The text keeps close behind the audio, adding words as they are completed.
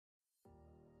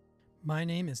My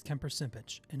name is Kemper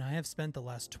Simpich, and I have spent the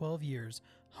last 12 years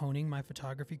honing my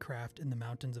photography craft in the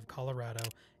mountains of Colorado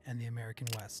and the American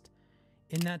West.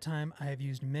 In that time, I have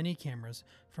used many cameras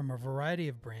from a variety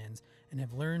of brands and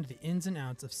have learned the ins and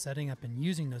outs of setting up and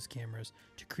using those cameras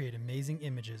to create amazing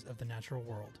images of the natural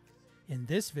world. In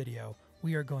this video,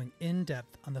 we are going in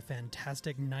depth on the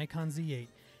fantastic Nikon Z8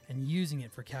 and using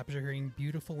it for capturing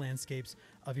beautiful landscapes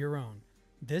of your own.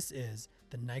 This is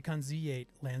the Nikon Z8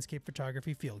 Landscape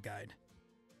Photography Field Guide.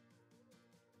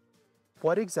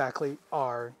 What exactly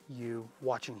are you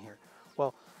watching here?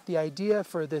 Well, the idea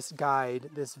for this guide,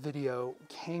 this video,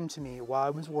 came to me while I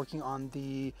was working on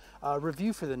the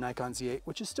review for the Nikon Z8,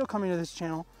 which is still coming to this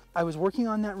channel. I was working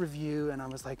on that review and I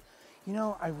was like, you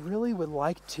know, I really would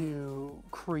like to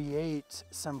create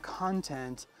some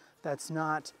content that's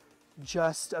not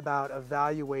just about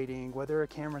evaluating whether a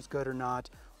camera is good or not,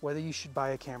 whether you should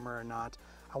buy a camera or not.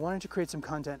 I wanted to create some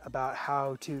content about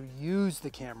how to use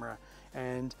the camera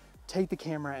and take the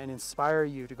camera and inspire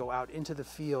you to go out into the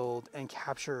field and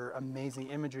capture amazing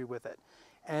imagery with it.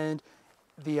 And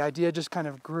the idea just kind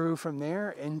of grew from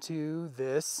there into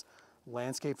this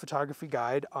landscape photography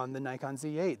guide on the Nikon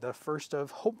Z8, the first of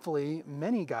hopefully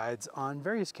many guides on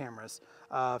various cameras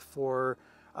for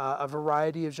a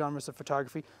variety of genres of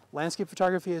photography. Landscape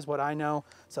photography is what I know,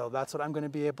 so that's what I'm going to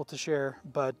be able to share,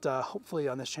 but hopefully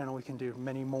on this channel we can do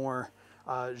many more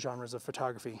genres of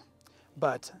photography.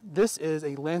 But this is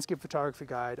a landscape photography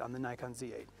guide on the Nikon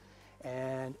Z8,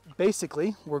 and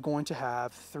basically we're going to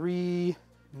have three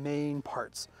main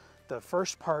parts. The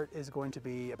first part is going to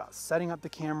be about setting up the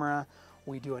camera.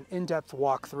 We do an in-depth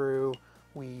walkthrough.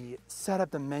 We set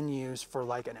up the menus for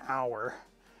like an hour,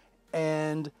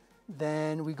 and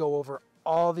then we go over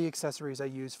all the accessories I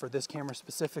use for this camera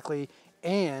specifically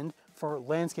and for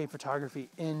landscape photography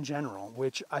in general,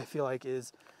 which I feel like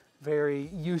is very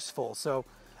useful. So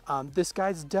this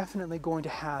guide's definitely going to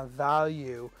have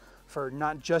value for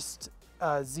not just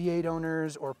Z8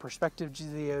 owners or prospective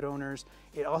Z8 owners.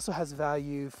 It also has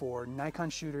value for Nikon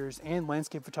shooters and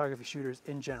landscape photography shooters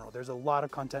in general. There's a lot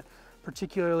of content,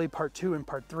 particularly part 2 and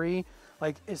part 3.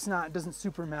 Like it doesn't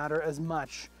super matter as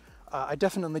much. I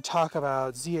definitely talk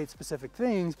about Z8 specific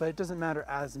things, but it doesn't matter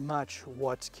as much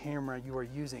what camera you are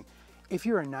using. If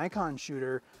you're a Nikon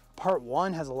shooter, part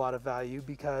 1 has a lot of value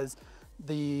because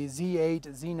the Z8,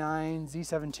 Z9,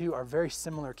 Z7 II are very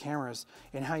similar cameras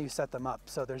in how you set them up.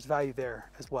 So there's value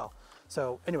there as well.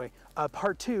 So anyway,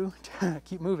 part 2,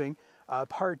 keep moving.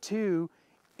 Part 2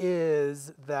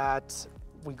 is that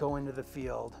we go into the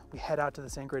field. We head out to the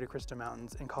Sangre de Cristo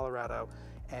Mountains in Colorado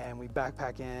and we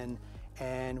backpack in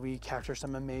and we capture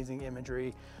some amazing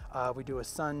imagery. We do a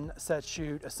sunset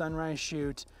shoot, a sunrise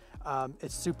shoot.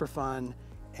 It's super fun,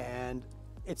 and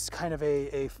it's kind of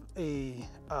a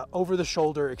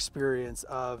over-the-shoulder experience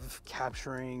of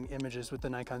capturing images with the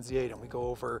Nikon Z8, and we go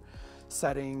over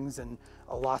settings and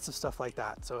lots of stuff like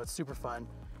that. So it's super fun.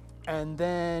 And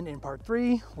then in part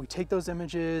 3, we take those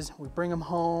images, we bring them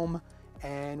home,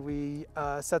 and we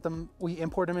we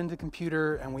import them into the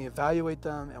computer and we evaluate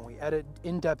them and we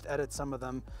in-depth edit some of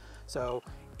them. So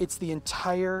it's the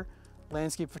entire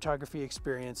landscape photography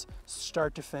experience,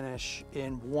 start to finish,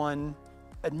 in one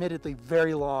admittedly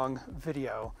very long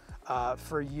video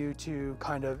for you to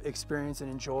kind of experience and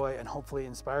enjoy and hopefully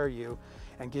inspire you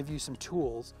and give you some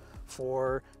tools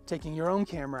for taking your own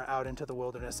camera out into the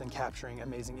wilderness and capturing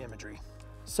amazing imagery.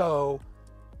 So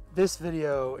this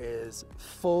video is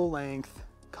full-length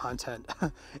content.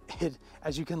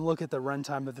 As you can look at the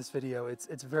runtime of this video,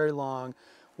 it's very long.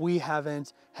 We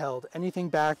haven't held anything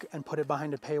back and put it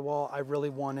behind a paywall. I really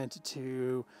wanted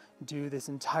to do this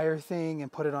entire thing and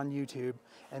put it on YouTube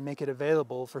and make it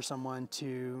available for someone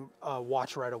to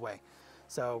watch right away.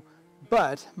 So,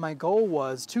 but my goal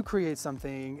was to create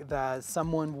something that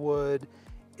someone would,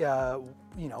 you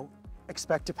know,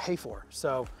 expect to pay for.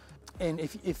 So, and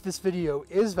if this video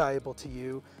is valuable to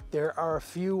you, there are a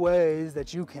few ways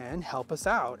that you can help us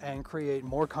out and create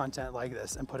more content like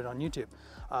this and put it on YouTube.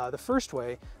 The first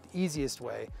way, the easiest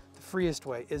way, the freest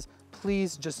way is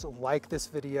please just like this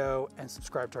video and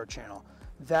subscribe to our channel.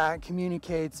 That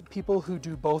communicates, people who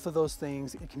do both of those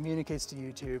things, it communicates to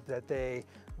YouTube that they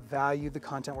value the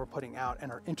content we're putting out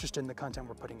and are interested in the content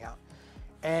we're putting out.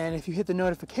 And if you hit the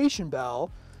notification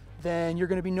bell, then you're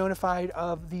going to be notified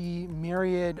of the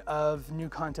myriad of new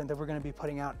content that we're going to be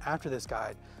putting out after this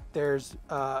guide. There's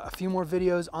a few more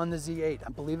videos on the Z8.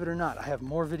 And believe it or not, I have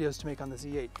more videos to make on the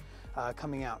Z8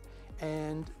 coming out.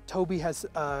 And Toby has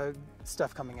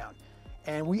stuff coming out.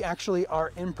 And we actually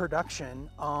are in production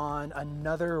on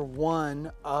another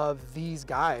one of these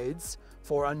guides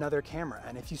for another camera.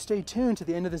 And if you stay tuned to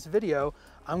the end of this video,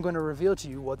 I'm going to reveal to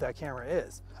you what that camera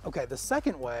is. Okay, the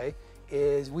second way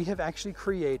is we have actually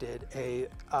created a,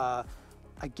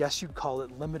 I guess you'd call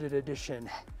it limited edition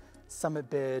Summit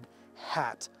Bid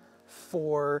hat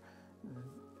for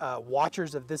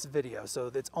watchers of this video.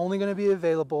 So it's only going to be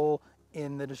available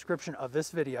in the description of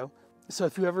this video. So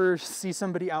if you ever see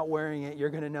somebody out wearing it, you're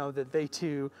going to know that they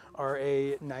too are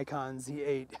a Nikon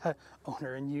Z8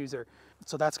 owner and user.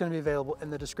 So that's going to be available in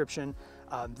the description.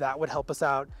 That would help us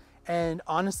out. And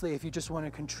honestly, if you just want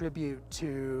to contribute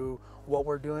to what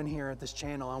we're doing here at this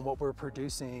channel and what we're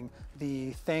producing,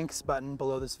 the thanks button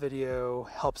below this video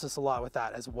helps us a lot with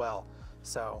that as well.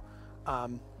 So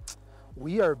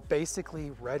we are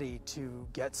basically ready to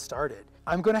get started.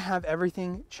 I'm going to have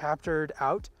everything chaptered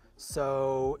out.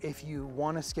 So if you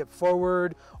want to skip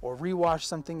forward or rewatch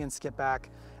something and skip back,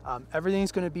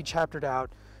 everything's going to be chaptered out.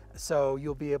 So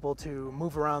you'll be able to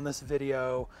move around this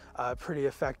video pretty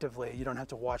effectively. You don't have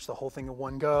to watch the whole thing in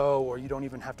one go, or you don't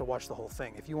even have to watch the whole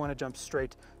thing. If you want to jump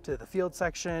straight to the field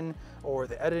section or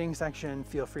the editing section,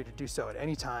 feel free to do so at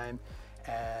any time.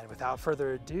 And without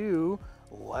further ado,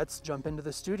 let's jump into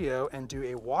the studio and do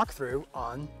a walkthrough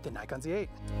on the Nikon Z8.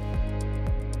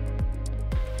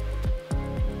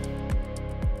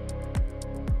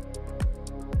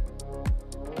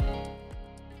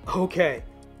 Okay,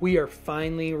 we are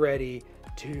finally ready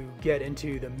to get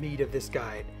into the meat of this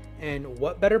guide. And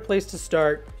what better place to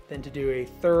start than to do a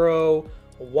thorough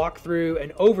walkthrough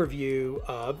and overview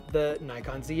of the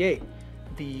Nikon Z8,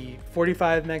 the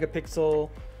 45 megapixel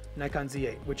Nikon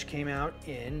Z8, which came out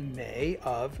in May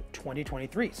of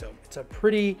 2023. So it's a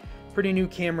pretty new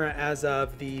camera as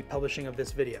of the publishing of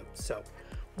this video. So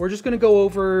we're just going to go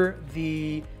over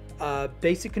the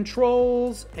basic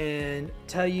controls and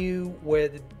tell you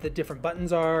where the different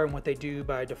buttons are and what they do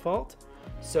by default.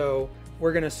 So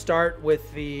we're going to start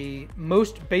with the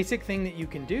most basic thing that you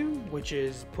can do, which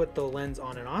is put the lens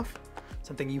on and off,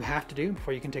 something you have to do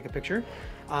before you can take a picture.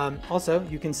 Also,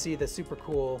 you can see the super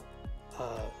cool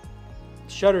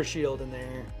shutter shield in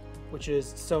there, which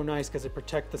is so nice because it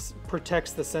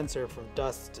protects the sensor from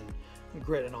dust and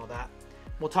grit and all that.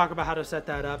 We'll talk about how to set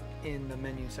that up in the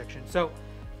menu section. So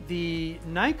the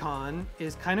Nikon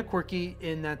is kind of quirky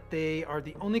in that they are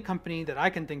the only company that I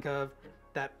can think of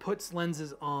that puts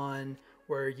lenses on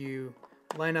where you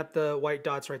line up the white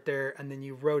dots right there and then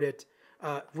you rotate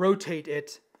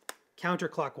it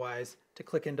counterclockwise to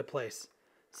click into place.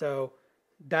 So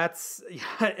that's,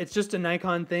 it's just a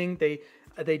Nikon thing. They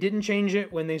didn't change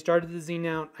it when they started the Z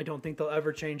mount. I don't think they'll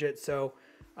ever change it. So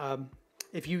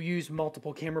if you use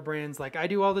multiple camera brands like I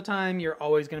do all the time, you're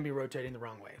always going to be rotating the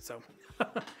wrong way. So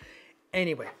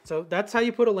anyway, so that's how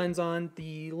you put a lens on.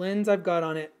 The lens I've got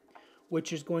on it,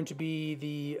 which is going to be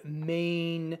the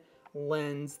main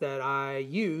lens that I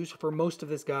use for most of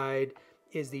this guide,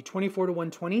 is the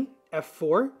 24-120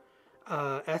 f4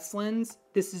 S lens.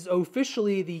 This is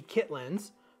officially the kit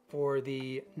lens for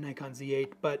the Nikon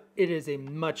Z8, but it is a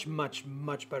much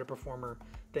better performer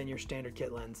than your standard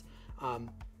kit lens.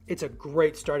 It's a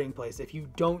great starting place. If you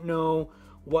don't know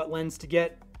what lens to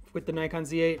get with the Nikon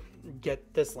Z8,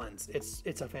 get this lens.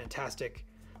 It's a fantastic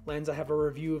lens. I have a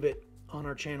review of it on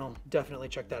our channel. Definitely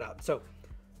check that out. So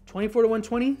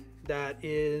 24-120, that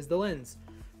is the lens.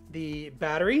 The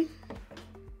battery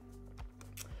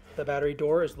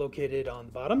door is located on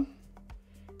the bottom,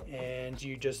 and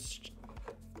you just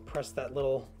press that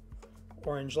little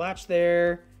orange latch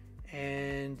there,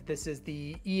 and this is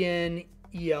the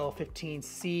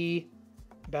EN-EL15C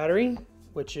battery,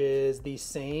 which is the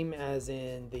same as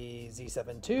in the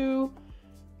Z7 II.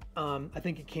 I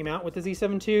think it came out with the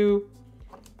Z7 II.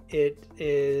 It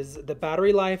is, the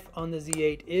battery life on the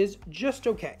Z8 is just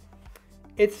okay.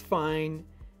 It's fine.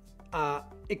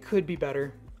 It could be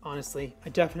better, honestly. I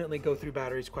definitely go through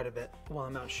batteries quite a bit while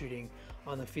I'm out shooting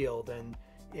on the field, and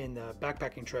in the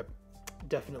backpacking trip,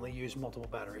 definitely use multiple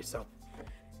batteries. So,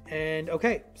 and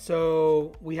okay,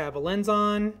 so we have a lens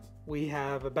on, we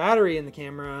have a battery in the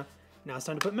camera. Now it's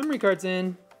time to put memory cards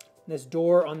in. This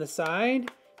door on the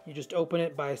side, you just open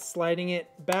it by sliding it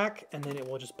back, and then it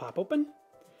will just pop open.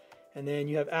 And then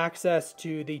you have access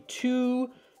to the two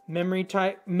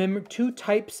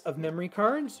types of memory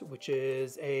cards, which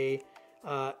is a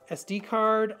SD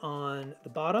card on the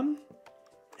bottom,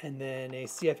 and then a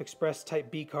CF Express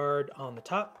Type B card on the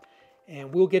top.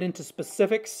 And we'll get into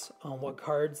specifics on what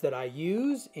cards that I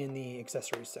use in the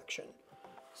accessories section.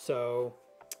 So,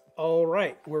 all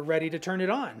right, we're ready to turn it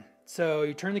on. So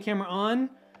you turn the camera on,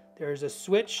 there's a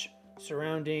switch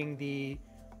surrounding the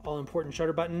all-important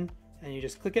shutter button, and you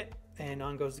just click it, and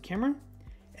on goes the camera.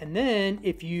 And then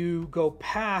if you go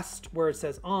past where it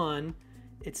says on,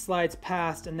 it slides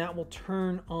past, and that will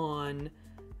turn on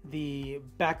the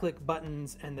backlit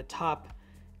buttons and the top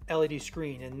LED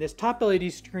screen. And this top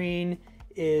LED screen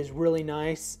is really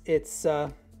nice. It's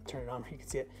turn it on, you can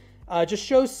see it. Just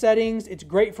shows settings. It's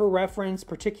great for reference,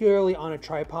 particularly on a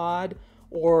tripod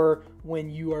or when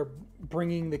you are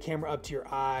bringing the camera up to your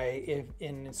eye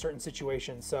in certain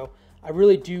situations. So I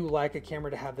really do like a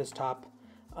camera to have this top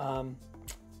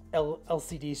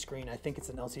LCD screen. I think it's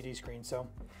an LCD screen. So,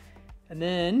 and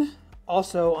then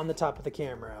also on the top of the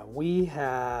camera, we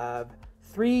have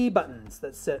 3 buttons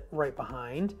that sit right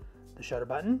behind the shutter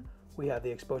button. We have the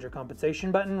exposure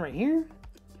compensation button right here.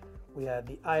 We have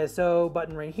the ISO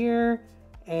button right here,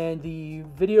 and the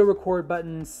video record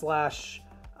button slash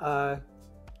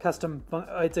custom.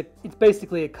 It's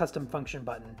basically a custom function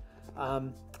button,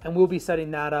 and we'll be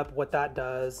setting that up. What that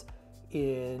does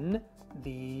in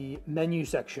the menu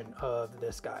section of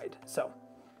this guide. So.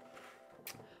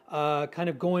 Kind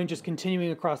of just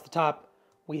continuing across the top,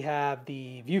 we have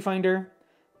the viewfinder.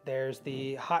 There's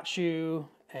the hot shoe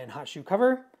and hot shoe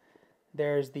cover.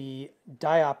 There's the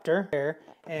diopter there.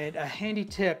 And a handy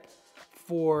tip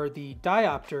for the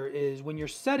diopter is when you're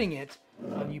setting it,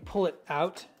 you pull it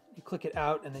out, you click it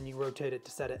out, and then you rotate it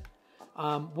to set it.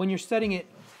 When you're setting it,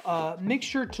 make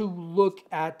sure to look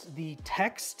at the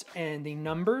text and the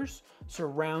numbers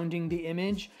surrounding the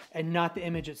image and not the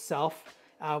image itself.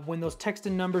 When those text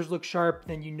and numbers look sharp,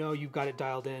 then you know you've got it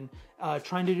dialed in.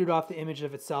 Trying to do it off the image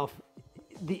itself,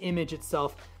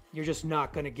 you're just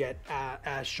not going to get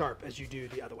as sharp as you do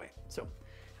the other way. So,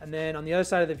 and then on the other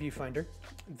side of the viewfinder,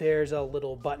 there's a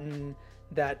little button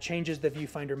that changes the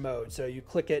viewfinder mode. So you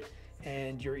click it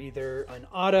and you're either on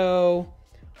auto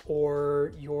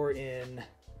or you're in,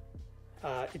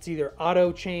 it's either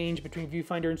auto change between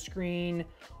viewfinder and screen,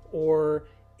 or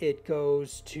it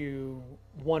goes to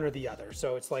one or the other.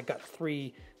 So it's like got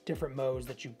 3 different modes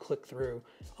that you click through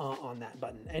on that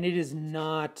button. And it is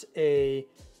not a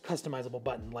customizable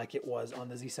button like it was on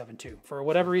the Z7 II for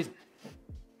whatever reason.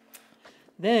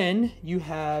 Then you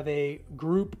have a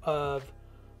group of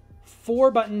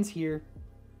 4 buttons here.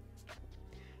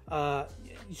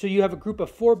 So you have a group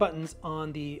of 4 buttons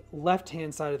on the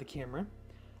left-hand side of the camera.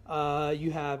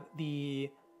 You have the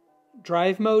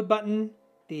drive mode button,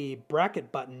 the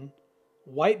bracket button,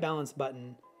 white balance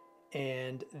button,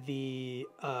 and the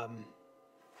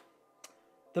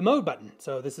mode button.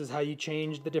 So this is how you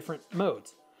change the different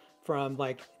modes from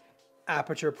like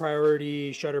aperture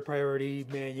priority, shutter priority,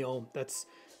 manual. That's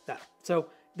that. So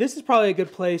this is probably a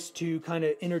good place to kind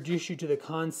of introduce you to the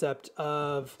concept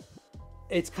of,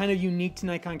 it's kind of unique to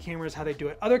Nikon cameras how they do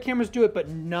it. Other cameras do it, but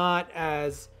not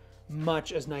as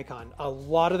much as Nikon. A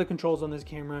lot of the controls on this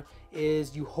camera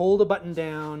is you hold a button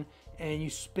down and you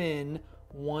spin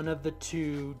one of the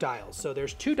 2 dials. So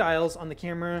there's 2 dials on the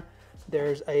camera.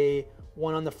 There's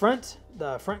one on the front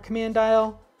command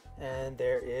dial, and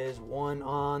there is one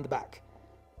on the back.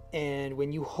 And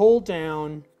when you hold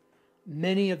down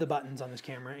many of the buttons on this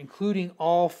camera, including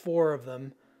all 4 of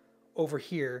them over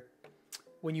here,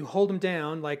 when you hold them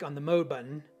down, like on the mode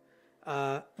button,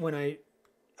 when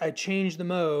I change the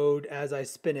mode as I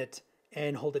spin it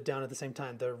and hold it down at the same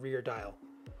time, the rear dial.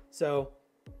 So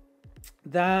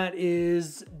that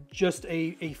is just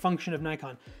a function of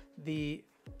Nikon. The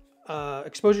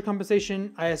exposure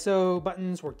compensation, ISO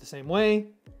buttons work the same way.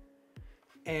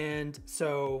 And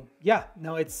so, yeah,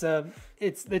 no, it's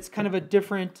kind of a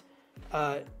different,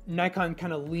 Nikon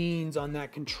kind of leans on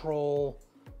that control,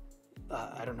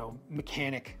 I don't know,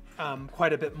 mechanic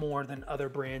quite a bit more than other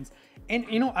brands. And,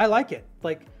 you know, I like it.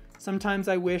 Like, sometimes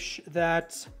I wish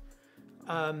that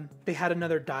they had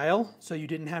another dial so you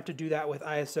didn't have to do that with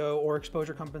ISO or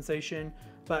exposure compensation.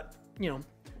 But, you know,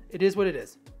 it is what it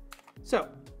is. So,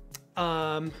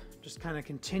 just kind of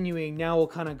continuing. Now we'll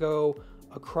kind of go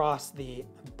across the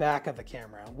back of the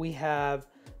camera. We have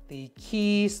the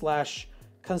key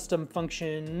 / custom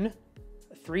function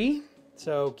 3.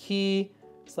 So key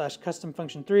 / custom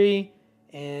function 3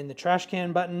 and the trash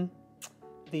can button.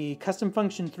 The custom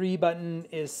function 3 button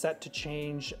is set to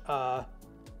change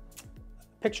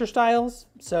picture styles.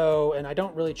 So, and I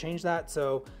don't really change that.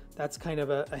 So that's kind of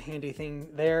a handy thing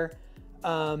there.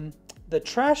 The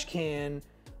trash can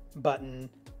button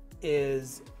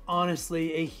is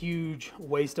honestly a huge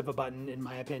waste of a button in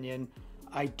my opinion.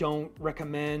 I don't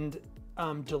recommend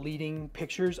deleting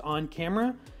pictures on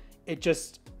camera.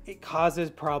 It causes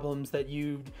problems that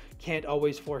you can't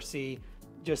always foresee.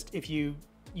 Just if you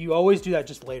always do that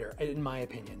just later, in my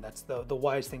opinion. That's the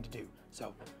wise thing to do.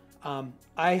 So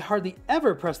I hardly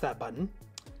ever press that button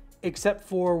except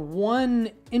for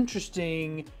one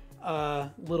interesting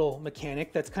little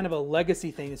mechanic that's kind of a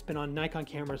legacy thing that's been on Nikon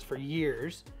cameras for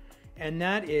years. And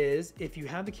that is, if you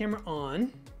have the camera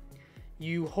on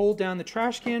You hold down the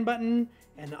trash can button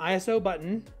and the ISO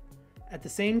button at the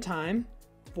same time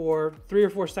for 3 or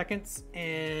 4 seconds,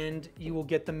 and you will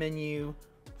get the menu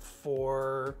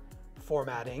for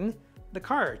formatting the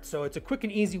card. So it's a quick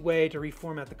and easy way to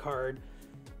reformat the card.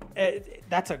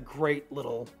 That's a great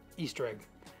little Easter egg.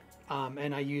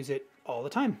 And I use it all the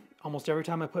time. Almost every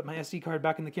time I put my SD card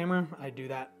back in the camera, I do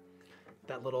that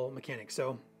little mechanic.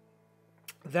 So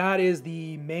that is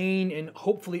the main and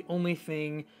hopefully only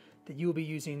thing that you will be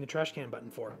using the trash can button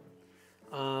for.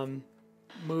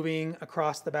 Moving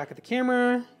across the back of the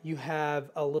camera, you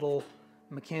have a little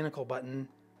mechanical button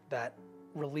that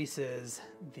releases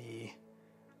the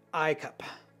eye cup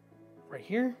right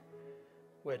here,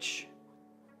 which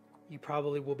you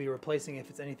probably will be replacing if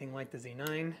it's anything like the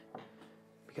Z9,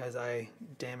 because I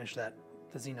damage the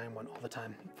Z9 one all the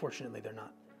time. Fortunately, they're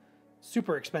not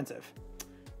super expensive.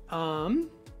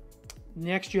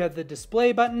 Next, you have the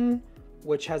display button,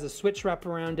 which has a switch wrapped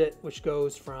around it, which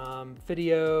goes from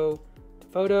video to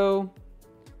photo.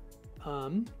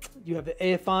 You have the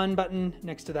AF on button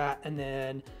next to that, and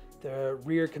then the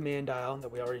rear command dial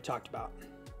that we already talked about.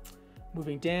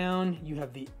 Moving down, you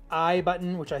have the I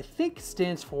button, which I think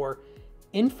stands for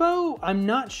info. I'm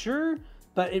not sure,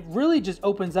 but it really just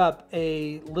opens up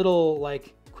a little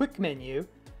like quick menu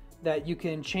that you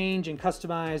can change and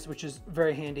customize, which is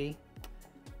very handy.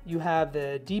 You have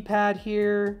the D-pad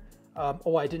here.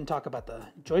 Oh, I didn't talk about the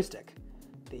joystick,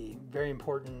 the very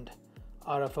important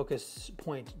autofocus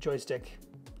point joystick.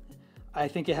 I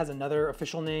think it has another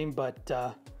official name, but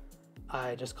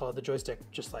I just call it the joystick,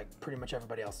 just like pretty much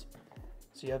everybody else.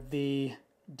 So you have the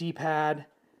D-pad,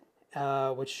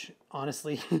 which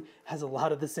honestly has a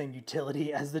lot of the same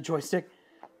utility as the joystick.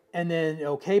 And then the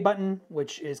OK button,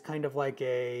 which is kind of like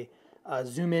a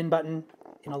zoom in button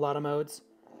in a lot of modes.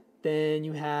 Then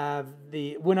you have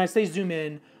when I say zoom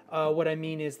in, what I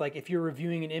mean is like if you're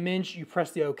reviewing an image, you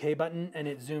press the OK button and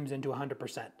it zooms into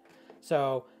 100%.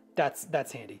 So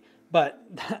that's handy. But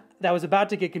that was about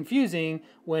to get confusing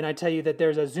when I tell you that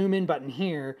there's a zoom in button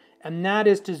here, and that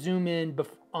is to zoom in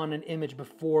on an image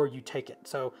before you take it.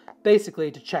 So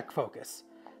basically to check focus.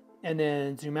 And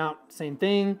then zoom out, same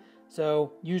thing.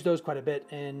 So use those quite a bit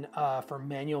for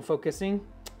manual focusing.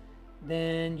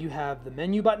 Then you have the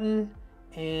menu button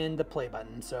and the play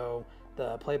button. So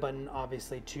the play button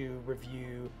obviously to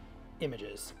review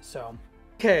images. So,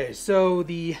 okay, so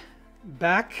the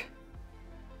back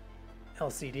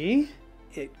LCD,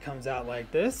 it comes out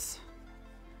like this,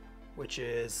 which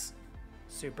is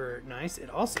super nice. It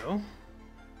also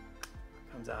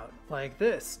comes out like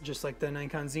this, just like the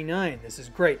Nikon Z9. This is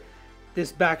great.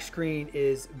 This back screen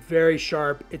is very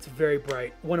sharp. It's very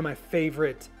bright. One of my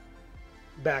favorite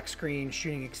back screen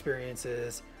shooting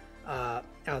experiences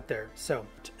out there. So,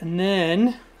 and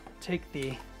then take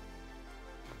the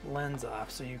lens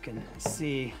off so you can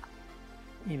see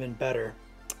even better.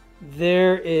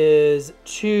 There is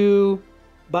 2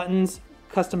 buttons,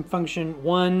 custom function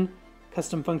 1,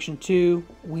 custom function 2.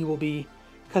 We will be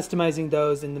customizing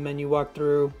those in the menu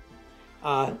walkthrough.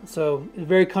 So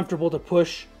very comfortable to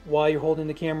push while you're holding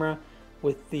the camera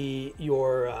with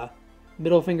your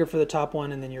middle finger for the top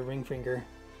one and then your ring finger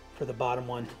for the bottom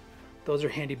one. Those are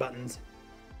handy buttons.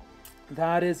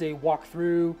 That is a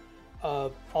walkthrough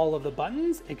of all of the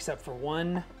buttons except for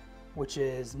one, which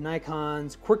is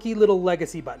Nikon's quirky little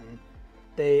legacy button.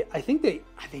 I think they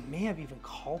may have even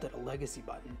called it a legacy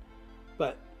button,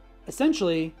 but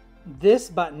essentially this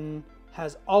button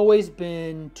has always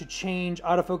been to change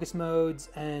autofocus modes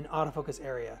and autofocus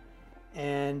area,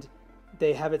 and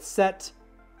they have it set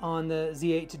on the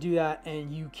Z8 to do that,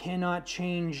 and you cannot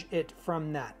change it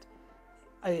from that.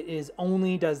 It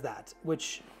only does that,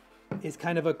 which is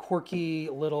kind of a quirky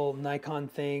little Nikon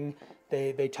thing.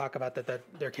 They talk about that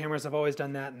their cameras have always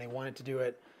done that and they wanted to do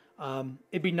it.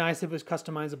 It'd be nice if it was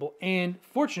customizable, and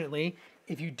fortunately,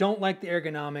 if you don't like the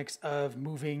ergonomics of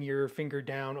moving your finger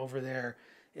down over there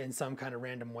in some kind of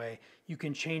random way, you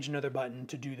can change another button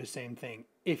to do the same thing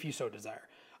if you so desire.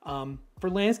 For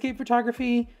landscape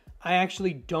photography, I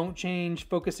actually don't change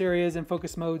focus areas and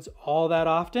focus modes all that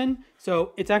often,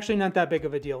 so it's actually not that big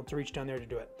of a deal to reach down there to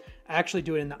do it. I actually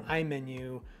do it in the I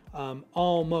menu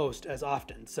almost as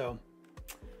often. So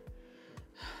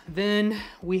then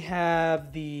we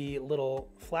have the little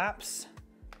flaps.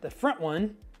 The front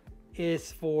one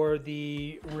is for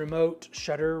the remote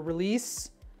shutter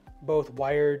release, both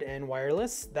wired and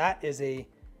wireless. That is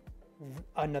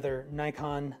another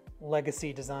Nikon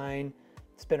legacy design.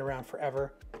 It's been around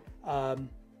forever.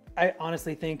 I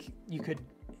honestly think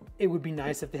it would be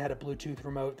nice if they had a Bluetooth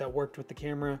remote that worked with the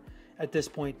camera at this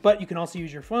point, but you can also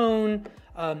use your phone.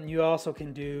 You also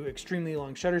can do extremely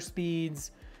long shutter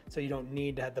speeds. so you don't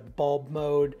need to have the bulb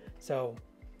mode. So,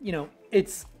 you know,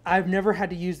 I've never had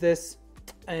to use this,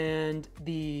 and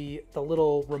the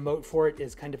little remote for it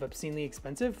is kind of obscenely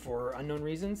expensive for unknown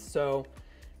reasons. So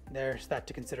there's that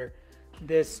to consider.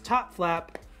 This top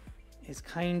flap is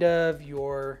kind of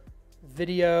your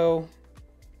video,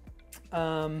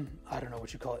 I don't know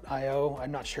what you call it, IO,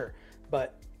 I'm not sure,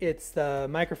 but it's the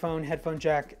microphone, headphone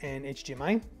jack, and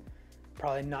HDMI.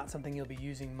 Probably not something you'll be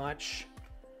using much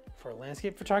for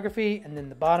landscape photography. And then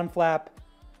the bottom flap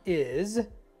is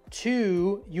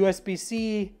 2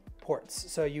 USB-C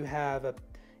ports. So you have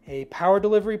a power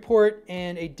delivery port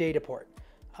and a data port.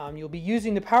 You'll be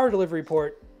using the power delivery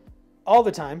port all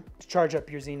the time to charge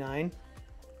up your Z9,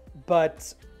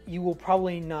 but you will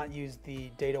probably not use the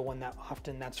data one that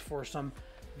often. That's for some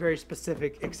very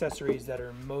specific accessories that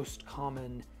are most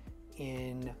common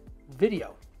in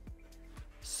video.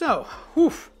 So,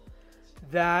 whew,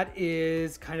 that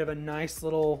is kind of a nice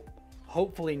little,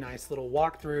 hopefully nice little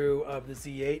walkthrough of the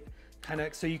Z8, kind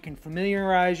of so you can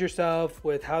familiarize yourself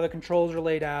with how the controls are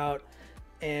laid out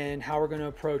and how we're going to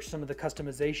approach some of the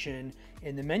customization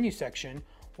in the menu section,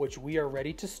 which we are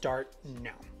ready to start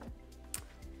now.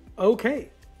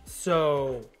 Okay,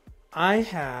 so I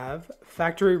have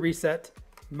factory reset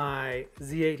my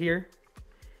Z8 here,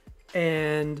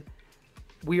 and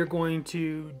we are going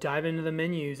to dive into the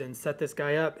menus and set this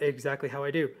guy up exactly how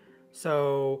I do.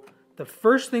 So the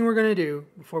first thing we're going to do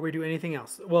before we do anything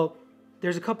else, well,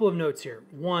 there's a couple of notes here.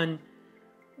 One,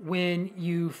 when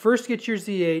you first get your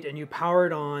Z8 and you power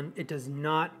it on, it does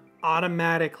not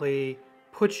automatically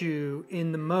put you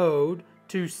in the mode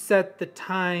to set the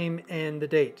time and the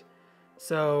date.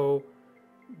 So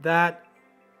that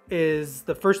is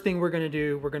the first thing we're going to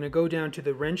do. We're going to go down to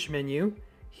the wrench menu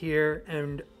here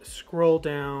and scroll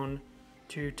down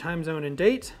to time zone and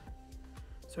date.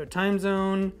 So time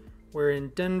zone, we're in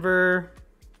Denver.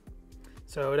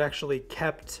 So it actually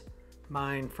kept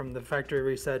mine from the factory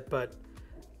reset, but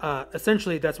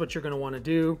essentially that's what you're going to want to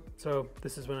do. So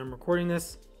this is when I'm recording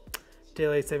this.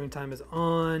 Daylight saving time is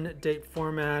on, date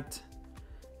format.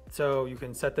 So you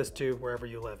can set this to wherever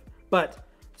you live. But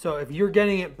so if you're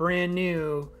getting it brand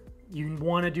new, you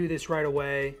want to do this right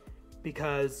away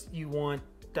because you want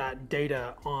that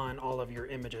data on all of your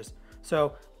images.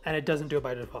 So, and it doesn't do it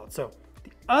by default. So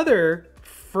the other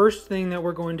first thing that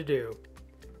we're going to do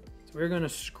is we're going to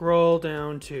scroll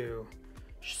down to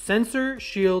sensor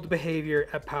shield behavior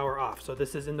at power off. So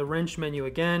this is in the wrench menu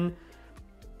again.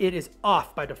 It is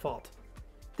off by default.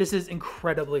 This is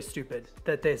incredibly stupid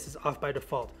that this is off by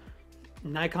default.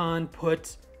 Nikon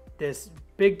put this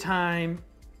big time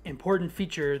important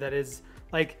feature that is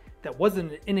like, that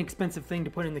wasn't an inexpensive thing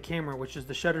to put in the camera, which is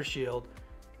the shutter shield,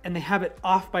 and they have it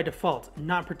off by default,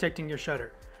 not protecting your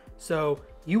shutter. So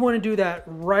you want to do that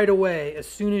right away as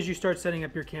soon as you start setting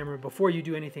up your camera before you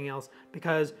do anything else,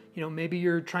 because you know, maybe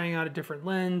you're trying out a different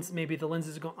lens, maybe the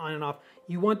lenses go on and off.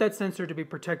 You want that sensor to be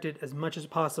protected as much as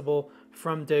possible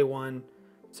from day one.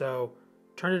 So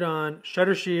turn it on,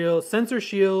 shutter shield, sensor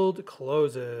shield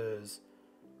closes.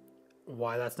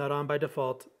 Why that's not on by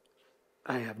default,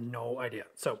 I have no idea.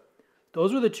 So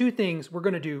those are the two things we're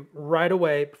going to do right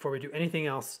away before we do anything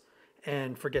else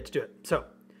and forget to do it. So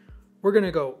we're going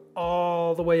to go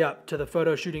all the way up to the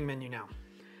photo shooting menu now.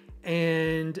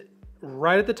 And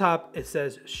right at the top, it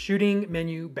says shooting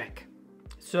menu bank.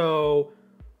 So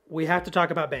we have to talk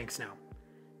about banks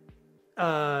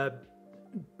now.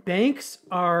 Banks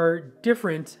are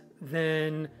different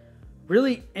than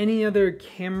really any other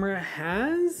camera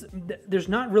has. There's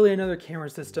not really another camera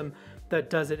system that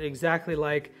does it exactly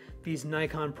like these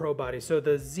Nikon Pro bodies. So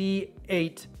the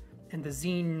Z8 and the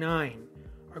Z9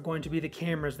 are going to be the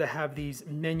cameras that have these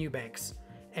menu banks.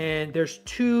 And there's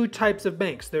two types of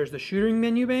banks. There's the shooting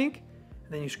menu bank,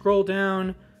 and then you scroll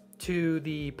down to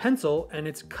the pencil and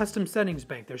it's custom settings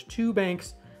bank. There's two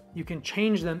banks. You can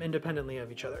change them independently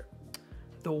of each other.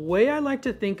 The way I like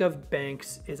to think of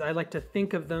banks is I like to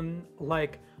think of them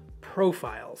like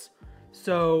profiles.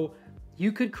 So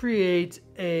you could create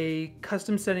a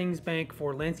custom settings bank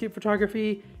for landscape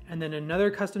photography, and then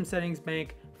another custom settings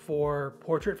bank for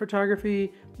portrait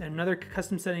photography, and another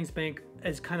custom settings bank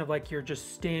is kind of like your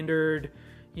just standard,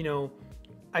 you know,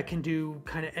 I can do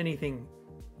kind of anything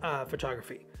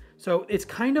photography. So it's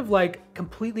kind of like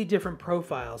completely different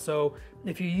profiles. So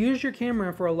if you use your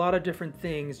camera for a lot of different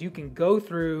things, you can go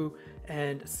through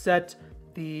and set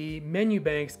the menu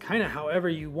banks kind of however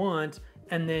you want,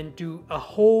 and then do a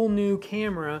whole new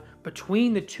camera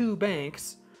between the two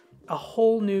banks, a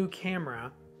whole new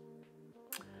camera,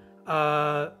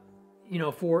 you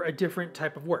know, for a different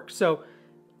type of work. So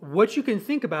what you can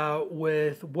think about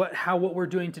with what we're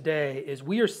doing today is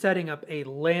we are setting up a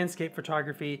landscape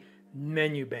photography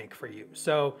menu bank for you.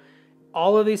 So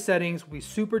all of these settings, we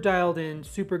super dialed in,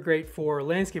 super great for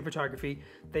landscape photography.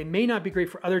 They may not be great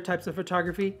for other types of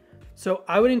photography. So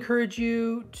I would encourage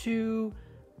you to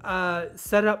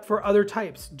set it up for other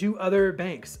types, do other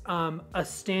banks. A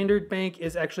standard bank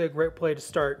is actually a great place to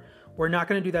start. We're not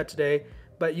gonna do that today,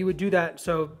 but you would do that.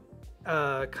 So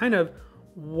kind of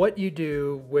what you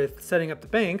do with setting up the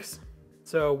banks.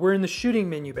 So we're in the shooting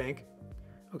menu bank,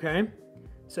 okay?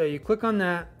 So you click on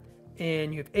that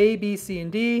and you have A, B, C, and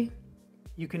D.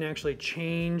 You can actually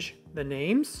change the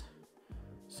names.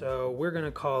 So we're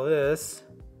gonna call this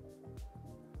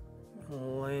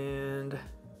Landscape.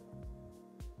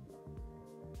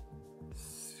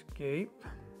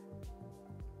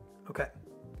 Okay.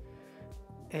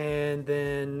 And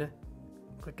then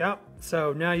click out.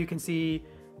 So now you can see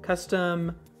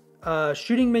custom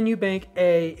shooting menu bank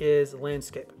A is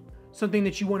landscape. Something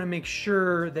that you want to make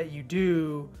sure that you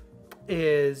do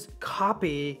is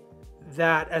copy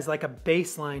that as like a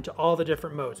baseline to all the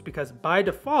different modes, because by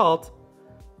default,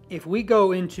 if we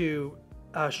go into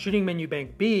shooting menu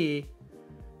bank B,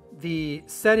 the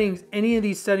settings, any of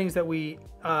these settings that we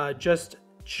just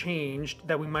changed,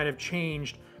 that we might have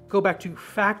changed, go back to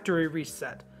factory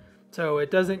reset. So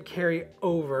it doesn't carry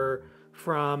over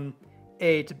from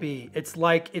A to B. It's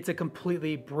like it's a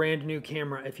completely brand new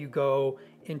camera if you go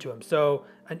into them. So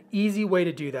an easy way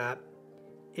to do that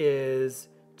is,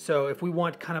 so if we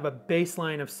want kind of a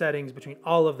baseline of settings between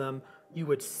all of them, you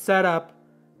would set up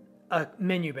a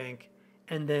menu bank,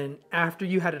 and then after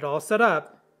you had it all set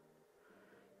up,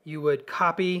 you would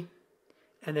copy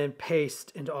and then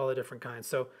paste into all the different kinds.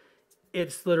 So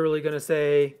it's literally going to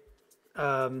say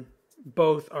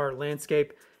both are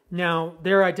landscape. Now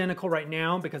they're identical right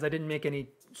now because I didn't make any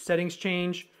settings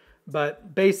change,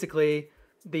 but basically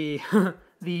the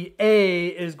the A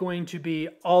is going to be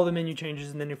all the menu changes,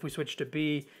 and then if we switch to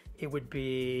B, it would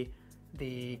be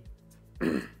the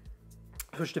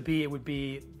switch to B, it would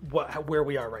be where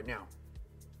we are right now.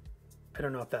 I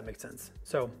don't know if that makes sense.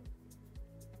 So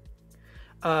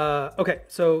okay,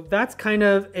 so that's kind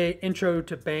of an intro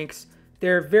to banks.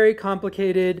 They're very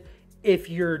complicated. If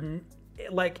you're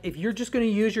just going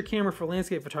to use your camera for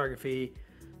landscape photography,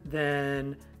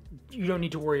 then you don't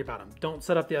need to worry about them. Don't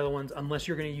set up the other ones unless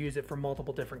you're going to use it for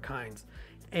multiple different kinds.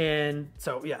 And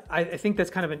so, yeah, I think that's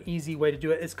kind of an easy way to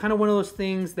do it. It's kind of one of those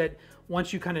things that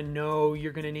once you kind of know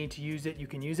you're going to need to use it, you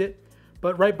can use it.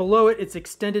 But right below it, it's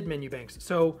extended menu banks.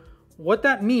 So what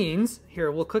that means,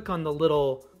 here, we'll click on the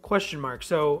little question mark.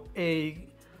 So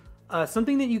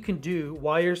something that you can do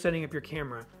while you're setting up your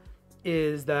camera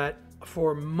is that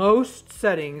for most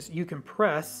settings, you can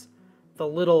press the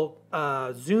little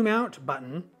zoom out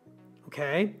button,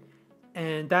 okay?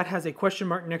 And that has a question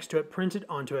mark next to it, printed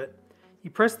onto it. You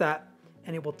press that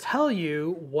and it will tell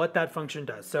you what that function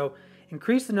does. So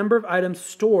increase the number of items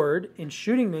stored in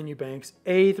shooting menu banks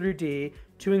A through D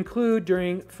to include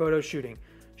during photo shooting.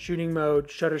 Shooting mode,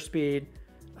 shutter speed,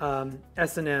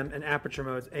 S&M, and aperture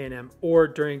modes, A and M, or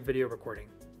during video recording.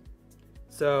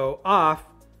 So off,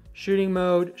 shooting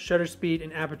mode, shutter speed,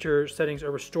 and aperture settings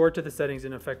are restored to the settings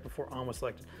in effect before on was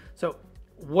selected. So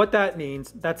what that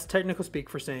means, that's technical speak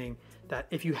for saying that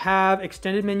if you have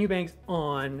extended menu banks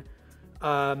on,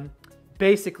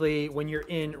 basically when you're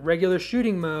in regular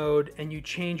shooting mode and you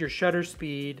change your shutter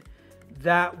speed,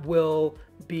 that will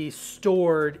be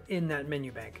stored in that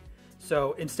menu bank.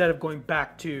 So instead of going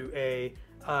back to a,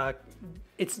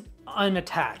 it's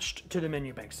unattached to the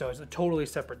menu bank. So it's a totally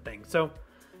separate thing. So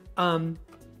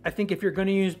I think if you're going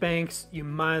to use banks, you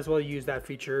might as well use that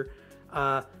feature.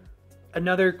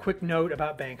 Another quick note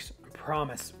about banks, I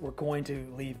promise we're going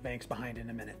to leave banks behind in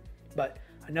a minute. But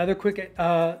another quick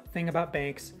thing about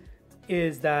banks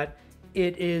is that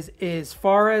it is, as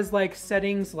far as like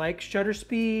settings like shutter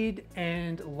speed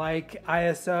and like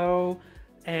ISO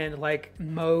and like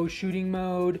shooting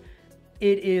mode,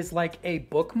 it is like a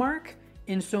bookmark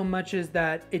in so much as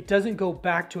that it doesn't go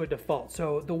back to a default.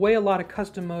 So the way a lot of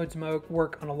custom modes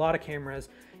work on a lot of cameras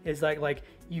is like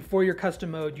you, for your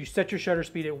custom mode, you set your shutter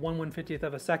speed at 1/150th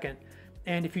of a second.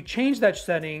 And if you change that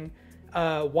setting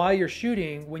while you're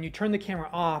shooting, when you turn the camera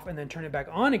off and then turn it back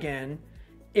on again,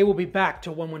 it will be back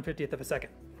to 1/150th of a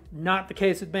second. Not the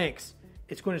case with banks.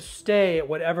 It's going to stay at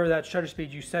whatever that shutter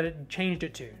speed you set it and changed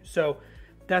it to. So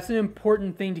that's an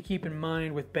important thing to keep in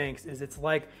mind with banks, is it's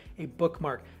like a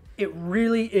bookmark. It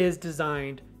really is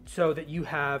designed so that you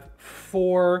have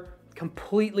 4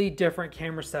 completely different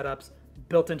camera setups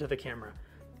built into the camera.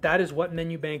 That is what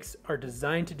menu banks are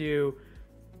designed to do.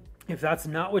 If that's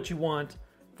not what you want,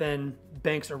 then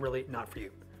banks are really not for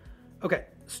you. Okay,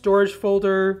 storage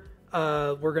folder.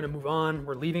 We're gonna move on.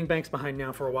 We're leaving banks behind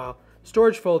now for a while.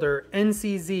 Storage folder,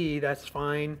 NCZ, that's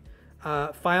fine.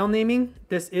 File naming,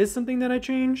 this is something that I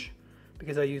change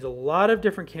because I use a lot of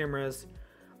different cameras.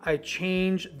 I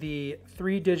change the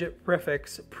 3-digit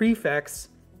prefix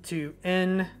to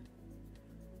NZ8,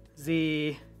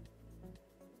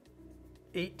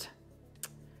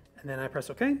 and then I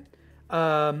press OK.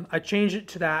 I change it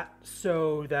to that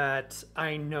so that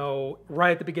I know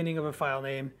right at the beginning of a file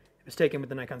name it was taken with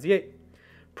the Nikon Z8.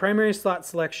 Primary slot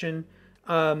selection,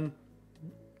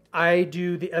 I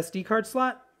do the SD card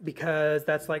slot because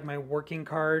that's like my working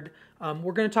card.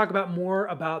 We're going to talk about more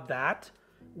about that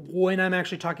when I'm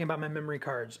actually talking about my memory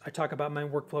cards. I talk about my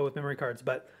workflow with memory cards,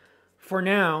 but for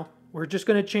now, we're just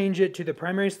going to change it to the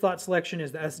primary slot selection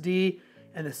is the SD,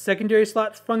 and the secondary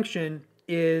slot function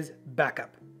is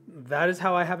backup. That is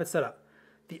how I have it set up.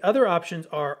 The other options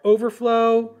are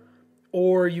overflow,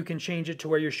 or you can change it to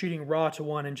where you're shooting RAW to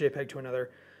one and JPEG to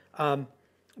another.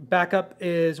 Backup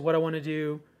is what I want to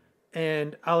do,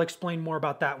 and I'll explain more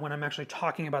about that when I'm actually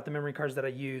talking about the memory cards that I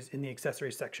use in the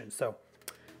accessories section. So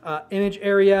image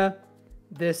area,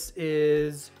 this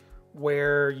is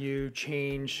where you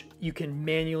can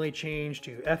manually change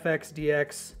to FX,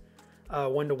 DX,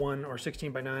 1:1 or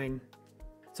 16:9.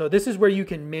 So this is where you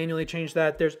can manually change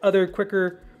that. There's other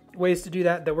quicker ways to do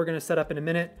that we're going to set up in a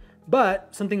minute.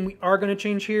 But something we are going to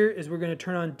change here is we're going to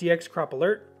turn on DX crop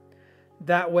alert.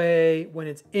 That way, when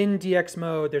it's in DX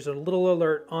mode, there's a little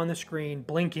alert on the screen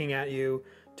blinking at you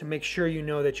to make sure you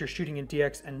know that you're shooting in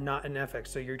DX and not in FX,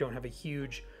 so you don't have a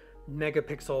huge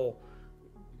megapixel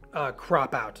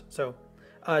crop out. So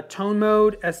tone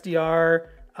mode, SDR,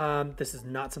 this is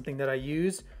not something that I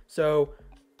use. So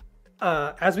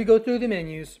as we go through the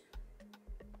menus,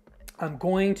 I'm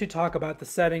going to talk about the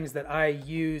settings that I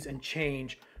use and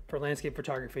change for landscape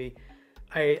photography.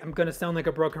 I'm going to sound like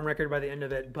a broken record by the end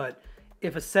of it, but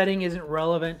if a setting isn't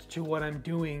relevant to what I'm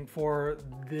doing for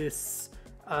this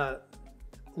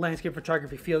landscape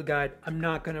photography field guide, I'm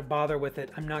not going to bother with it.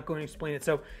 I'm not going to explain it.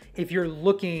 So if you're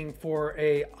looking for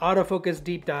a autofocus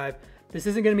deep dive, this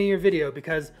isn't going to be your video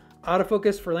because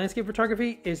autofocus for landscape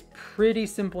photography is pretty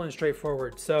simple and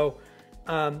straightforward. So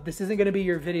this isn't going to be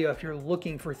your video if you're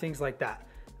looking for things like that.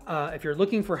 If you're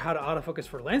looking for how to autofocus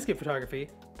for landscape photography,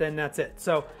 then that's it.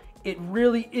 So it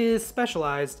really is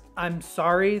specialized. I'm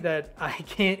sorry that I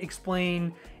can't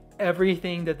explain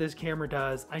everything that this camera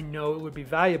does. I know it would be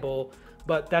valuable,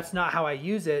 but that's not how I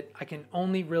use it. I can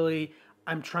only really,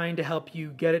 I'm trying to help you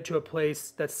get it to a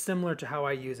place that's similar to how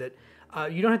I use it.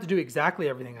 You don't have to do exactly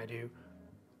everything I do.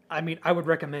 I mean, I would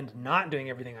recommend not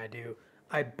doing everything I do.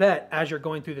 I bet as you're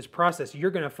going through this process, you're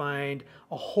gonna find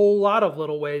a whole lot of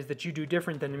little ways that you do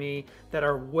different than me that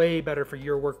are way better for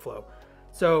your workflow.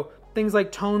 So things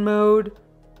like tone mode,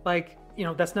 like, you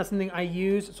know, that's not something I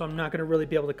use, so I'm not gonna really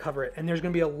be able to cover it. And there's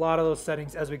gonna be a lot of those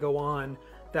settings as we go on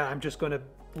that I'm just gonna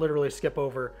literally skip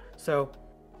over. So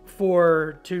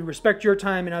to respect your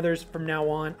time and others from now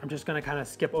on, I'm just gonna kind of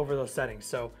skip over those settings.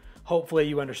 So hopefully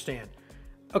you understand.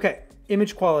 Okay,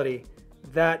 image quality.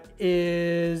 That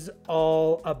is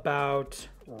all about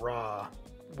RAW.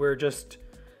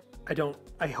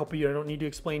 I hope I don't need to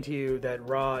explain to you that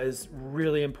RAW is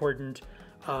really important,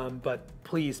 but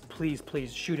please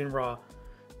shoot in RAW.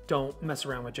 Don't mess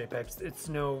around with JPEGs.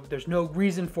 There's no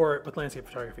reason for it with landscape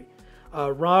photography.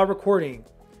 RAW recording,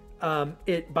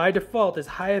 it by default is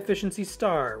high efficiency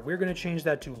star. We're gonna change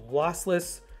that to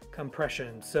lossless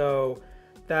compression. So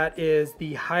that is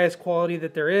the highest quality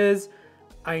that there is.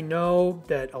 I know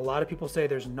that a lot of people say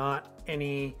there's not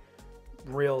any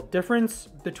real difference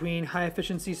between high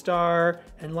efficiency star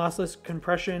and lossless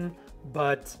compression,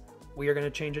 but we are going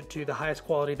to change it to the highest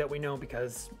quality that we know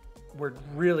because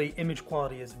image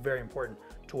quality is very important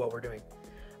to what we're doing.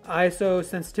 ISO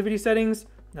sensitivity settings,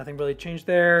 nothing really changed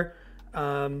there.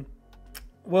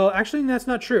 Well, actually, that's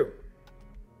not true.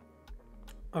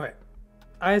 All right,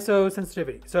 ISO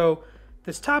sensitivity. So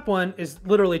this top one is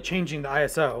literally changing the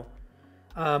ISO.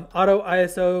 Auto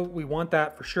ISO, we want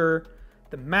that for sure.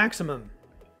 The maximum,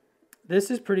 this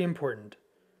is pretty important.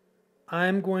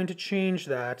 I'm going to change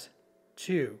that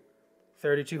to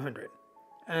 3200,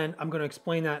 and I'm going to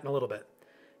explain that in a little bit.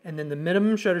 And then the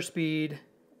minimum shutter speed,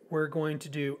 we're going to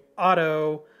do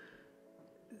auto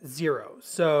 0.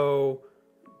 So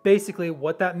basically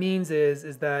what that means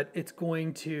is that it's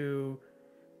going to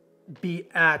be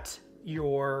at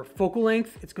your focal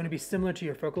length. It's going to be similar to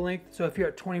your focal length. So if you're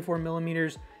at 24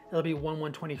 millimeters, it'll be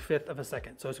 1/125th of a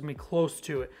second. So it's going to be close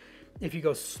to it. If you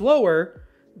go slower,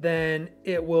 then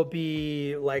it will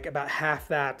be like about half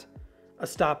that, a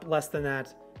stop less than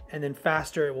that, and then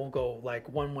faster it will go like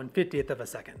 1/150th of a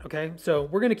second. Okay, so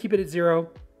we're gonna keep it at 0.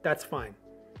 That's fine,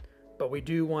 but we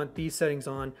do want these settings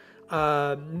on.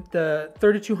 The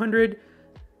 3200,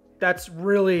 that's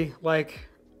really like,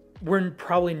 we're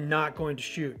probably not going to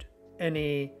shoot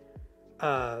any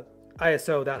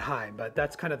ISO that high, but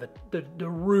that's kind of the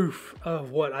roof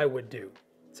of what I would do.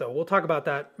 So we'll talk about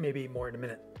that maybe more in a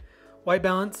minute. White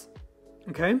balance,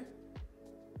 okay?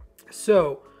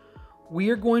 So we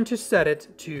are going to set it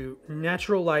to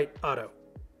natural light auto.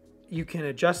 You can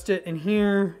adjust it in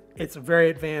here. It's very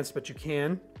advanced, but you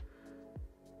can.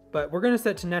 But we're gonna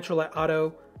set to natural light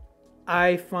auto.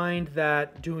 I find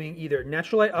that doing either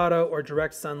natural light auto or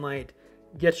direct sunlight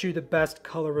gets you the best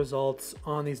color results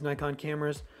on these Nikon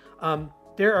cameras.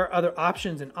 There are other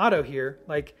options in auto here.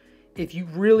 Like if you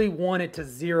really wanted to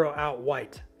zero out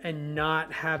white and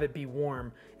not have it be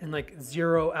warm, and like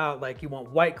zero out, like you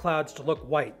want white clouds to look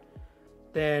white,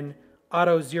 then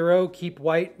auto 0, keep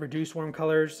white, reduce warm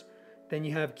colors. Then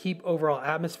you have keep overall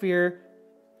atmosphere.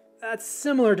 That's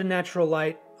similar to natural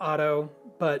light auto,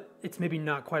 but it's maybe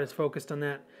not quite as focused on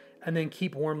that. And then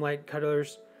keep warm light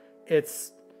colors.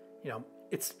 It's, you know,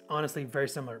 it's honestly very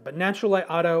similar, but natural light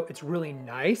auto, it's really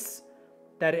nice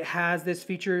that it has this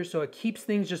feature, so it keeps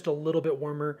things just a little bit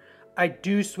warmer. I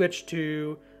do switch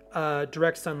to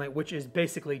direct sunlight, which is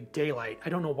basically daylight. I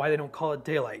don't know why they don't call it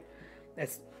daylight.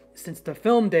 Since the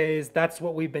film days, that's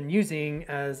what we've been using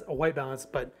as a white balance,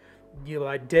 but you know,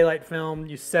 like daylight film,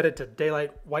 you set it to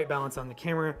daylight white balance on the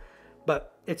camera,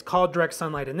 but it's called direct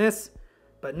sunlight in this,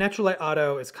 but natural light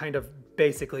auto is kind of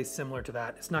basically similar to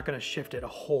that. It's not gonna shift it a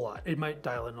whole lot. It might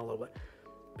dial in a little bit.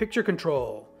 Picture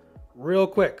control, real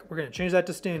quick. We're gonna change that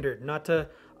to standard, not to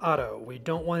auto. We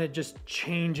don't want it just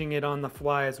changing it on the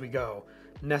fly as we go,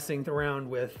 messing around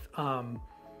with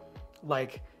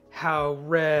like how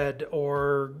red,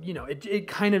 or you know, it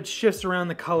kind of shifts around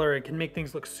the color. It can make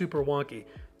things look super wonky.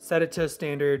 Set it to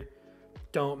standard,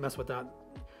 don't mess with that.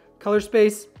 Color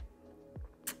space,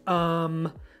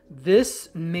 this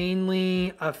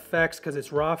mainly affects, because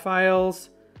it's raw files,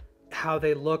 how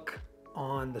they look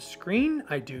on the screen,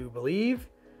 I do believe,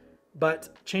 but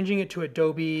changing it to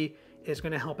Adobe is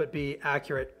going to help it be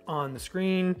accurate on the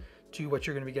screen to what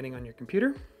you're going to be getting on your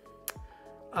computer.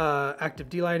 Active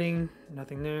delighting,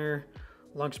 nothing there.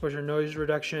 Long exposure noise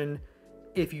reduction.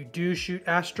 If you do shoot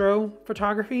astro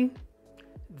photography,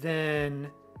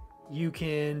 then you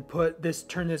can put this,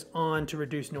 turn this on to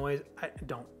reduce noise.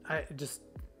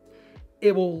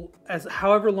 It will, as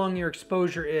however long your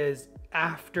exposure is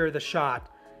after the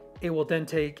shot, it will then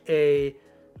take a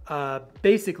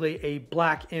basically a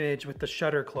black image with the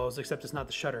shutter closed, except it's not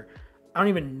the shutter. I don't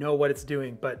even know what it's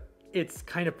doing, but it's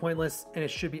kind of pointless, and it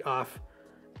should be off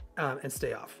and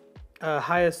stay off.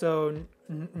 High ISO,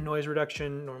 noise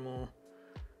reduction, normal.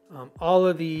 All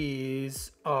of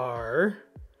these are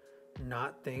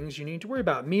not things you need to worry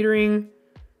about. Metering,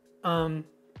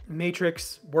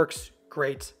 matrix works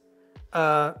great.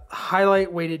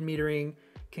 Highlight weighted metering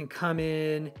can come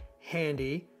in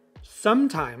handy.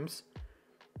 Sometimes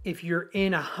if you're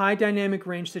in a high dynamic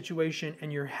range situation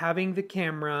and you're having the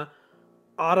camera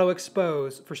auto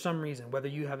expose for some reason, whether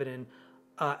you have it in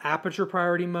aperture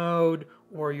priority mode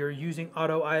or you're using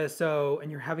auto ISO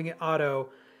and you're having it auto,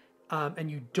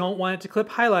 and you don't want it to clip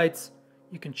highlights,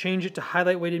 you can change it to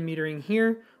highlight weighted metering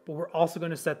here, but we're also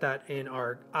going to set that in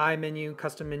our I menu,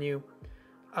 custom menu.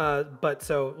 But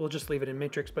so we'll just leave it in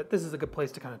matrix, but this is a good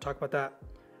place to kind of talk about that.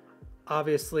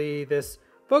 Obviously this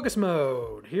focus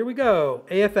mode, here we go,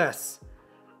 AFS.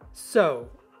 So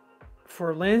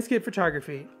for landscape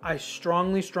photography, I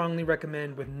strongly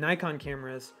recommend with Nikon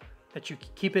cameras that you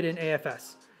keep it in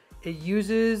AFS. It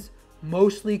uses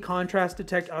mostly contrast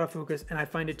detect autofocus, and I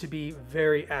find it to be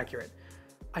very accurate.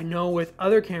 I know with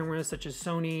other cameras such as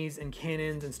Sony's and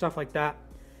Canon's and stuff like that,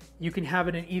 you can have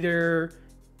it in either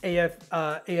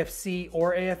AFC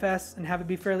or AFS and have it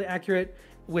be fairly accurate.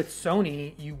 With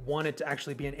Sony, you want it to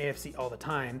actually be in AFC all the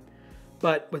time.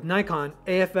 But with Nikon,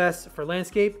 AFS for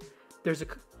landscape,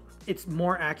 it's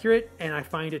more accurate, and I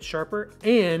find it sharper,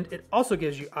 and it also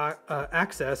gives you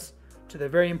access to the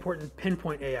very important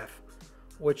pinpoint AF,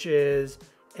 which is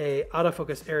a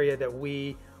autofocus area that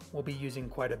we will be using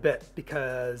quite a bit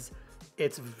because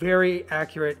it's very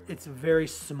accurate. It's very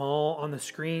small on the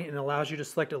screen and allows you to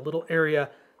select a little area,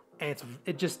 and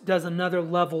it just does another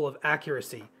level of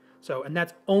accuracy. So, and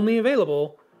that's only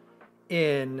available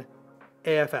in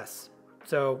AFS.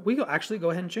 So we will actually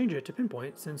go ahead and change it to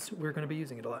pinpoint since we're going to be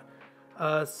using it a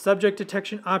lot. Subject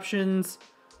detection options,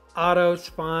 auto's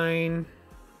fine.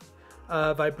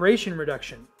 Vibration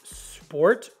reduction,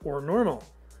 sport or normal.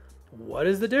 What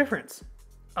is the difference?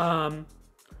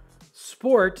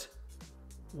 Sport,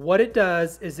 what it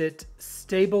does is it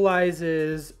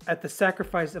stabilizes at the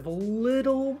sacrifice of a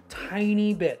little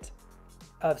tiny bit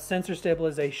of sensor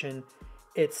stabilization.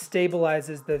 It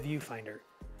stabilizes the viewfinder.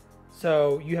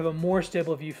 So you have a more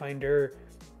stable viewfinder,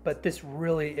 but this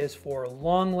really is for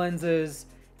long lenses,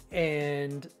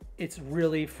 and it's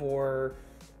really for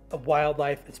a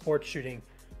wildlife and sports shooting.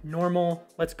 Normal,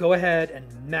 let's go ahead and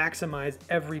maximize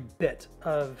every bit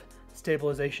of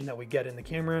stabilization that we get in the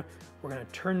camera. We're gonna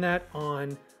turn that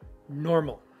on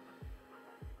normal.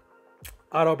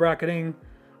 Auto bracketing,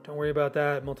 don't worry about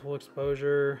that. Multiple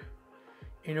exposure,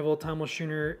 interval time will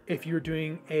shooter. If you're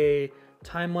doing a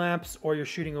time lapse or you're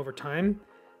shooting over time,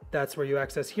 that's where you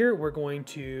access here. We're going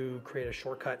to create a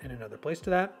shortcut in another place to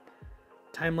that.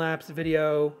 Time lapse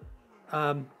video,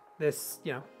 this,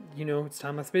 it's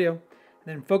time lapse video. And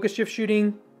then focus shift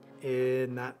shooting,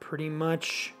 and that pretty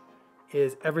much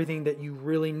is everything that you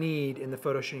really need in the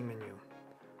photo shooting menu.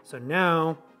 So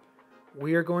now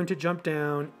we are going to jump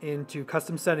down into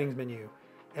custom settings menu,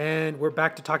 and we're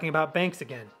back to talking about banks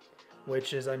again,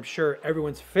 which is, I'm sure,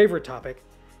 everyone's favorite topic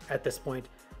at this point.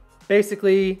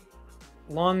 Basically,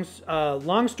 long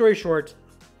story short,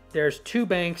 there's two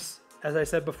banks, as I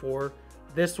said before.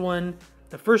 This one,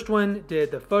 the first one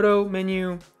did the photo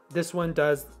menu. This one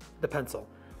does the pencil,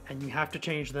 and you have to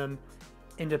change them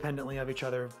independently of each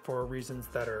other for reasons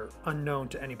that are unknown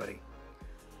to anybody.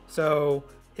 So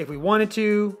if we wanted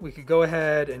to, we could go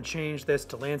ahead and change this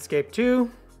to landscape 2,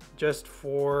 just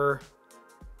for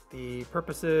the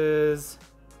purposes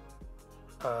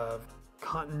of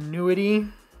continuity.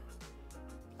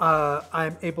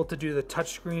 I'm able to do the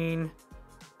touchscreen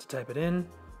to type it in,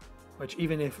 which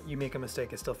even if you make a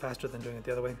mistake, is still faster than doing it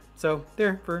the other way. So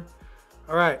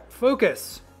all right,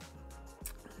 focus.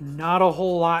 Not a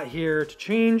whole lot here to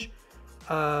change.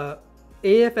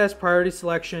 AFS priority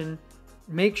selection,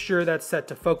 make sure that's set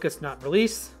to focus, not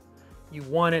release. You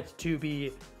want it to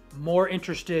be more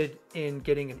interested in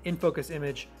getting an in-focus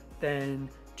image than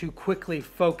to quickly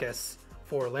focus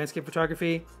for landscape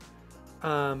photography.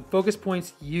 Focus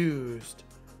points used.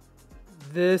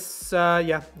 This,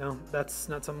 no, that's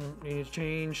not something you need to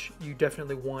change. You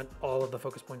definitely want all of the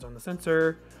focus points on the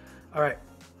sensor. All right,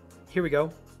 here we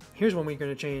go. Here's one we're going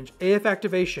to change. AF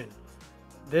activation.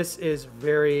 This is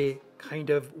very kind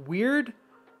of weird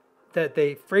that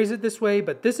they phrase it this way,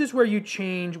 but this is where you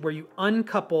change, where you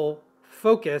uncouple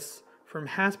focus from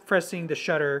half pressing the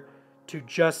shutter to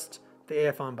just the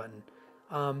AF on button.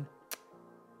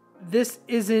 This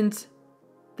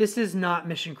is not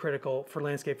mission critical for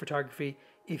landscape photography.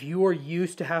 If you are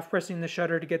used to half pressing the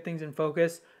shutter to get things in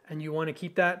focus and you want to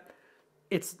keep that,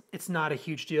 it's not a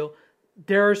huge deal.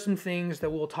 There are some things that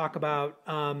we'll talk about,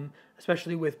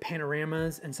 especially with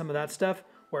panoramas and some of that stuff,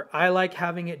 where I like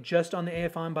having it just on the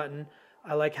AF on button.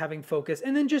 I like having focus,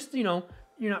 and then just, you're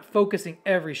not focusing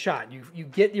every shot. You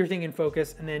get your thing in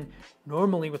focus, and then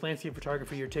normally with landscape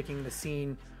photography, you're taking the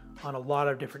scene on a lot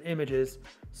of different images.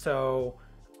 So,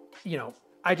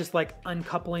 I just like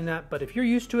uncoupling that, but if you're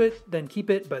used to it, then keep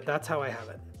it, but that's how I have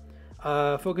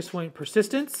it. Focus point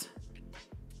persistence.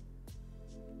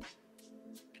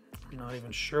 I'm not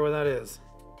even sure what that is.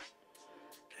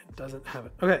 It doesn't have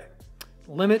it. Okay.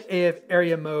 Limit AF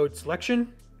area mode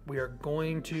selection. We are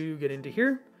going to get into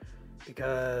here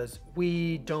because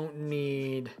we don't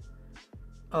need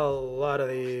a lot of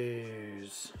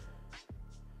these.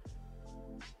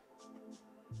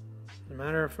 As a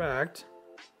matter of fact,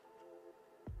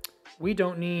 we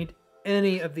don't need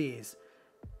any of these.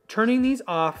 Turning these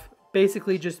off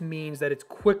basically just means that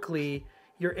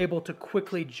you're able to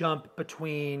quickly jump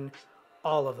between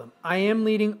all of them. I am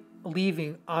leaving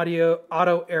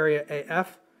auto area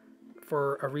AF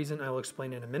for a reason I will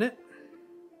explain in a minute.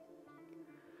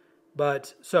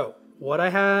 But so what I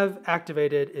have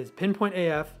activated is pinpoint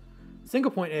AF,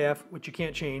 single point AF, which you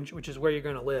can't change, which is where you're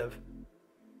going to live,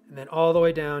 and then all the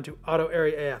way down to auto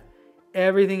area AF.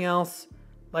 Everything else,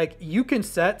 like, you can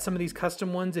set some of these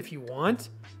custom ones if you want.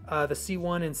 The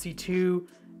C1 and C2,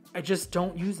 I just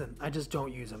don't use them.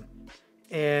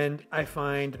 And I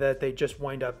find that they just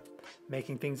wind up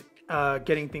making things,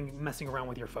 messing around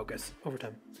with your focus over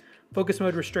time. Focus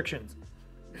mode restrictions.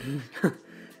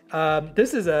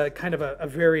 This is a kind of a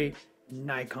very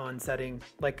Nikon setting.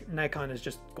 Like, Nikon is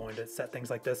just going to set things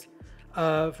like this.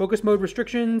 Focus mode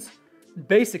restrictions.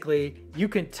 Basically, you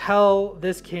can tell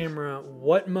this camera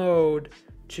what mode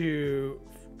to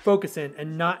focus in,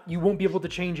 and you won't be able to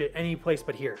change it any place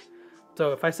but here.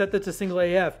 So if I set that to single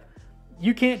AF,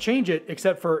 you can't change it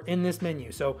except for in this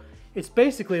menu. So it's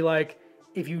basically like,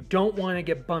 if you don't want to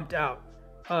get bumped out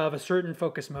of a certain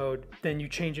focus mode, then you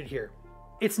change it here.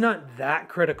 It's not that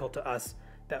critical to us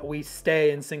that we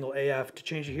stay in single AF. To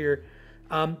change it here,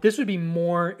 this would be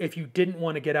more if you didn't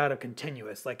want to get out of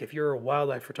continuous. Like if you're a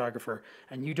wildlife photographer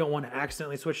and you don't want to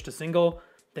accidentally switch to single,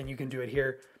 then you can do it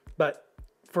here. But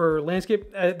for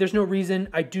landscape, there's no reason.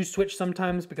 I do switch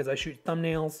sometimes because I shoot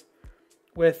thumbnails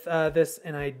with this,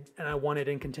 and I want it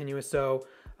in continuous, so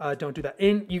don't do that.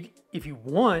 If you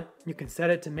want, you can set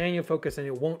it to manual focus and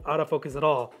it won't autofocus at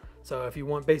all. So if you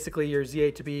want basically your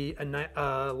Z8 to be a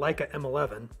Leica M11,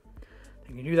 then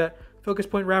you can do that. Focus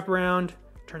point wraparound,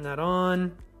 turn that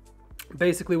on.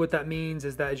 Basically what that means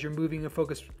is that as you're moving a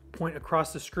focus point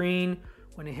across the screen,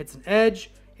 when it hits an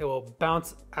edge, it will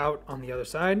bounce out on the other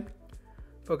side.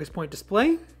 Focus point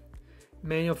display,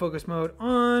 manual focus mode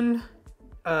on.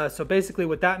 So basically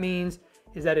what that means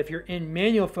is that if you're in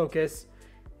manual focus,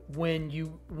 when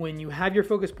you have your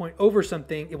focus point over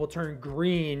something, it will turn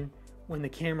green when the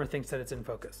camera thinks that it's in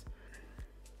focus.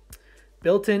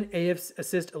 Built-in AF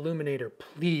assist illuminator,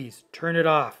 please turn it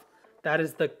off. That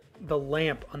is the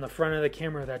lamp on the front of the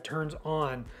camera that turns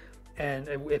on, and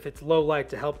if it's low light,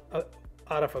 to help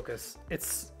autofocus.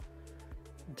 It's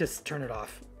just turn it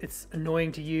off. It's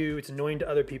annoying to you, it's annoying to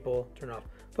other people. Turn it off.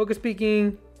 Focus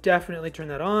peaking, definitely turn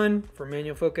that on for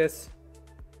manual focus.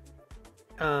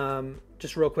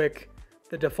 Just real quick,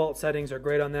 the default settings are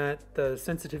great on that. The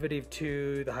sensitivity of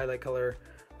 2, the highlight color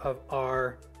of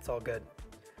R, it's all good.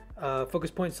 Focus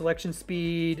point selection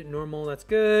speed, normal, that's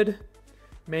good.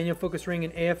 Manual focus ring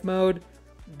in AF mode.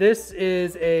 This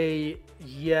is a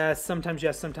yes, sometimes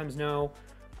no.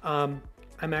 I'm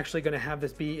actually gonna have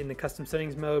this be in the custom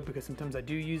settings mode because sometimes I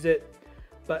do use it.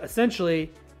 But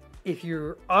essentially, if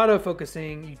you're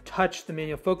auto-focusing, you touch the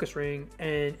manual focus ring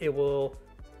and it will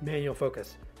manual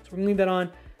focus. So we're gonna leave that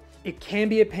on. It can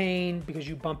be a pain because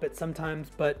you bump it sometimes,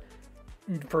 but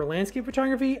for landscape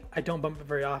photography, I don't bump it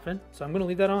very often, so I'm gonna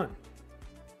leave that on.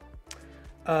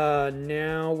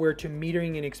 Now we're to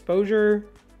metering and exposure.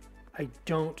 I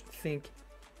don't think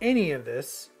any of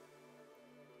this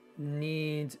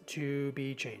needs to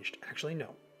be changed. Actually,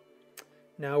 no.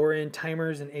 Now we're in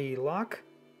timers and AE lock.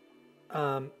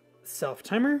 Self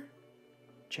timer,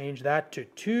 change that to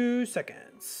 2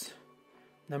 seconds.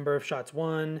 Number of shots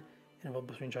 1, interval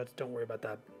between shots, don't worry about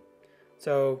that.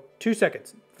 So 2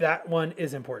 seconds, that one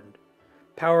is important.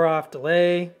 Power off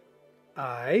delay,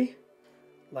 I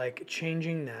like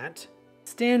changing that.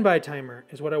 Standby timer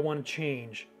is what I want to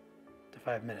change to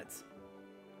 5 minutes.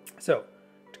 So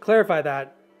to clarify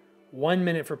that, 1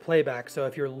 minute for playback. So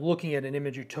if you're looking at an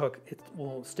image you took, it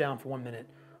will stay on for 1 minute.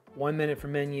 1 minute for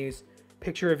menus.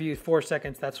 Picture review 4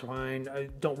 seconds, that's fine. I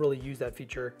don't really use that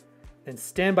feature. Then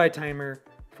standby timer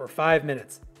for 5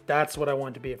 minutes. That's what I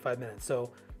want to be at 5 minutes.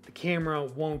 So the camera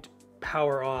won't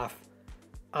power off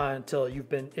until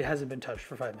it hasn't been touched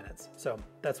for 5 minutes. So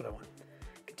that's what I want.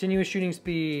 Continuous shooting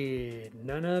speed.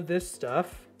 None of this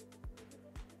stuff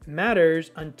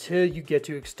matters until you get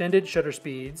to extended shutter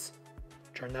speeds.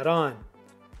 Turn that on.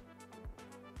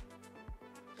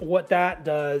 What that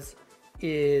does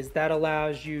is that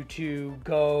allows you to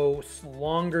go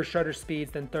longer shutter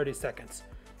speeds than 30 seconds.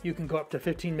 You can go up to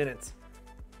 15 minutes.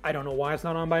 I don't know why it's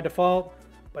not on by default,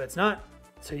 but it's not.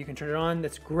 So you can turn it on.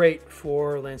 That's great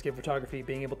for landscape photography,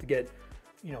 being able to get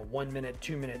 1 minute,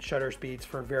 2 minute shutter speeds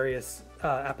for various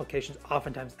applications,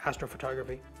 oftentimes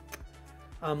astrophotography.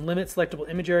 Limit selectable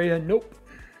image area, nope.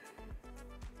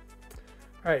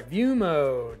 All right, view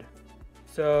mode.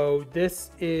 So this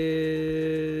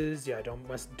is, yeah, don't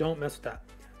mess with that.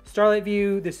 Starlight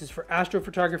view, this is for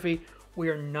astrophotography. We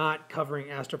are not covering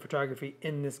astrophotography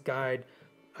in this guide.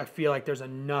 I feel like there's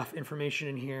enough information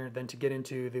in here than to get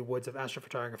into the woods of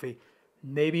astrophotography.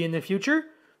 Maybe in the future,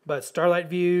 but starlight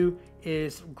view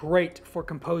is great for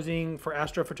composing for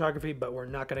astrophotography, but we're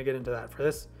not gonna get into that for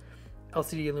this.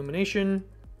 LCD illumination,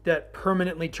 that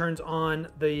permanently turns on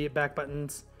the back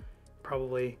buttons,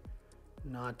 probably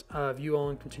not. View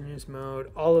all in continuous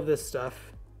mode, all of this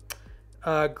stuff.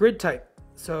 Grid type,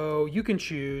 so you can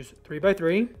choose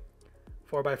 3x3,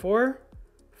 4x4,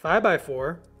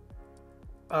 5x4,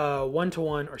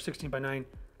 1:1, or 16:9.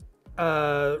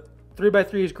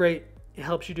 3x3 is great. It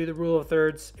helps you do the rule of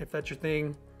thirds if that's your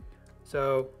thing.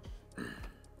 So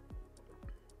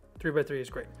 3x3 is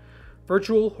great.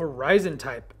 Virtual horizon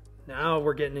type. Now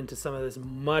we're getting into some of this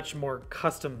much more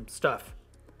custom stuff.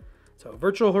 So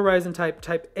virtual horizon type,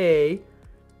 type A,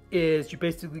 is you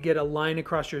basically get a line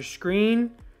across your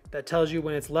screen that tells you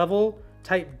when it's level.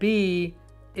 Type B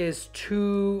is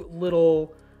 2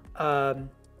 little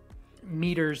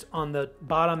meters on the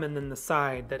bottom and then the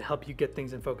side that help you get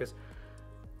things in focus.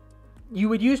 You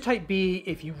would use type B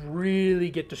if you really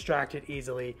get distracted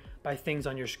easily by things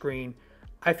on your screen.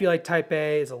 I feel like type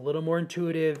A is a little more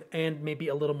intuitive and maybe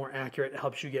a little more accurate. It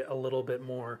helps you get a little bit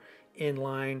more in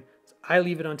line. So I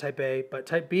leave it on type A, but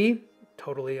type B,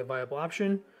 totally a viable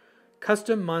option.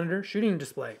 Custom monitor shooting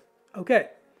display. Okay,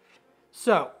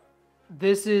 so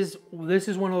this is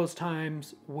one of those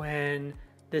times when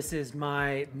this is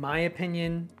my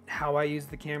opinion, how I use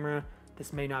the camera.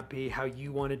 This may not be how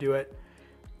you want to do it.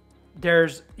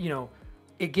 There's,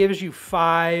 it gives you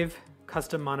 5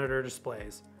 custom monitor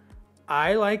displays.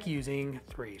 I like using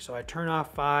 3. So I turn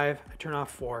off 5, I turn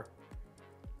off 4.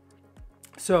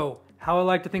 So how I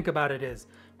like to think about it is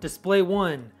display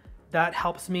 1, that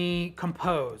helps me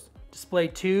compose. Display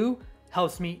 2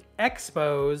 helps me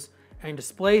expose, and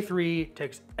display 3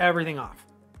 takes everything off.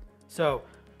 So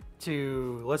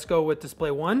let's go with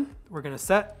display 1. We're gonna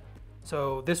set.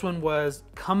 So this one was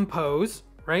compose,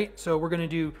 right? So we're gonna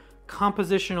do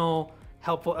compositional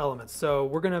helpful elements. So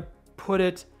we're gonna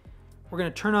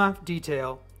turn off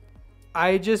detail.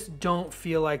 I just don't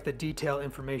feel like the detail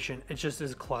information, it just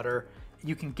is clutter.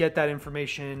 You can get that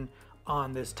information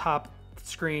on this top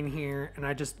screen here, and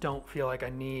I just don't feel like I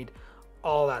need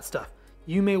all that stuff.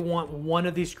 You may want one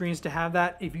of these screens to have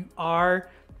that. If you are,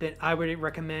 then I would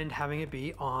recommend having it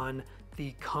be on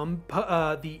the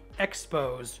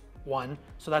expose one.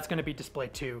 So that's gonna be display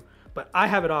 2, but I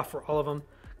have it off for all of them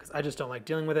because I just don't like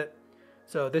dealing with it.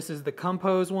 So this is the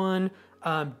compose one.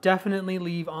 Definitely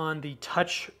leave on the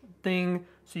touch thing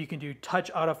so you can do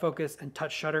touch autofocus and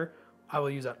touch shutter. I will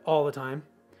use that all the time.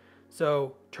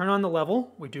 So turn on the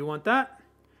level, we do want that.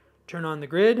 Turn on the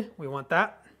grid, we want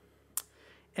that.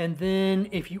 And then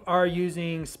if you are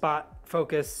using spot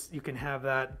focus, you can have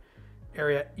that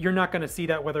area. You're not gonna see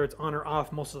that whether it's on or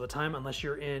off most of the time unless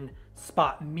you're in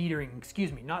spot metering,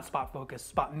 excuse me, not spot focus,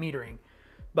 spot metering.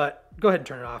 But go ahead and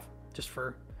turn it off just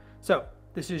for, so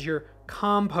this is your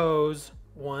compose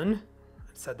one.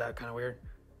 I said that kind of weird,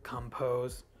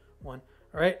 compose one.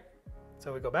 All right,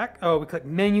 so we go back. Oh, we click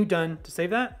menu done to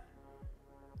save that.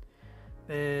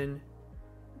 Then,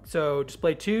 so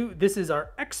display 2, this is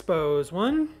our expose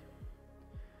one.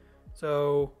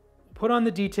 So put on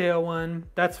the detail one,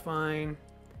 that's fine.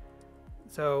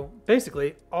 So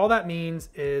basically all that means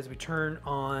is we turn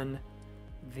on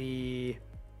the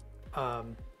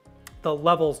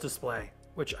levels display,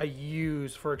 which I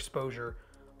use for exposure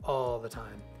all the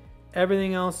time.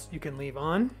 Everything else you can leave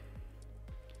on.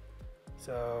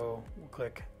 So we'll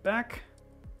click back.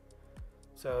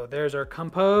 So there's our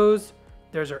compose,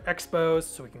 there's our expose,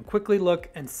 so we can quickly look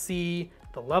and see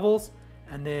the levels.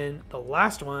 And then the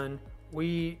last one,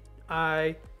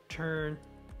 I turn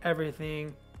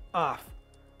everything off.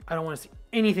 I don't want to see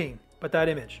anything but that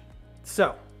image.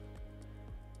 So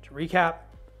to recap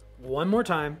one more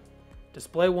time,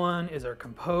 display 1 is our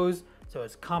compose, so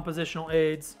it's compositional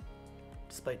aids.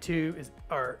 Display 2 is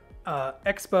our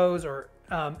expose or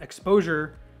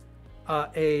exposure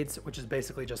aids, which is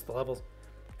basically just the levels.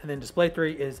 And then display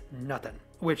 3 is nothing,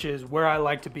 which is where I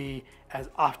like to be as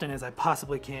often as I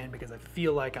possibly can because I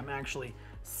feel like I'm actually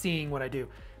seeing what I do.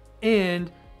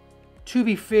 And to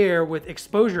be fair with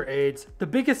exposure aids, the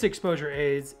biggest exposure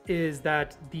aids is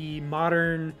that the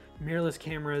modern mirrorless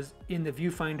cameras in the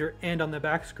viewfinder and on the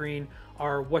back screen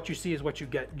are what you see is what you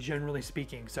get, generally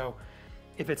speaking. So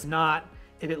if it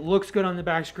looks good on the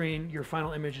back screen, your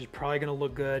final image is probably gonna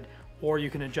look good, or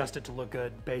you can adjust it to look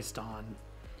good based on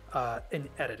in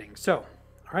editing. So,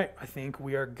 all right, I think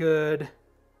we are good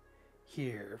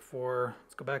here for,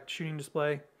 let's go back to shooting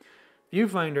display.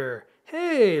 Viewfinder,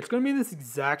 hey, it's gonna be this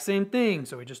exact same thing.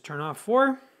 So we just turn off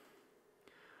 4.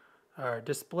 Our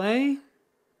display,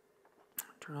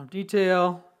 turn off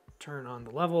detail, turn on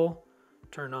the level,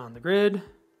 turn on the grid,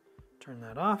 turn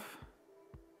that off.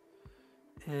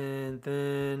 And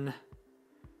then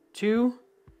 2,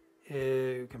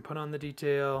 you can put on the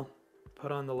detail,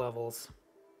 put on the levels.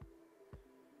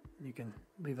 You can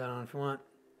leave that on if you want.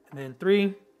 And then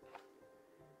 3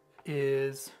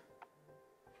 is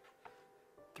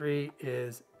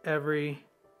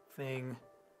everything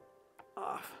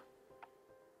off.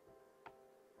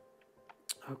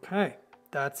 Okay,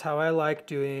 that's how I like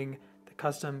doing the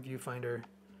custom viewfinder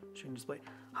shooting display.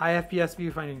 High FPS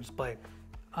viewfinder display.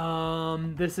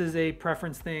 This is a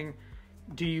preference thing.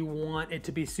 Do you want it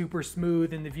to be super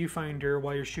smooth in the viewfinder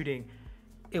while you're shooting?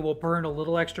 It will burn a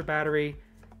little extra battery.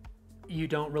 You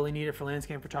don't really need it for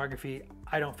landscape photography.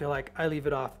 I don't feel like I leave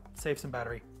it off, save some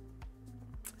battery.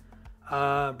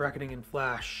 Bracketing and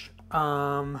flash.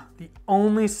 The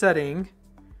only setting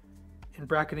in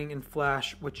bracketing and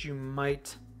flash which you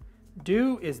might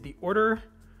do is the order.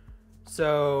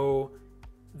 So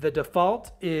the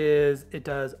default is it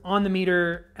does on the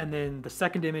meter, and then the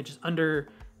second image is under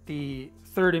the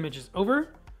third image is over.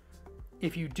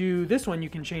 If you do this one, you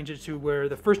can change it to where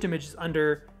the first image is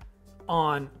under,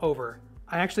 on, over.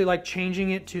 I actually like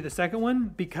changing it to the second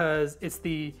one because it's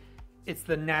the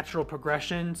natural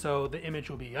progression. So the image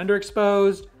will be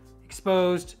underexposed,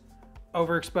 exposed,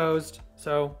 overexposed.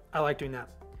 So I like doing that.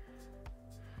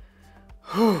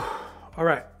 All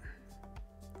right.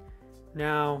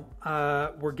 Now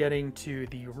we're getting to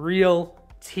the real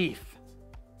teeth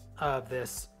of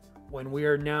this when we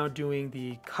are now doing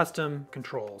the custom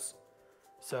controls.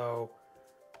 So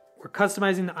we're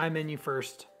customizing the iMenu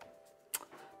first.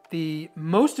 The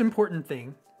most important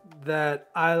thing that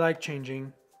I like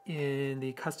changing in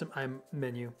the custom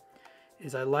iMenu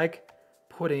is I like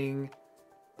putting,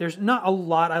 there's not a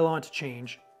lot I want to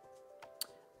change.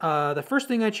 The first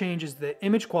thing I change is the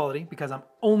image quality because I'm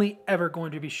only ever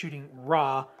going to be shooting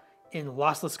RAW in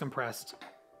lossless compressed.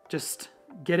 Just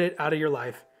get it out of your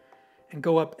life and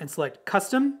go up and select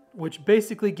custom, which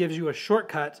basically gives you a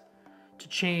shortcut to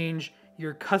change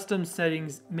your custom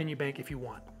settings menu bank if you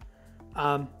want.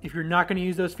 If you're not going to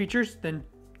use those features, then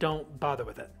don't bother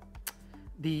with it.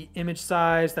 The image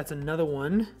size, that's another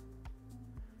one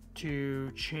to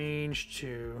change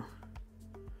to.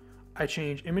 I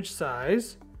change image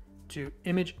size to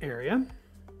image area.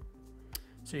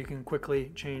 So you can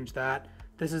quickly change that.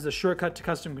 This is a shortcut to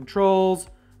custom controls.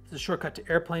 This is a shortcut to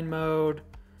airplane mode.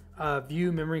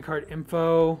 View memory card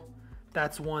info.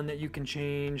 That's one that you can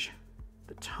change.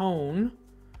 The tone.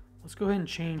 Let's go ahead and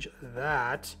change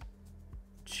that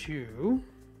to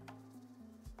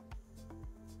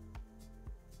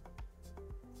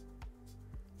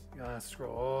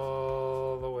scroll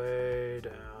all the way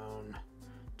down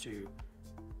to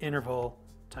interval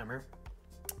timer.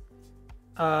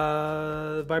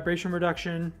 Vibration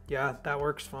reduction, yeah, that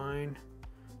works fine.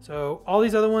 So all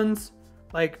these other ones,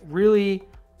 like really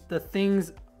the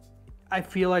things, I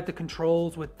feel like the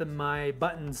controls with my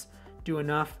buttons do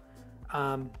enough.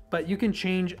 But you can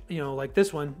change, you know, like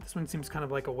this one seems kind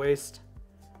of like a waste.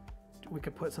 We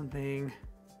could put something,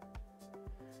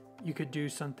 you could do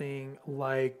something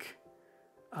like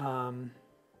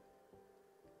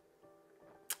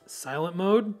silent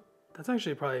mode. That's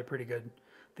actually probably a pretty good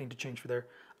thing to change for there.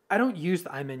 I don't use the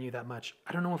iMenu that much.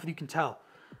 I don't know if you can tell.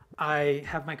 I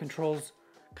have my controls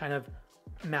kind of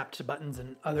mapped to buttons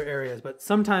in other areas, but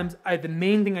sometimes the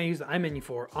main thing I use the iMenu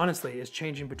for, honestly, is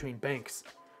changing between banks,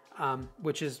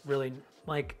 which is really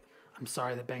like, I'm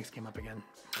sorry that banks came up again.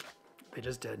 They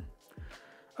just did.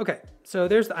 Okay, so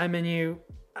there's the iMenu.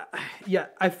 Yeah,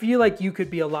 I feel like you could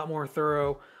be a lot more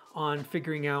thorough on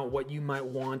figuring out what you might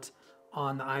want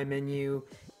on the iMenu.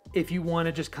 If you want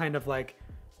to just kind of like,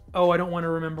 oh, I don't want to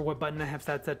remember what button I have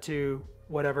set to,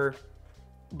 whatever.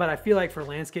 But I feel like for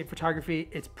landscape photography,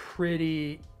 it's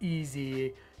pretty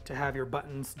easy to have your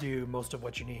buttons do most of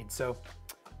what you need. So,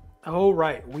 all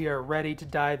right, we are ready to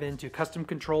dive into custom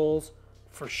controls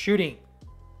for shooting.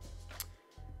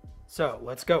 So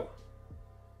let's go.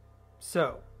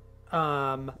 So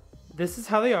this is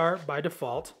how they are by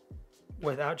default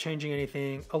without changing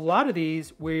anything. A lot of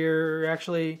these we're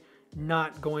actually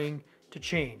not going to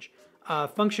change.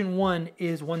 Function 1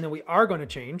 is one that we are going to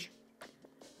change.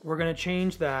 We're going to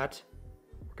change that.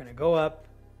 We're going to go up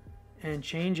and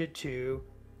change it to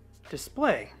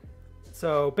display.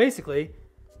 So basically,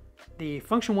 the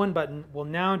function 1 button will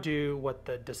now do what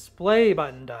the display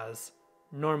button does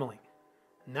normally.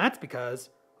 And that's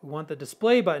because we want the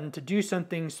display button to do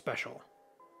something special.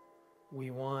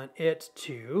 We want it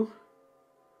to,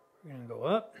 we're going to go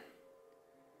up,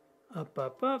 up,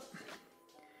 up, up.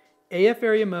 AF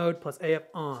area mode plus AF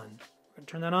on. We're going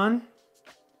to turn that on.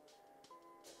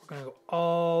 We're going to go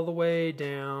all the way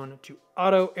down to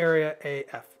auto area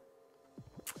AF.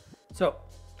 So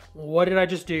what did I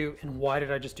just do and why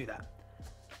did I just do that?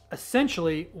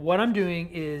 Essentially, what I'm doing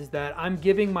is that I'm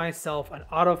giving myself an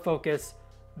autofocus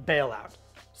bailout.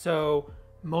 So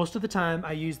most of the time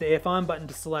I use the AF on button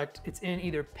to select it's in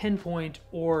either pinpoint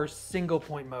or single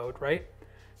point mode, right?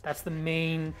 That's the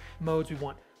main modes we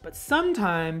want. But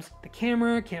sometimes the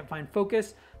camera can't find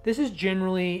focus. This is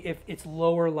generally if it's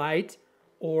lower light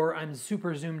or I'm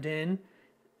super zoomed in.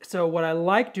 So what I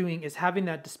like doing is having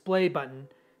that display button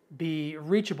be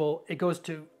reachable. It goes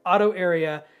to auto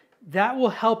area. That will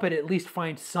help it at least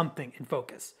find something in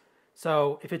focus.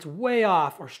 So if it's way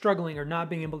off or struggling or not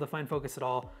being able to find focus at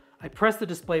all, I press the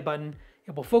display button.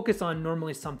 It will focus on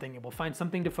normally something. It will find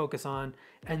something to focus on,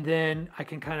 and then I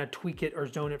can kind of tweak it or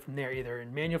zone it from there, either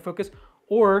in manual focus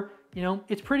or, you know,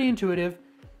 it's pretty intuitive.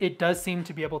 It does seem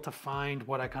to be able to find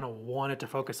what I kind of want it to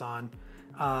focus on.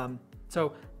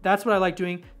 So that's what I like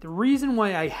doing. The reason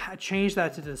why I changed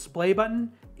that to the display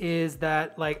button is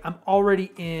that like I'm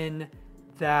already in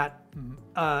that,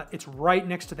 it's right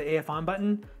next to the AF on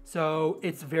button. So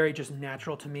it's very just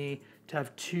natural to me to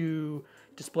have two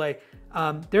display.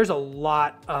 There's a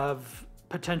lot of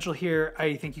potential here.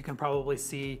 I think you can probably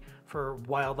see for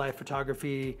wildlife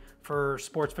photography, for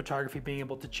sports photography, being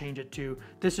able to change it to,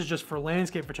 this is just for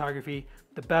landscape photography.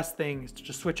 The best thing is to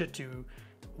just switch it to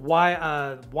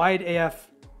wide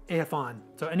AF on.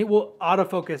 So, and it will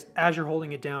autofocus as you're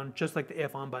holding it down, just like the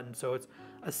AF on button. So it's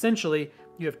essentially,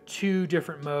 you have two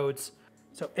different modes.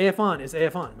 So AF on is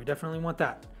AF on. We definitely want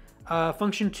that.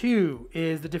 Function 2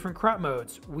 is the different crop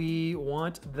modes. We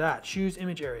want that. Choose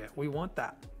image area. We want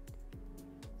that.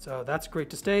 So that's great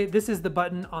to stay. This is the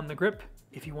button on the grip.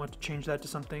 If you want to change that to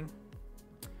something,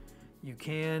 you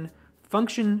can.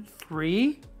 Function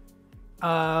 3,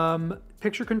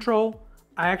 picture control.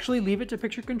 I actually leave it to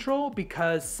picture control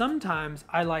because sometimes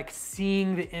I like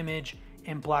seeing the image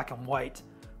in black and white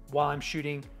while I'm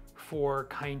shooting for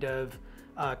kind of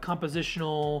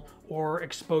compositional or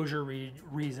exposure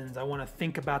reasons. I want to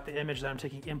think about the image that I'm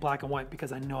taking in black and white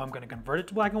because I know I'm going to convert it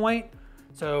to black and white.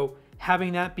 So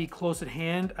having that be close at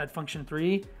hand at function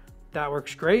 3, that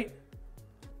works great.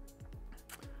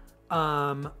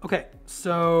 Okay,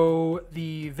 so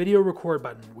the video record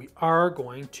button, we are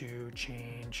going to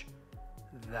change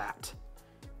that.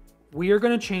 We are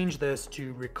going to change this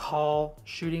to recall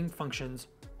shooting functions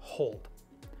hold.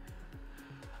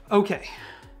 Okay,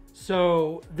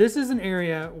 so this is an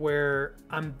area where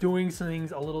I'm doing some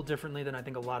things a little differently than I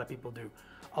think a lot of people do.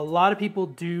 A lot of people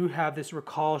do have this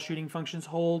recall shooting functions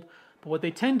hold, but what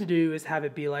they tend to do is have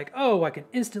it be like, oh, I can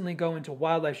instantly go into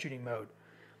wildlife shooting mode.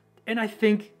 And I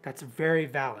think that's very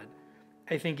valid.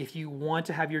 I think if you want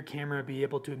to have your camera be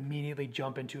able to immediately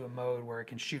jump into a mode where it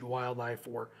can shoot wildlife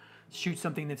or shoot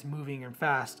something that's moving and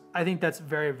fast, I think that's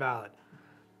very valid.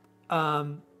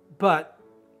 But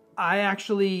I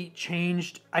actually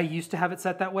changed, I used to have it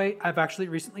set that way. I've actually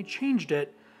recently changed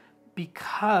it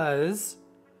because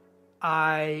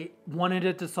I wanted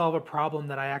it to solve a problem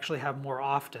that I actually have more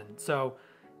often. So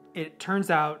it turns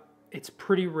out it's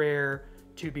pretty rare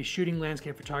to be shooting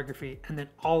landscape photography and then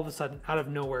all of a sudden, out of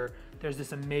nowhere, there's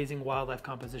this amazing wildlife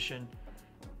composition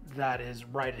that is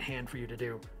right at hand for you to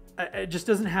do. It just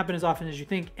doesn't happen as often as you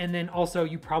think. And then also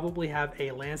you probably have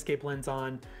a landscape lens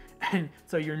on and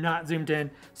so you're not zoomed in.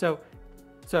 So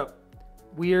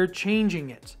we're changing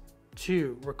it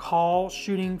to recall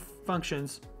shooting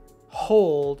functions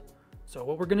hold. So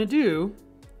what we're gonna do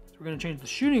is we're gonna change the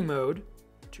shooting mode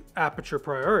to aperture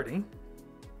priority.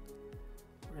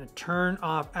 We're gonna turn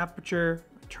off aperture,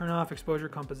 turn off exposure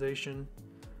compensation.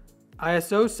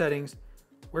 ISO settings,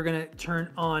 we're gonna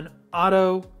turn on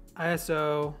auto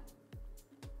ISO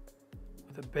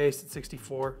with a base at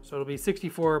 64. So it'll be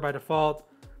 64 by default,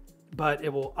 but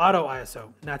it will auto ISO,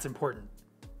 and that's important.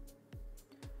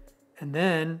 And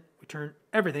then we turn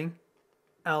everything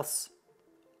else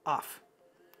off.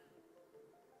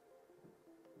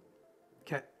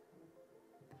 Okay.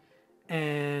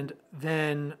 And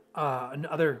then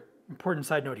another important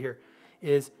side note here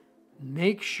is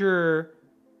make sure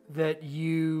that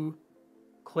you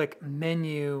click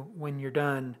menu when you're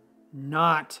done,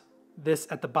 not this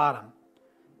at the bottom.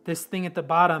 This thing at the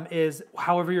bottom is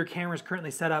however your camera is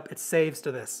currently set up, it saves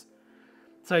to this.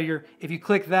 So if you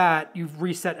click that, you've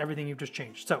reset everything you've just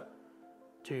changed. So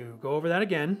to go over that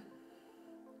again,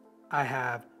 I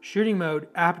have shooting mode,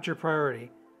 aperture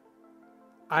priority,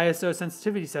 ISO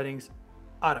sensitivity settings,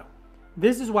 auto.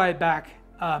 This is why back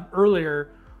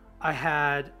earlier I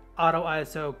had auto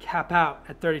ISO cap out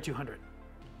at 3200,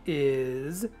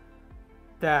 is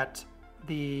that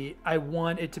I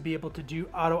want it to be able to do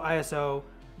auto ISO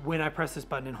when I press this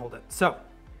button and hold it. So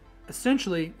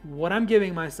essentially what I'm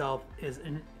giving myself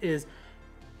is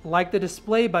like the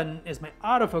display button is my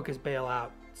autofocus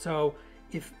bailout. So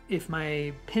if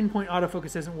my pinpoint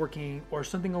autofocus isn't working or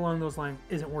something along those lines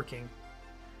isn't working,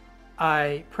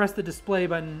 I press the display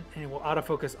button and it will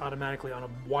autofocus automatically on a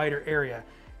wider area.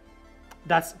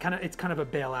 It's kind of a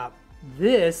bailout.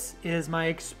 This is my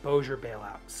exposure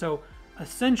bailout. So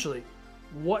essentially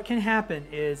what can happen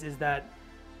is that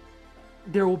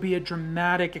there will be a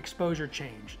dramatic exposure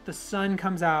change. The sun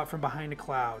comes out from behind a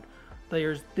cloud.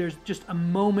 There's just a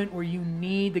moment where you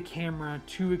need the camera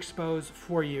to expose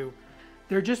for you.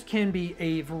 There just can be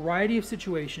a variety of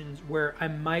situations where I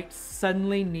might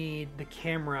suddenly need the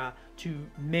camera to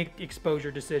make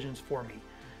exposure decisions for me.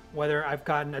 Whether I've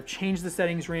changed the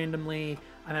settings randomly,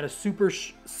 I'm at a super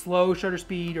slow shutter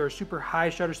speed or a super high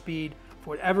shutter speed,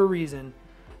 for whatever reason,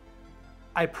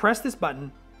 I press this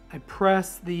button I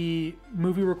press the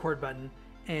movie record button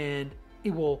and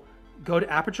it will go to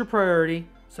aperture priority.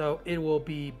 So it will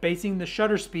be basing the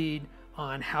shutter speed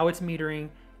on how it's metering,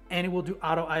 and it will do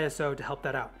auto ISO to help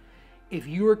that out. If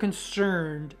you are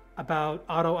concerned about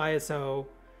auto ISO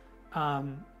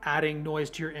adding noise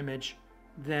to your image,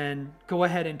 then go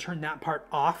ahead and turn that part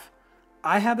off.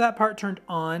 I have that part turned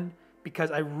on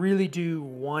because I really do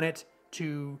want it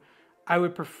to, I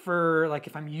would prefer, like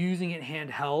if I'm using it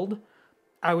handheld,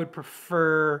 I would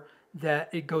prefer that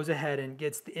it goes ahead and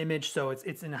gets the image so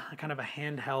it's in a kind of a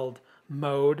handheld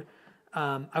mode.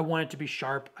 I want it to be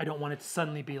sharp. I don't want it to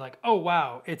suddenly be like, oh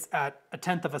wow, it's at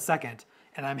 1/10 of a second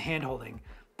and I'm hand holding.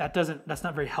 That's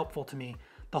not very helpful to me.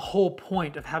 The whole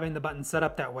point of having the button set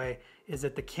up that way is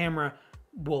that the camera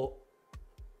will,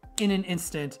 in an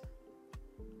instant,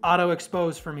 auto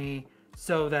expose for me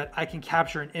so that I can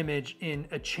capture an image in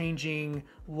a changing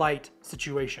light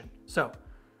situation. So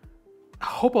I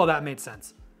hope all that made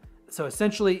sense. So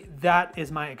essentially that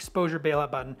is my exposure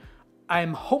bailout button.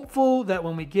 I'm hopeful that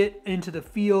when we get into the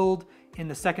field in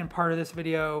the second part of this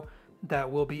video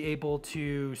that we'll be able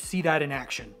to see that in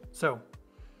action. So,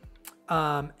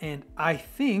 and I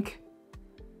think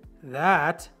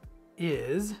that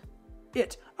is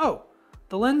it. Oh,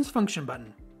 the lens function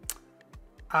button.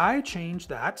 I changed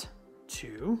that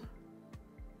to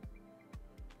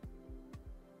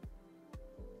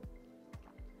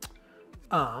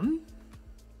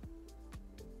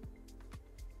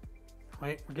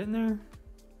wait, we're getting there.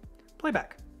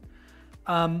 Playback.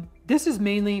 This is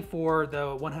mainly for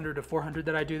the 100 to 400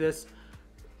 that I do this.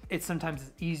 It's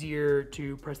sometimes easier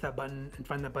to press that button and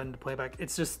find that button to playback.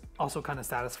 It's just also kind of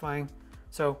satisfying.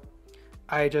 So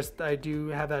I do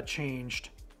have that changed.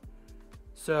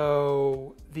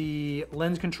 So the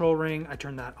lens control ring, I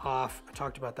turned that off. I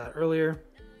talked about that earlier,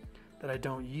 that I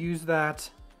don't use that.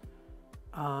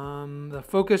 The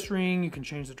focus ring, you can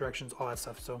change the directions, all that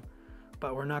stuff. So,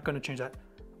 but we're not going to change that.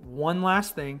 One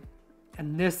last thing,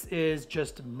 and this is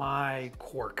just my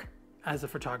quirk as a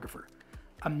photographer.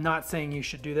 I'm not saying you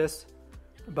should do this,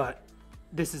 but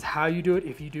this is how you do it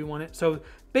if you do want it. So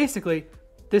basically,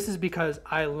 this is because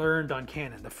I learned on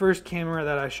Canon. The first camera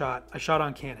that I shot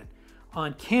on Canon.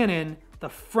 On Canon, the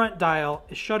front dial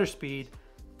is shutter speed,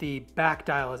 the back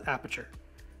dial is aperture.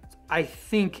 So I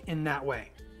think in that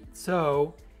way.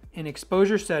 So in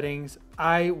exposure settings,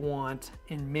 I want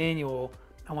in manual,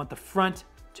 I want the front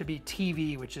to be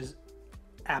TV, which is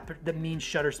that means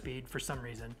shutter speed for some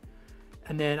reason.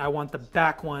 And then I want the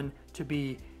back one to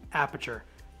be aperture.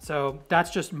 So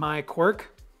that's just my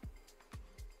quirk.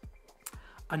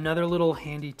 Another little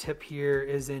handy tip here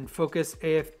is in focus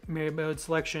AF mode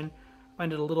selection. I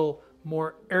find it a little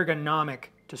more ergonomic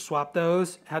to swap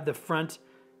those, have the front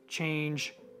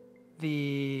change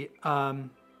the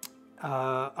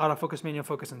autofocus, manual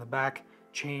focus, in the back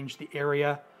change the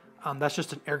area. That's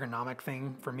just an ergonomic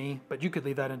thing for me, but you could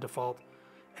leave that in default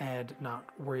and not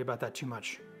worry about that too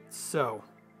much. So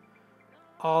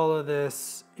all of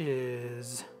this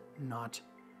is not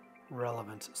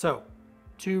relevant. So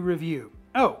to review,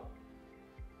 to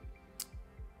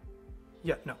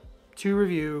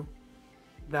review,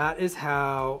 that is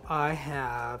how I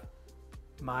have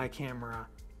my camera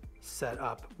set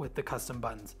up with the custom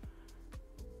buttons.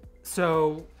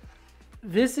 So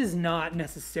this is not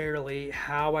necessarily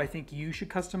how I think you should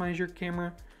customize your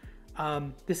camera.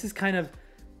 This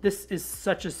is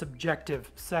such a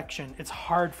subjective section. It's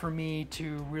hard for me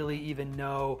to really even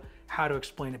know how to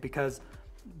explain it because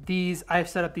I've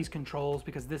set up these controls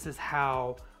because this is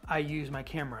how I use my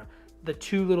camera. The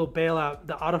two little bailout,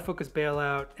 the autofocus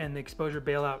bailout and the exposure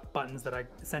bailout buttons that I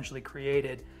essentially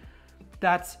created,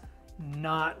 that's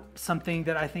not something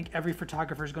that I think every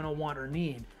photographer is going to want or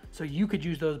need. So you could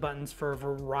use those buttons for a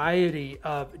variety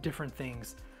of different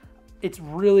things. It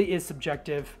really is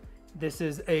subjective. This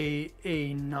is a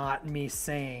not me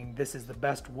saying this is the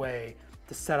best way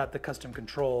to set up the custom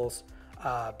controls,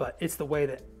 but it's the way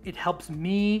that it helps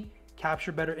me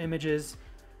capture better images.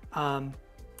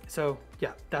 So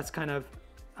yeah, that's kind of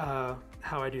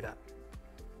how I do that.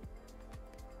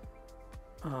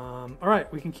 All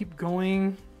right, we can keep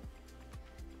going.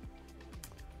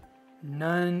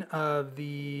 None of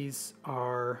these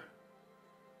are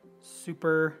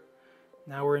super.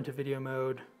 Now we're into video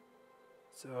mode.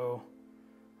 So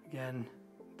again,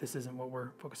 this isn't what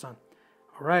we're focused on.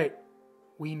 All right,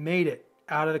 we made it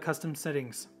out of the custom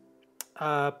settings.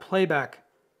 Playback,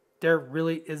 there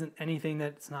really isn't anything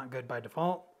that's not good by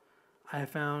default. I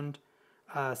have found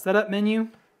setup menu.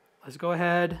 Let's go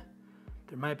ahead.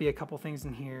 There might be a couple things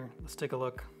in here. Let's take a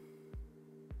look.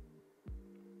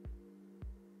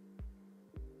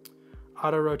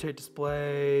 Auto rotate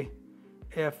display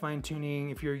AF fine tuning,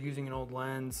 if you're using an old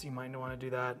lens, you might want to do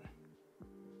that.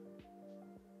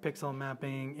 Pixel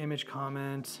mapping, image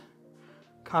comment,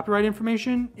 copyright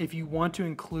information. If you want to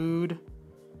include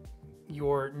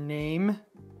your name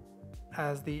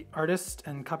as the artist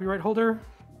and copyright holder,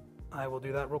 I will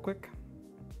do that real quick.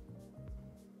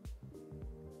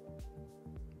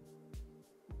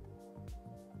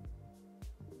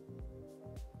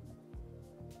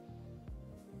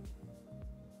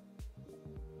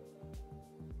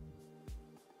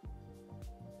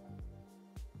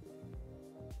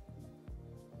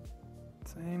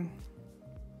 Same.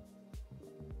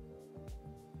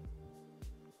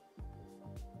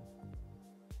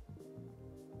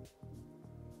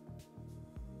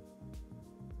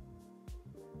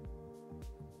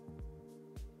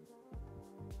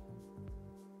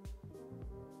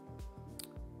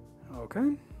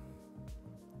 Okay.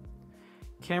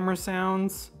 Camera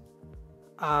sounds.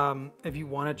 If you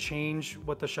want to change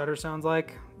what the shutter sounds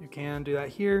like, you can do that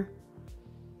here.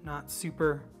 Not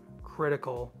super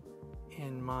critical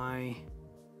in my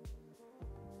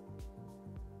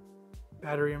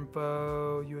battery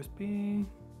info, USB,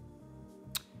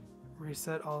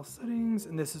 reset all settings,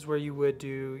 and this is where you would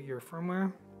do your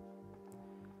firmware.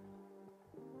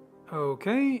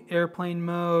 Okay, airplane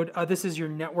mode. This is your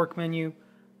network menu.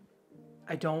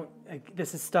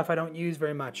 This is stuff I don't use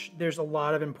very much. There's a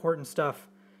lot of important stuff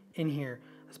in here,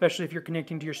 especially if you're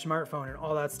connecting to your smartphone and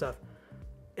all that stuff.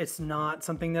 It's not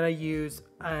something that I use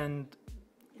and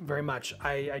very much.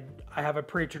 I have a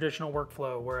pretty traditional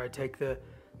workflow where I take the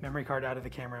memory card out of the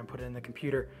camera and put it in the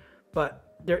computer.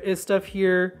 But there is stuff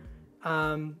here,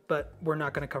 but we're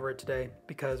not going to cover it today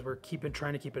because we're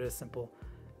trying to keep it as simple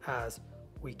as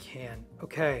we can.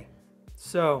 Okay,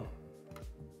 so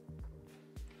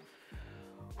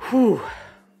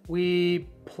we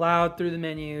plowed through the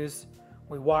menus,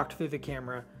 we walked through the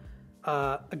camera.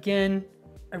 Again,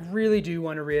 I really do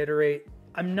want to reiterate,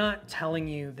 I'm not telling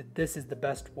you that this is the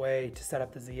best way to set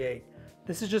up the Z8.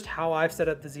 This is just how I've set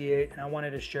up the Z8 and I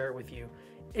wanted to share it with you.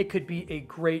 It could be a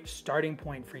great starting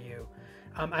point for you.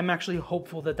 I'm actually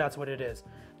hopeful that that's what it is.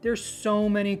 There's so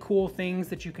many cool things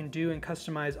that you can do and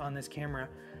customize on this camera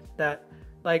that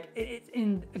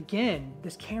again,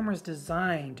 this camera is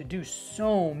designed to do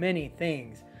so many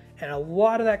things. And a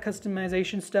lot of that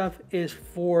customization stuff is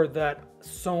for that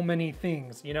so many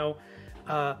things, you know,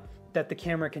 that the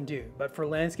camera can do. But for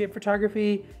landscape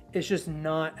photography, it's just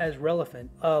not as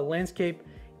relevant. Landscape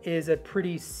is a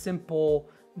pretty simple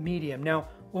medium. Now,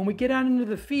 when we get out into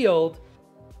the field,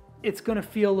 it's gonna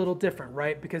feel a little different,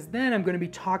 right? Because then I'm gonna be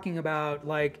talking about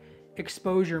like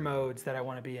exposure modes that I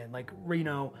wanna be in. Like, you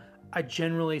know, I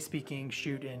generally speaking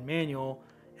shoot in manual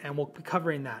and we'll be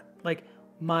covering that. Like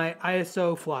my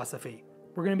ISO philosophy,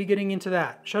 we're gonna be getting into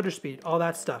that. Shutter speed, all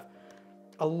that stuff.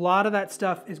 A lot of that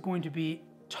stuff is going to be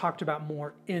talked about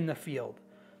more in the field.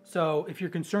 So if you're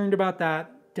concerned about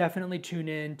that, definitely tune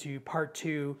in to part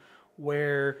 2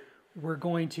 where we're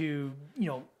going to, you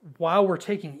know, while we're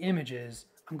taking images,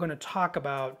 I'm going to talk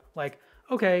about like,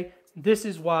 okay, this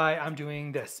is why I'm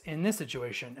doing this in this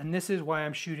situation, and this is why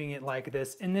I'm shooting it like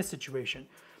this in this situation.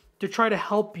 To try to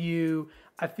help you,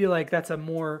 I feel like that's a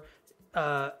more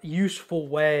useful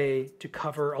way to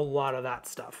cover a lot of that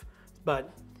stuff.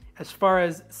 But as far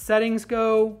as settings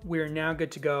go, we're now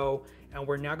good to go, and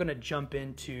we're now going to jump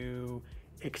into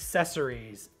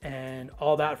accessories and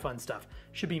all that fun stuff.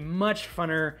 Should be much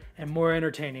funner and more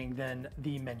entertaining than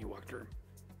the menu walkthrough.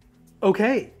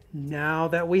 Okay, now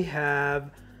that we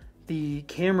have the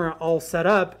camera all set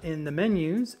up in the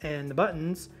menus and the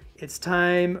buttons, it's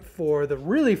time for the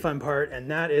really fun part, and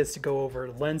that is to go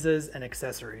over lenses and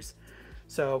accessories.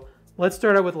 So let's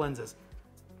start out with lenses.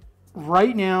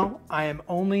 Right now, I am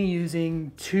only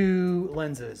using 2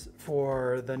 lenses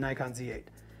for the Nikon Z8.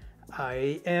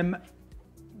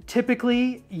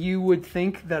 Typically, you would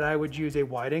think that I would use a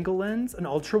wide angle lens, an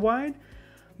ultra wide,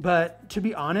 but to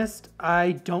be honest,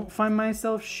 I don't find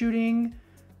myself shooting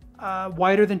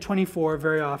wider than 24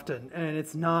 very often, and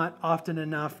it's not often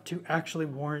enough to actually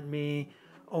warrant me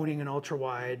owning an ultra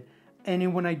wide.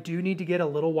 And when I do need to get a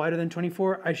little wider than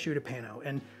 24, I shoot a pano.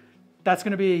 And that's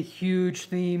going to be a huge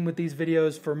theme with these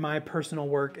videos for my personal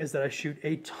work, is that I shoot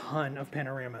a ton of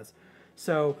panoramas.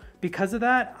 So because of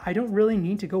that, I don't really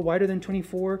need to go wider than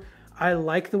 24. I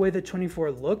like the way that 24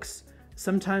 looks.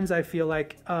 Sometimes I feel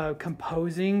like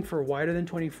composing for wider than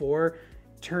 24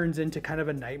 turns into kind of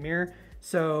a nightmare.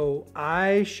 So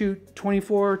I shoot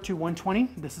 24 to 120.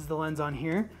 This is the lens on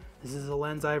here. This is a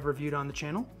lens I've reviewed on the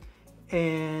channel,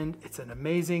 and it's an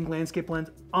amazing landscape lens.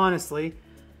 Honestly,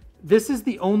 this is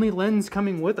the only lens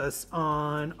coming with us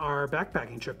on our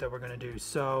backpacking trip that we're gonna do.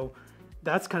 So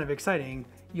that's kind of exciting.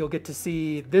 You'll get to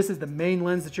see, this is the main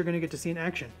lens that you're going to get to see in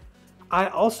action. I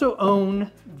also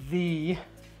own the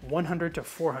 100 to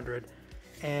 400,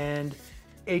 and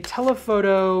a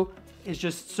telephoto is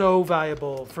just so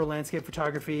valuable for landscape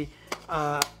photography.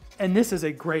 And this is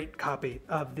a great copy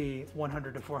of the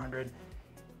 100 to 400.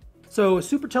 So a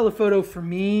super telephoto for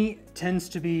me tends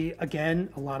to be, again,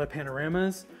 a lot of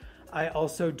panoramas. I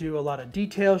also do a lot of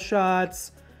detail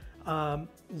shots,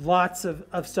 lots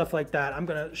of stuff like that. I'm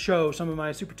gonna show some of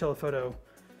my super telephoto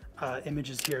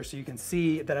images here so you can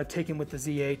see that I've taken with the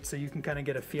Z8, so you can kind of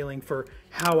get a feeling for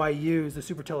how I use the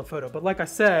super telephoto. But like I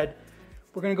said,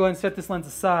 we're gonna go ahead and set this lens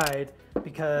aside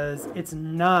because it's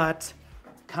not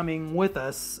coming with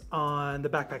us on the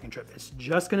backpacking trip. It's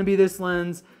just gonna be this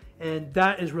lens, and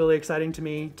that is really exciting to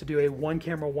me, to do a one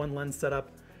camera, one lens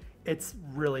setup. It's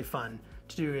really fun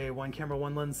to do a one camera,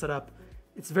 one lens setup.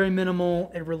 It's very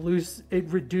minimal, it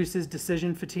reduces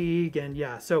decision fatigue, and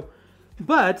yeah, so,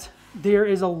 but there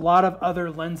is a lot of other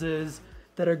lenses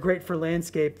that are great for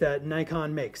landscape that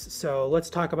Nikon makes. So let's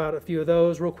talk about a few of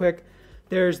those real quick.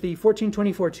 There's the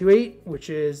 14-24-2.8, which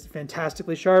is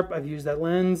fantastically sharp. I've used that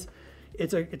lens.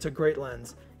 It's a great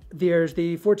lens. There's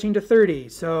the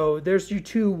 14-30. So there's your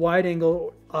two wide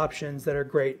angle options that are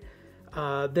great.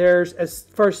 There's, as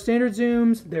far as standard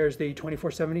zooms, there's the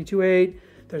 24-70-2.8,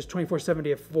 there's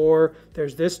 24-70 f4,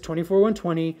 there's this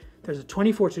 24-120, there's a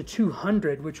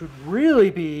 24-200, which would really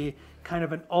be kind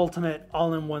of an ultimate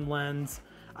all-in-one lens.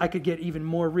 I could get even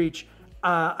more reach.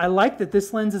 I like that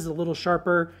this lens is a little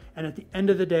sharper, and at the end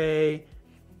of the day,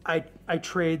 I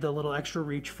trade the little extra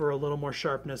reach for a little more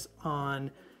sharpness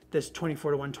on this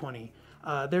 24-120.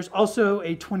 There's also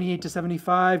a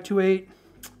 28-75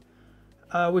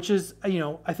 2.8, which is, you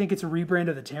know, I think it's a rebrand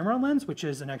of the Tamron lens, which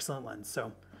is an excellent lens.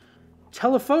 So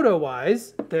telephoto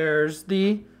wise, there's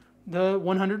the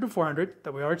 100 to 400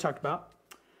 that we already talked about.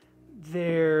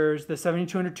 There's the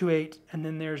 70-200 2.8, and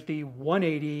then there's the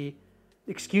 180,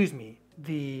 excuse me,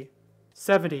 the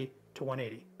 70 to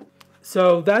 180.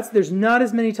 So there's not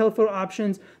as many telephoto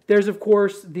options. There's of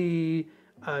course the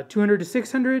 200 to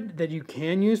 600 that you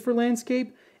can use for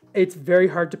landscape. It's very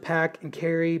hard to pack and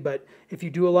carry, but if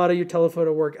you do a lot of your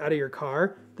telephoto work out of your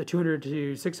car, the 200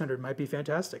 to 600 might be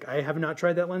fantastic. I have not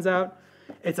tried that lens out.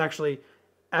 It's actually,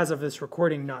 as of this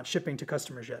recording, not shipping to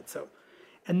customers yet. So,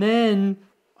 and then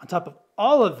on top of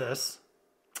all of this,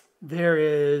 there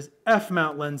is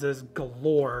F-mount lenses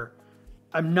galore.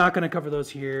 I'm not going to cover those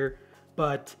here,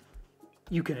 but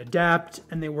you can adapt,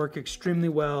 and they work extremely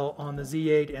well on the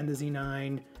Z8 and the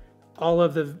Z9, all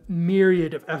of the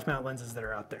myriad of F-mount lenses that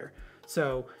are out there.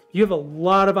 So you have a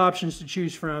lot of options to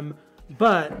choose from,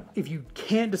 but if you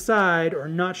can't decide or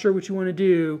not sure what you want to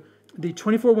do, the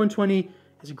 24-120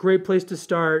 is a great place to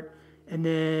start. And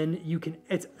then you can,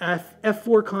 it's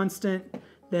f4 constant.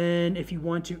 Then if you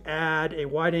want to add a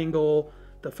wide angle,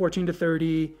 the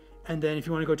 14-30, and then if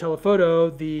you want to go telephoto,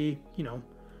 the,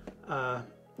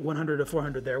 100 to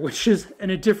 400 there, which is in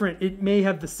a different, it may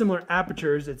have the similar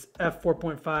apertures. It's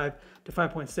f4.5 to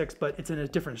 5.6, but it's in a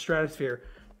different stratosphere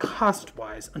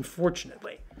cost-wise,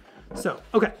 unfortunately. So,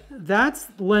 okay, that's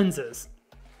lenses.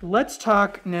 Let's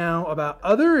talk now about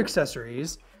other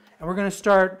accessories, and we're going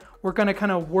to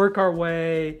kind of work our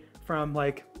way from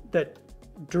like that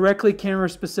directly camera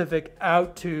specific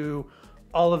out to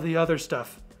all of the other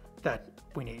stuff that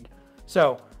we need.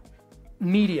 So,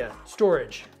 media,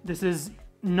 storage. This is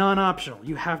non-optional.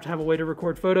 You have to have a way to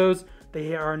record photos.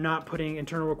 They are not putting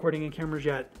internal recording in cameras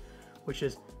yet, which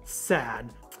is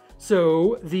sad.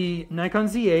 So the Nikon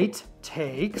Z8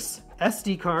 takes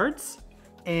SD cards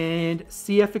and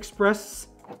CF Express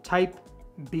Type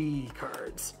B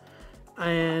cards.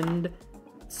 And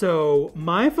so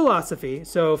my philosophy,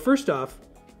 so first off,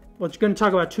 we're going to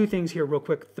talk about two things here real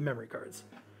quick, the memory cards.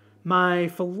 My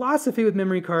philosophy with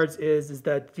memory cards is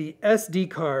that the SD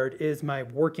card is my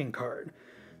working card.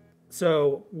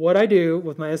 So what I do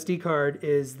with my SD card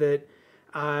is that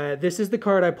this is the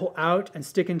card I pull out and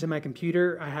stick into my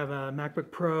computer. I have a MacBook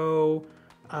Pro,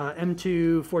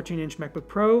 M2 14-inch MacBook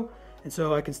Pro, and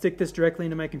so I can stick this directly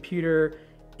into my computer,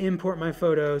 import my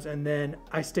photos, and then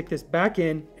I stick this back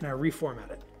in and I reformat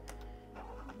it.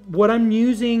 What I'm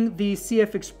using the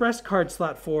CF Express card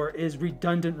slot for is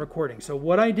redundant recording. So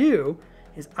what I do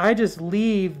is I just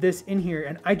leave this in here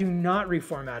and I do not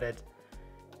reformat it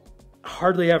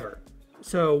hardly ever.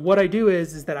 So what I do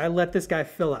is that I let this guy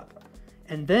fill up.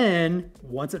 And then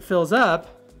once it fills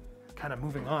up, kind of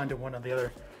moving on to one of the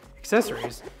other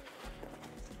accessories,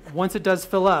 once it does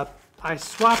fill up, I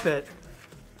swap it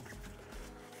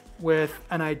with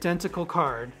an identical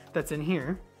card that's in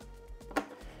here.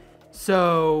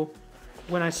 So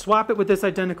when I swap it with this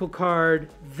identical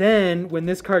card, then when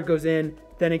this card goes in,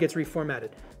 then it gets reformatted.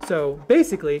 So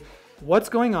basically, what's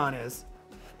going on is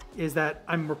that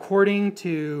I'm recording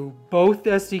to both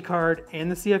the SD card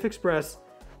and the CF Express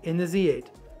in the Z8.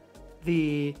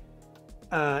 The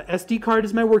SD card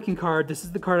is my working card. This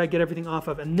is the card I get everything off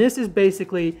of. And this is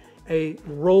basically a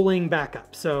rolling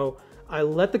backup. So I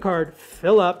let the card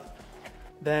fill up.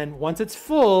 Then once it's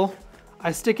full,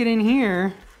 I stick it in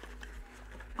here,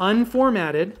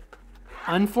 unformatted,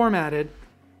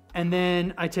 and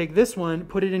then I take this one,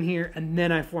 put it in here, and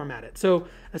then I format it. So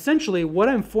essentially what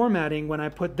I'm formatting when I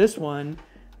put this one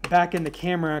back in the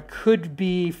camera could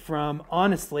be from,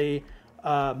 honestly,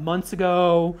 months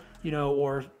ago, you know,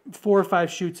 or 4 or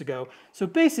 5 shoots ago. So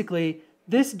basically,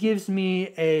 this gives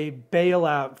me a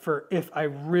bailout for if I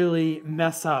really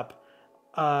mess up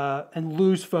and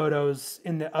lose photos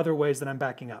in the other ways that I'm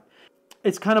backing up.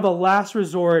 It's kind of a last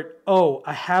resort. Oh,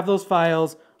 I have those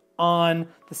files on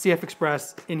the CF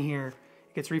Express in here.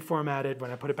 It gets reformatted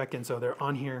when I put it back in, so they're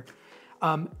on here.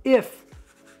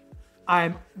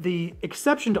 The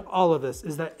exception to all of this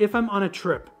is that if I'm on a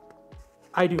trip,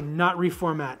 I do not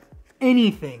reformat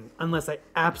anything unless I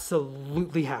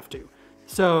absolutely have to.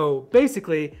 So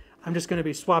basically, I'm just gonna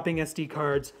be swapping SD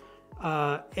cards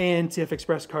and CF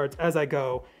Express cards as I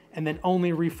go, and then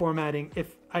only reformatting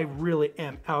if I really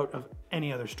am out of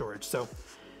any other storage. So,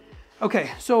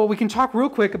 okay, so we can talk real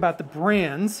quick about the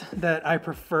brands that I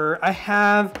prefer. I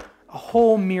have a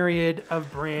whole myriad of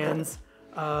brands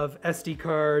of SD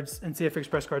cards and CF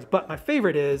Express cards, but my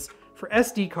favorite is, for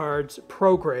SD cards,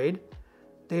 ProGrade.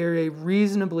 They're a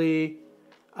reasonably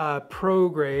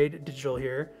ProGrade digital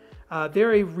here.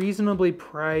 They're a reasonably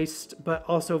priced, but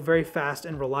also very fast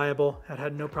and reliable. That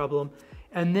had no problem.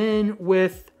 And then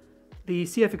with the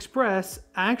CF Express,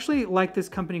 I actually like this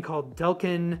company called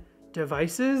Delkin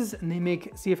Devices, and they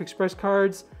make CF Express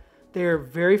cards. They're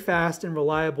very fast and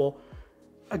reliable.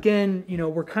 Again, you know,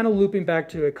 we're kind of looping back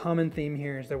to a common theme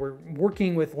here, is that we're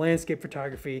working with landscape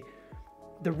photography.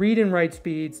 The read and write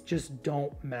speeds just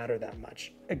don't matter that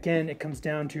much. Again, it comes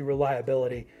down to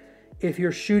reliability. If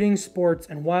you're shooting sports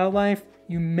and wildlife,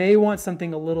 you may want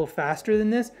something a little faster than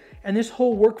this, and this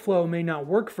whole workflow may not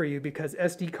work for you because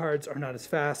SD cards are not as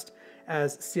fast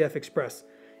as CF Express.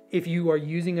 If you are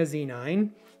using a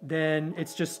Z9, then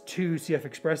it's just 2 CF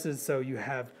Expresses, so you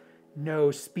have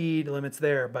no speed limits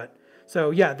there. But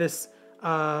so yeah, this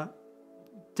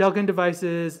Delkin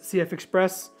Devices CF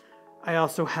Express. I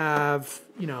also have,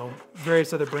 you know,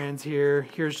 various other brands here.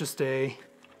 Here's just a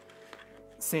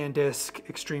SanDisk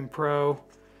Extreme Pro.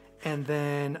 And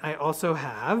then I also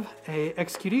have a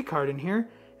XQD card in here.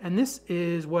 And this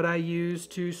is what I use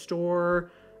to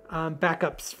store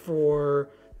backups for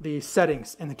the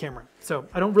settings in the camera. So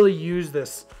I don't really use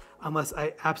this unless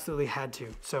I absolutely had to.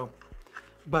 So,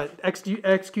 but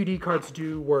XQD cards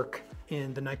do work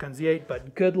in the Nikon Z8,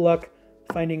 but good luck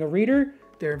finding a reader.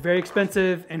 They're very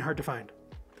expensive and hard to find.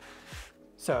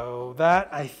 So that,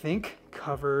 I think,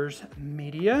 covers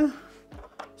media.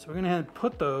 So we're gonna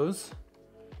put those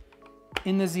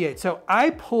in the Z8. So I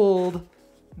pulled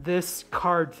this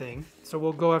card thing. So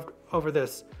we'll go over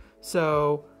this.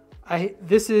 So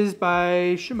this is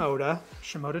by Shimoda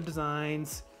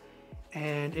Designs.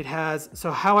 And it has,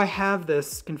 so how I have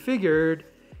this configured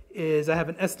is I have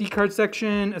an SD card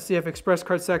section, a CF Express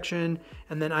card section,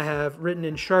 and then I have written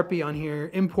in Sharpie on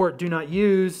here, import, do not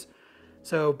use.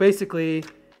 So basically,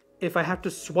 if I have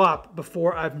to swap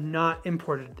before I've not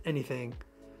imported anything,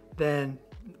 then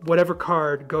whatever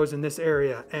card goes in this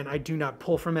area and I do not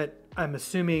pull from it, I'm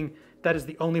assuming that is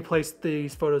the only place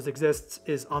these photos exists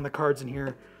is on the cards in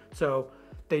here. So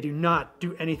they do not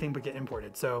do anything but get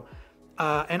imported. So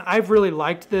and I've really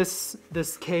liked this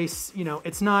case. You know,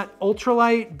 it's not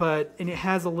ultralight, and it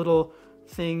has a little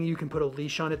thing you can put a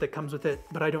leash on it that comes with it,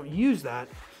 but I don't use that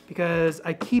because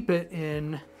I keep it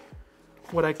in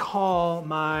what I call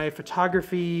my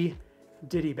photography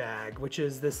ditty bag, which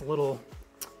is this little,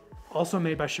 also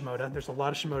made by Shimoda. There's a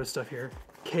lot of Shimoda stuff here.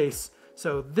 Case.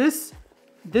 So this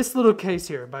little case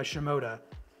here by Shimoda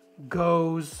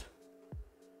goes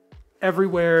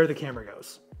everywhere the camera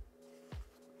goes.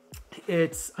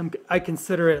 I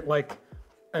consider it like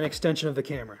an extension of the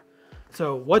camera.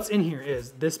 So what's in here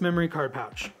is this memory card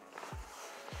pouch,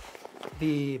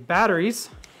 the batteries,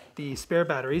 the spare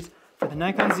batteries. For the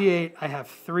Nikon Z8, I have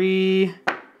 3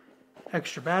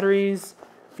 extra batteries.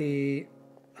 The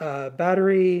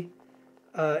battery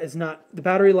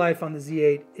life on the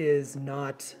Z8 is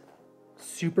not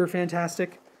super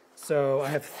fantastic. So I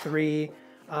have 3.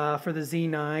 For the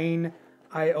Z9,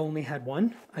 I only had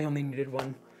 1. I only needed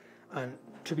 1.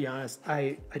 to be honest,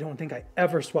 I don't think I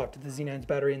ever swapped the Z9's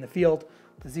battery in the field.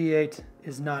 The Z8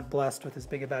 is not blessed with as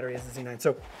big a battery as the Z9.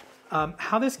 So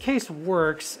how this case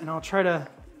works, and I'll try to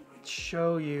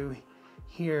show you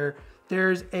here,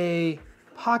 there's a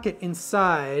pocket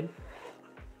inside.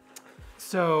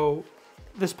 So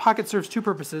this pocket serves two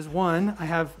purposes. One, I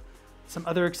have some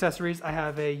other accessories. I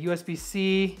have a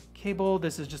USB-C cable.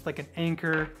 This is just like an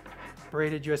Anchor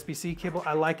braided USB-C cable.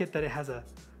 I like it that it has an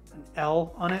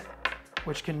L on it,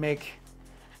 which can make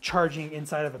charging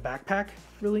inside of a backpack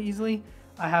really easily.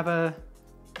 I have a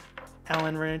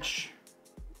Allen wrench,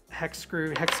 hex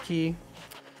screw, hex key.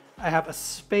 I have a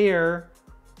spare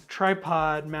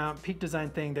tripod mount Peak Design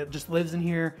thing that just lives in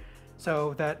here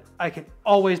so that I can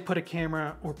always put a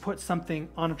camera or put something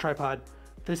on a tripod.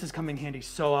 This is coming handy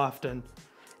so often.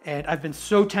 And I've been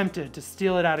so tempted to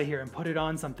steal it out of here and put it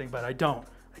on something, but I don't.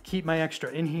 I keep my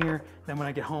extra in here. Then when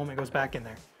I get home, it goes back in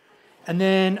there. And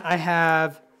then I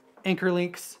have anchor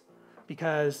links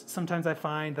because sometimes I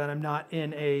find that I'm not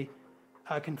in a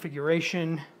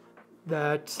configuration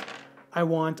that I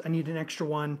want. I need an extra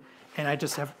one. And I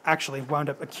just have actually wound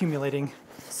up accumulating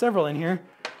several in here.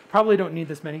 Probably don't need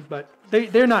this many, but they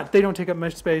don't take up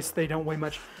much space. They don't weigh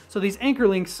much. So these anchor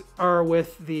links are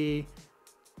with the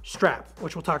strap,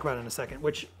 which we'll talk about in a second,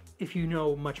 which if you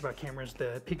know much about cameras,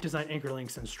 the Peak Design anchor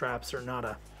links and straps are not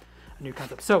a new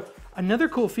concept. So another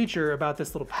cool feature about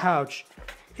this little pouch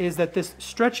is that this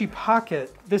stretchy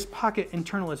pocket, this pocket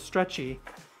internal is stretchy,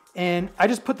 and I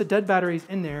just put the dead batteries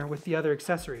in there with the other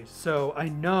accessories. So I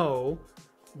know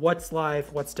what's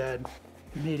live, what's dead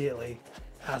immediately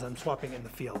as I'm swapping in the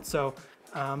field. So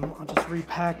I'll just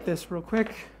repack this real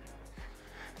quick.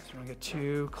 So don't get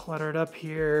too cluttered up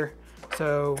here.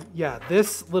 So yeah,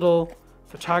 this little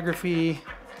photography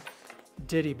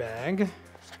ditty bag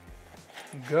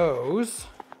goes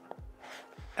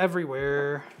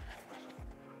everywhere.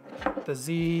 The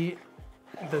Z8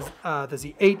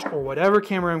 or whatever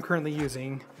camera I'm currently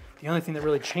using, the only thing that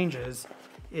really changes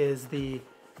is the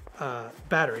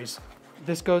batteries.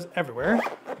 This goes everywhere.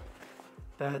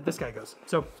 This guy goes.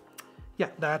 So yeah,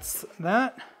 that's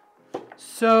that.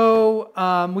 So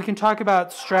we can talk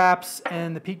about straps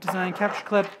and the Peak Design capture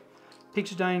clip. Peak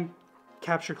Design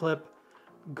capture clip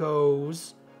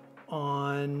goes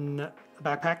on a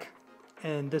backpack,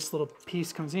 and this little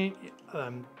piece comes in.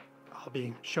 I'll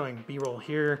be showing B-roll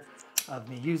here of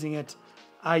me using it.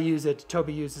 I use it,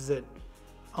 Toby uses it,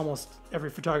 almost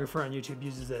every photographer on YouTube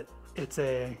uses it. It's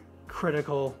a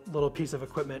critical little piece of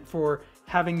equipment for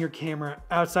having your camera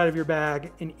outside of your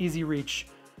bag in easy reach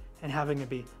and having it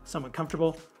be somewhat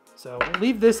comfortable. So we'll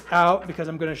leave this out because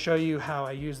I'm going to show you how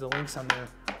I use the links on there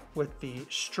with the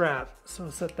strap. So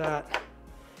I'll set that.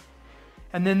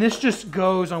 And then this just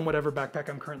goes on whatever backpack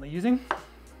I'm currently using.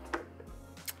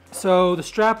 So the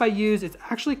strap I use, it's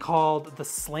actually called the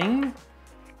Sling.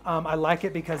 I like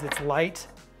it because it's light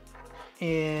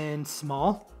and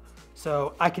small.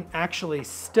 So I can actually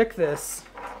stick this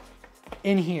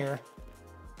in here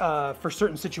for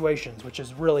certain situations, which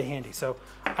is really handy. So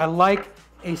I like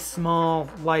a small,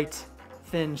 light,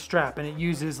 thin strap, and it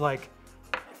uses like,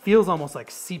 feels almost like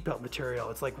seatbelt material.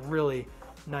 It's like really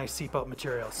nice seatbelt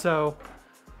material. So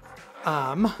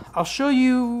I'll show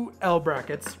you L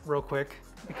brackets real quick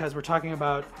because we're talking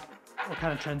about, we're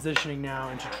kind of transitioning now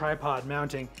into tripod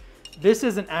mounting. This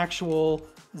is an actual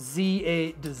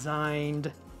Z8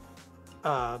 designed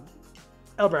L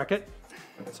bracket.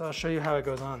 So I'll show you how it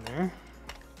goes on there.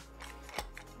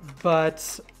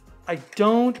 But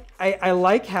I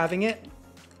like having it.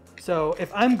 So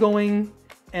if I'm going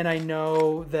and I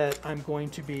know that I'm going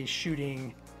to be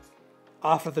shooting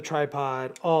off of the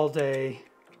tripod all day,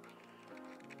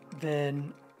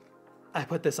 then I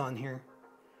put this on here.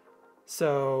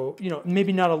 So, you know,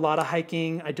 maybe not a lot of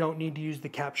hiking. I don't need to use the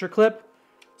capture clip.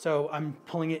 So I'm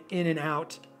pulling it in and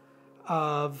out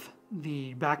of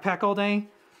the backpack all day.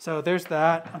 So there's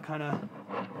that. I'll kind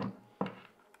of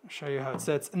show you how it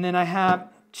sits. And then I have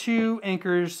two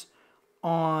anchors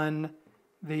on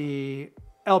the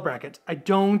L bracket. I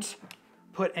don't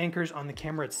put anchors on the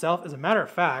camera itself. As a matter of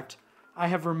fact, I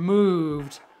have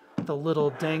removed the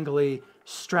little dangly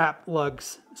strap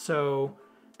lugs. So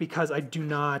because I do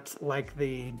not like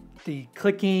the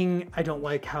clicking, I don't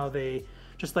like how they,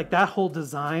 just like that whole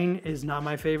design is not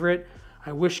my favorite.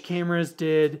 I wish cameras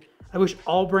did, I wish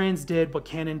all brands did what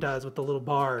Canon does with the little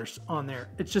bars on there.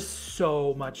 It's just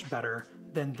so much better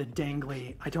than the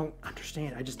dangly, I don't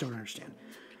understand, I just don't understand.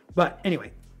 But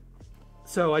anyway,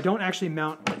 so I don't actually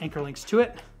mount the anchor links to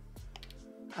it.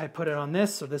 I put it on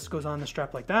this, so this goes on the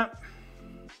strap like that.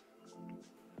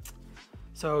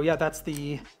 So yeah,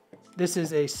 this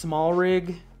is a small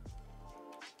rig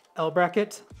L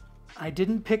bracket. I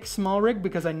didn't pick small rig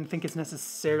because I didn't think it's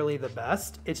necessarily the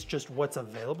best. It's just what's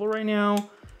available right now.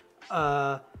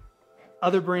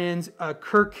 Other brands,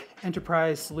 Kirk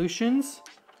Enterprise Solutions.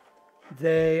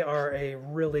 They are a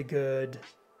really good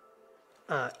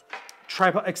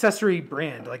tripod accessory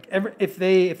brand. Like if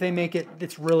they make it,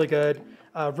 it's really good.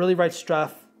 Really Right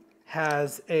Stuff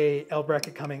has a L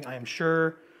bracket coming, I am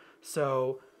sure.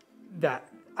 So that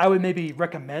I would maybe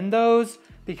recommend those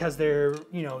because they're,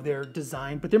 you know, they're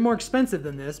designed, but they're more expensive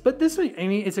than this. But this one, I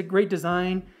mean, it's a great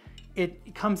design.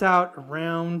 It comes out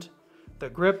around the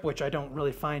grip, which I don't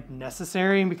really find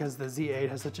necessary because the Z8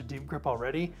 has such a deep grip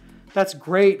already. That's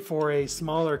great for a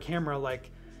smaller camera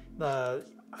like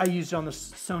I used it on the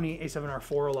Sony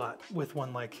a7R4 a lot with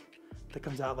one like that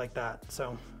comes out like that.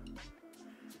 So,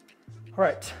 all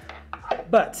right,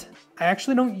 but I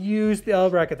actually don't use the L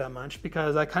bracket that much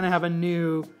because I kind of have a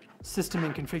new system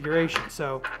and configuration.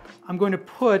 So I'm going to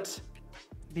put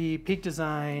the Peak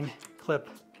Design clip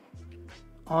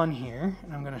on here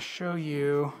and I'm going to show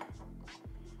you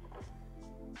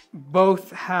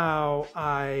both how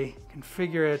I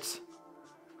configure it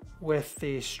with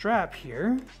the strap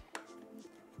here.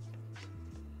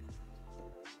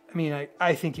 I mean,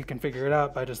 I think you can figure it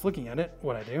out by just looking at it,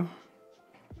 what I do.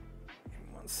 Give me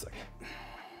 1 second.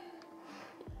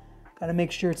 Gotta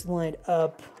make sure it's lined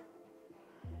up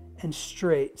and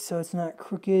straight so it's not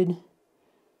crooked.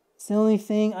 It's the only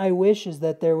thing I wish is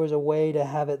that there was a way to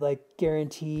have it like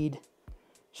guaranteed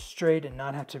straight and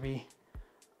not have to be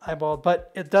eyeballed,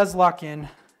 but it does lock in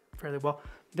fairly well.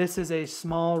 This is a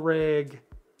small rig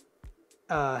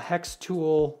hex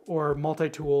tool or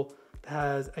multi-tool that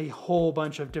has a whole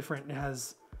bunch of different, it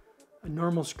has a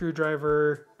normal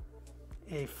screwdriver,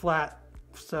 a flat,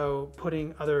 so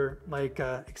putting other like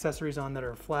accessories on that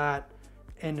are flat,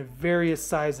 and various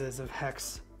sizes of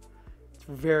hex. It's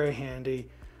very handy.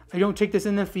 I don't take this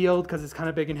in the field because it's kind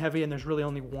of big and heavy and there's really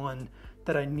only one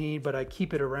that I need, but I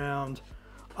keep it around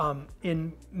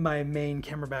in my main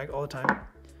camera bag all the time.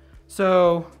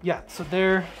 So yeah, so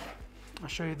there, I'll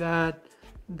show you that.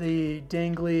 The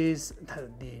danglies,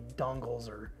 the dongles,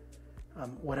 or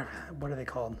whatever, what are they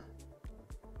called?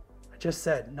 I just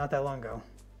said not that long ago.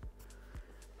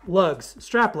 Lugs,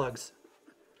 strap lugs,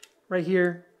 right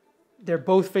here. They're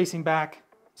both facing back.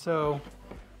 So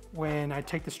when I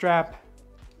take the strap,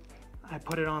 I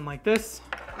put it on like this.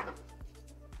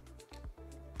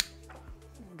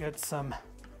 Get some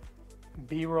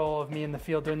B-roll of me in the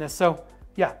field doing this. So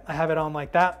yeah, I have it on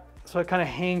like that. So it kind of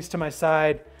hangs to my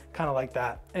side, kind of like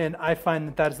that. And I find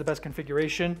that that is the best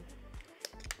configuration.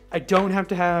 I don't have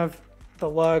to have the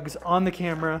lugs on the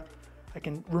camera. I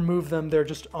can remove them, they're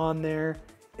just on there.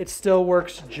 It still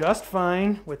works just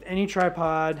fine with any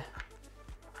tripod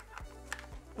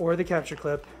or the capture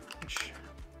clip. Which,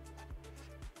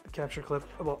 the capture clip,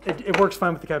 well, it works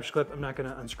fine with the capture clip. I'm not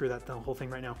gonna unscrew that, the whole thing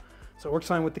right now. So it works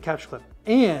fine with the capture clip.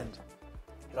 And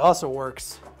it also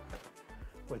works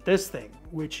with this thing,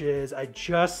 which is I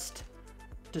just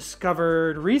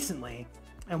discovered recently.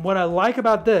 And what I like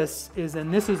about this is,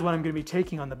 and this is what I'm gonna be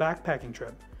taking on the backpacking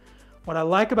trip. What I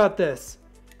like about this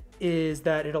is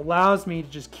that it allows me to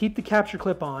just keep the capture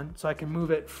clip on so I can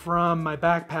move it from my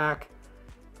backpack,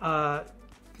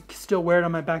 still wear it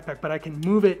on my backpack, but I can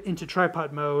move it into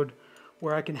tripod mode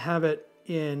where I can have it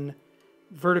in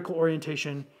vertical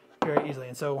orientation very easily.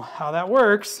 And so how that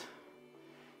works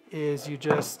is you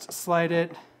just slide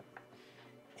it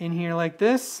in here like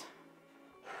this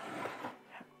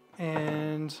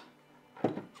and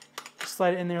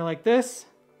slide it in there like this.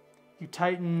 You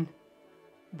tighten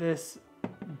this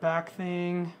back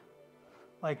thing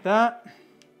like that,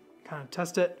 kind of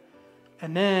test it,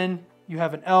 and then you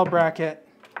have an L bracket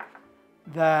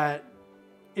that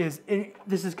is,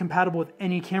 this is compatible with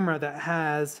any camera that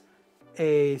has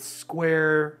a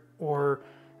square or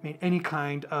I mean any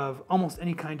kind of, almost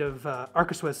any kind of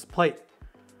Arca Swiss plate.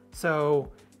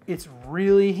 So it's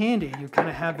really handy. You kind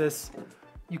of have this,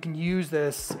 you can use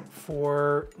this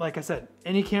for, like I said,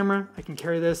 any camera. I can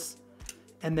carry this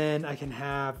and then I can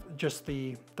have just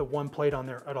the one plate on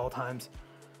there at all times.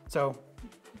 So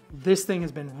this thing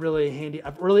has been really handy.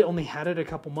 I've really only had it a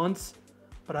couple months,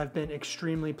 but I've been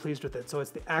extremely pleased with it. So it's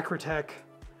the Acratech,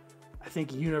 I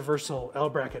think Universal L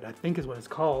bracket, I think is what it's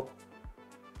called.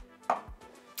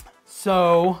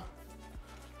 So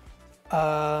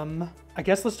I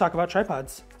guess let's talk about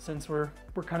tripods since we're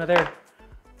kind of there.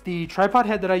 The tripod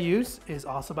head that I use is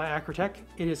also by Acratech.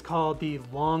 It is called the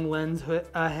long lens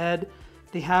head.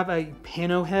 They have a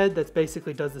pano head that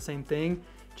basically does the same thing,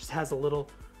 just has a little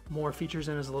more features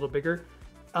and is a little bigger.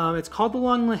 It's called the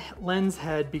long lens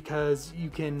head because you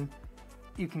can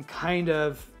kind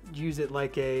of use it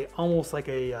like almost like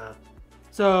a,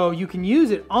 so you can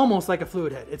use it almost like a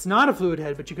fluid head. It's not a fluid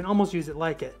head, but you can almost use it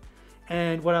like it.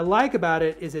 And what I like about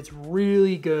it is it's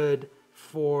really good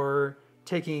for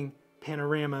taking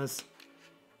panoramas.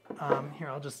 Here,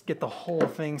 I'll just get the whole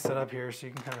thing set up here so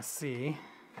you can kind of see.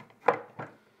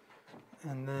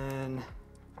 And then,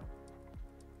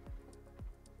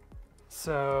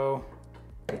 so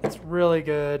it's really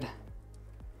good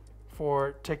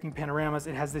for taking panoramas.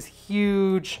 It has this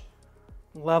huge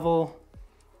level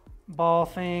ball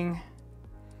thing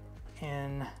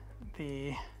in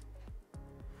the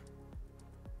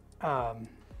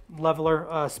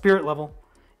leveler, spirit level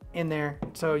in there,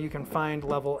 so you can find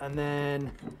level. And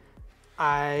then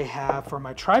I have, for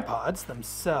my tripods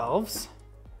themselves,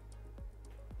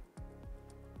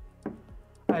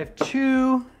 I have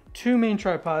two main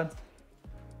tripods,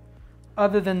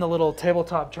 other than the little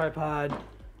tabletop tripod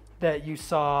that you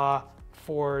saw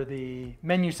for the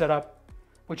menu setup,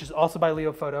 which is also by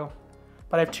Leo Photo.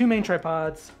 But I have two main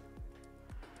tripods.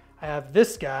 I have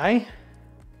this guy,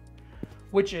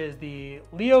 which is the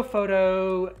Leo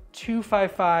Photo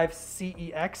 255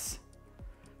 CEX.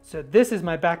 So this is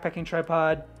my backpacking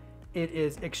tripod. It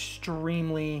is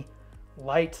extremely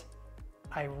light.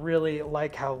 I really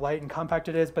like how light and compact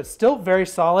it is, but still very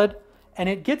solid, and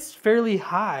it gets fairly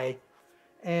high.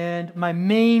 And my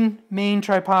main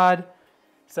tripod,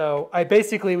 so I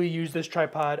basically will use this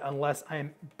tripod unless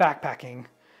I'm backpacking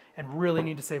and really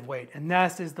need to save weight. And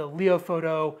that is the Leo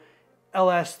Photo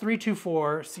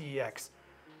LS324 CEX.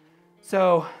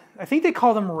 So I think they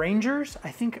call them Rangers.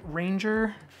 I think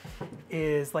Ranger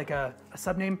is like a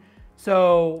subname.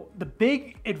 So the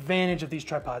big advantage of these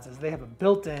tripods is they have a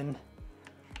built-in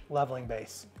leveling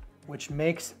base, which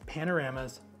makes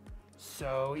panoramas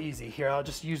so easy. Here, I'll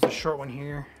just use the short one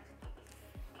here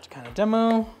to kind of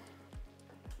demo.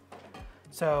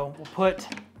 So we'll put,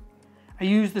 I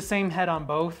use the same head on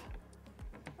both.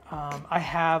 I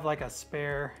have like a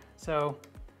spare, so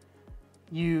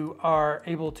you are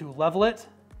able to level it.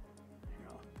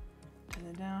 Turn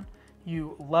it down.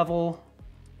 You level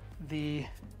the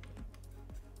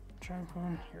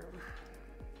tripod here.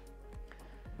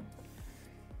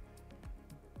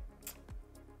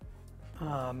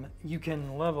 You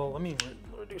can level, let me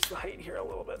reduce the height here a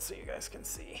little bit so you guys can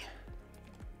see.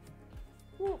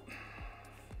 Whoop.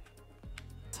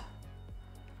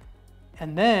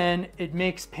 And then it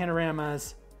makes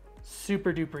panoramas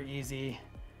super duper easy.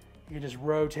 You can just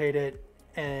rotate it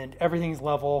and everything's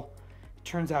level. It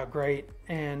turns out great.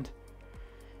 And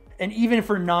even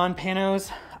for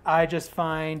non-panos, I just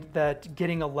find that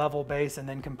getting a level base and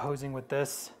then composing with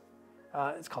this,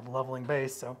 it's called leveling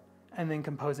base, so, and then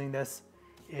composing this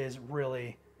is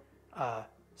really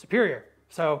superior.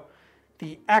 So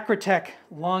the Acrotech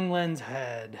long lens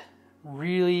head,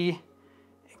 really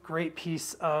a great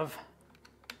piece of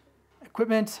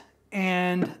equipment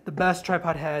and the best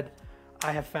tripod head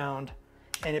I have found.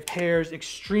 And it pairs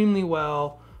extremely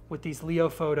well with these Leo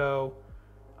Photo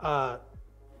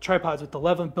tripods with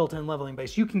the built-in leveling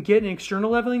base. You can get an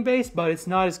external leveling base, but it's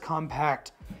not as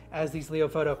compact as these Leo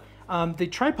Photo. The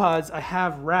tripods I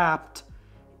have wrapped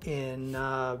in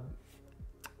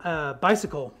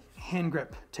bicycle hand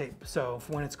grip tape, so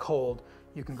when it's cold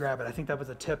you can grab it. I think that was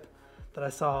a tip that I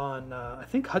saw on I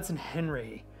think Hudson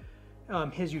Henry,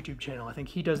 his YouTube channel. I think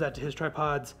he does that to his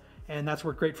tripods, and that's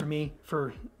worked great for me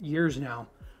for years now.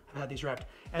 I've had these wrapped,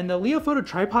 and the Leo Photo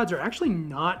tripods are actually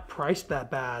not priced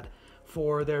that bad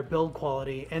for their build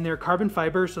quality, and they're carbon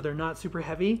fiber, so they're not super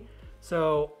heavy.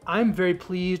 So I'm very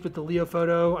pleased with the Leo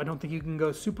Photo. I don't think you can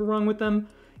go super wrong with them.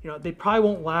 You know, they probably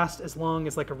won't last as long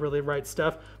as like a Really Right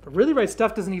Stuff, but Really Right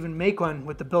Stuff doesn't even make one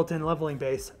with the built-in leveling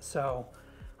base. So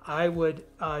I would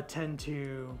tend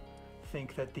to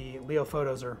think that the Leo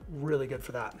Photos are really good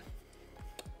for that.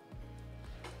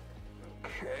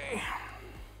 Okay.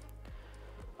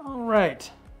 All right.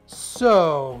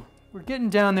 So we're getting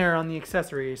down there on the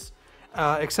accessories,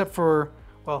 except for,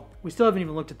 well, we still haven't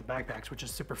even looked at the backpacks, which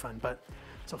is super fun, but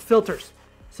so filters.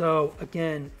 So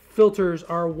again, filters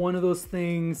are one of those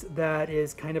things that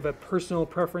is kind of a personal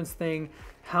preference thing,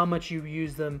 how much you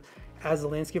use them as a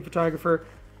landscape photographer.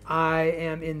 I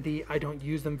am in the I don't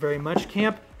use them very much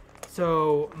camp.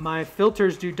 So my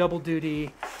filters do double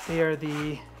duty. They are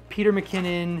the Peter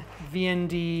McKinnon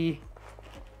VND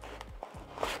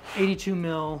 82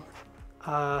 mil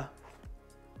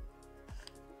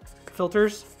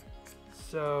filters.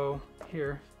 So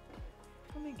here,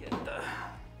 let me get the, I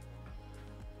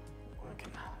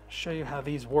can show you how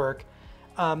these work.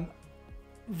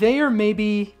 They are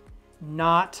maybe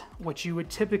not what you would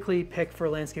typically pick for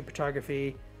landscape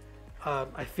photography.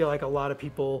 I feel like a lot of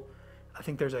people I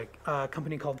think there's a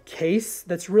company called Case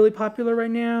that's really popular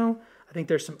right now. I think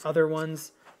there's some other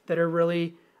ones that are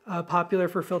really popular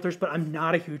for filters, but I'm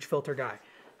not a huge filter guy.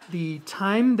 The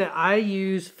time that I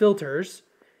use filters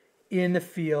in the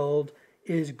field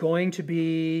is going to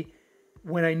be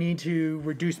when I need to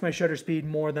reduce my shutter speed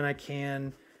more than I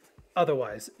can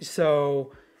otherwise.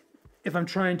 So if I'm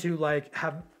trying to like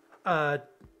have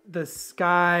the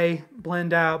sky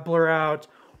blend out, blur out,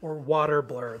 or water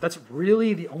blur, that's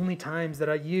really the only times that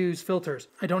I use filters.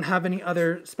 I don't have any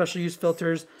other special use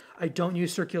filters. I don't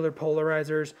use circular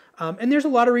polarizers. And there's a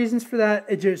lot of reasons for that.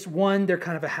 It just, one, they're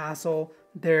kind of a hassle.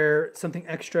 They're something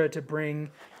extra to bring.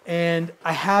 And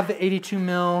I have the 82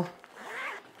 mil,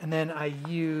 and then I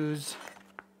use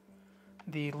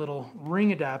the little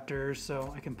ring adapters,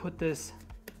 so I can put this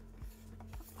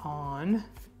on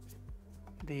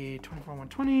the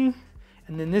 24-120,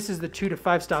 and then this is the 2 to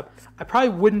 5 stop. I probably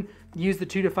wouldn't use the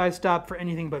 2 to 5 stop for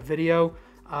anything but video,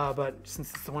 but since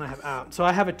it's the one I have out. So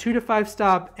I have a 2 to 5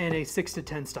 stop and a 6 to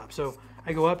 10 stop. So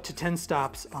I go up to 10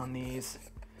 stops on these.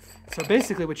 So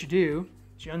basically what you do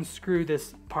is you unscrew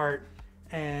this part,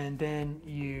 and then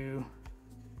you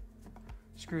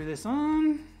screw this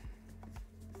on,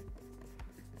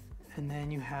 and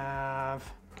then you have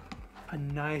a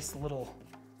nice little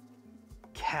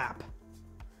cap,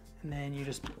 and then you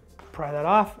just pry that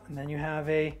off, and then you have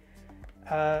a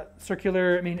a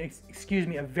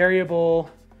variable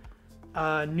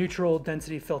neutral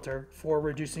density filter for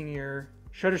reducing your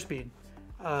shutter speed.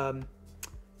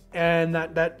 And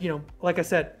that, you know, like I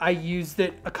said, I used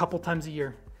it a couple times a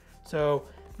year. So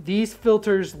these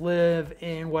filters live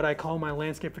in what I call my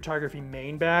landscape photography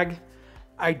main bag.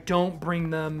 I don't bring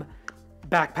them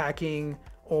backpacking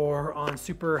or on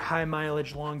super high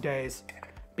mileage long days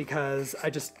because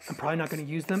I'm probably not going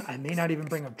to use them. I may not even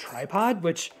bring a tripod,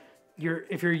 which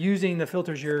if you're using the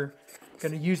filters, you're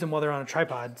going to use them while they're on a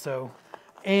tripod. So,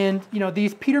 and you know,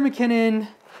 these Peter McKinnon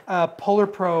Polar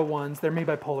Pro ones, they're made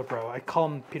by Polar Pro. I call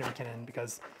them Peter McKinnon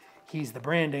because he's the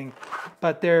branding,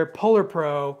 but they're Polar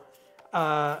Pro.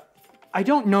 I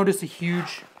don't notice a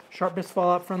huge sharpness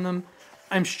fallout from them.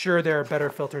 I'm sure there are better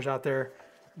filters out there,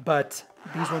 but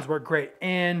these ones work great.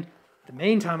 And the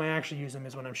main time I actually use them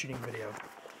is when I'm shooting video.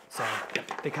 So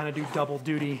they kind of do double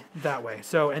duty that way.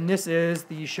 So, and this is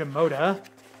the Shimoda,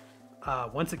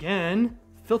 once again,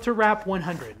 Filter Wrap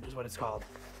 100 is what it's called.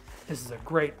 This is a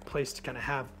great place to kind of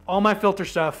have all my filter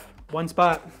stuff, one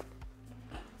spot,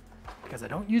 because I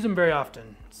don't use them very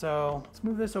often. So let's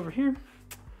move this over here.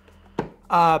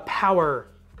 Power.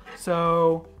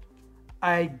 So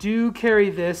I do carry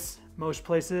this most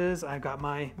places. I've got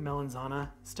my Melanzana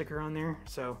sticker on there.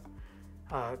 So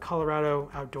Colorado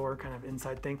outdoor kind of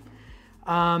inside thing.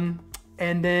 And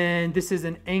then this is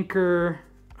an Anchor,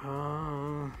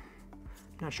 not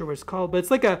sure what it's called, but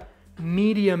it's like a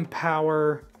medium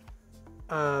power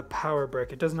power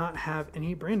brick. It does not have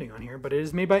any branding on here, but it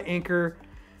is made by Anchor.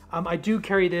 I do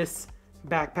carry this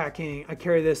backpacking. I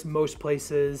carry this most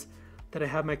places that I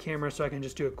have my camera, so I can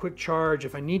just do a quick charge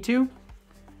if I need to.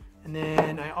 And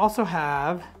then I also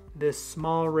have this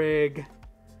small rig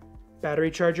battery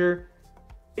charger.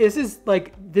 This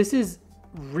is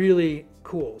really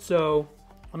cool. So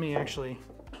let me actually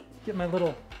get my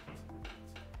little,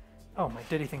 oh, my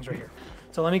Diddy thing's right here.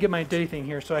 So let me get my Diddy thing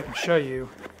here so I can show you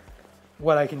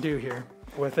what I can do here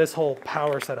with this whole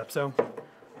power setup. So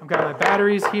I've got my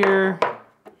batteries here.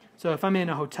 So if I'm in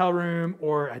a hotel room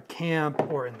or at camp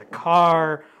or in the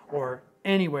car or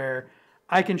anywhere,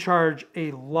 I can charge a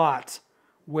lot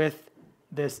with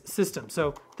this system.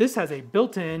 So this has a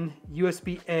built-in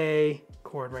USB-A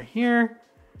cord right here.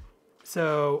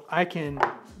 So I can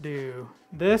do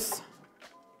this.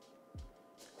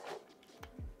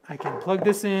 I can plug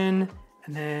this in,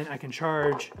 and then I can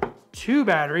charge 2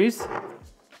 batteries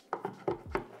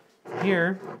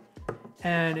here,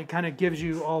 and it kind of gives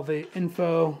you all the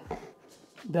info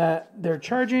that they're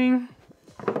charging.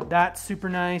 That's super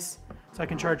nice. So I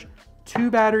can charge 2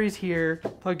 batteries here,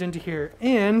 plugged into here,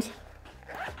 and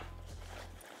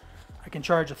I can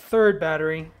charge a 3rd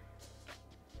battery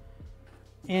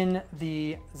in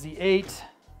the Z8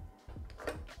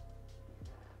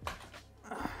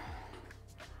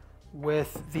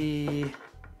 with the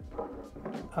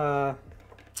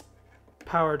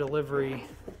power delivery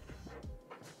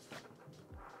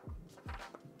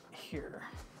here.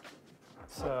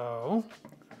 So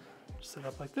just set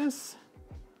up like this,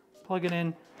 plug it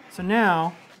in. So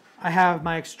now I have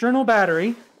my external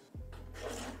battery.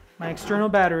 My external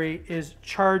battery is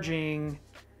charging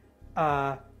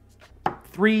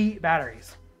 3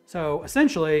 batteries. So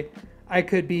essentially I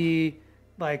could be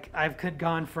like, I've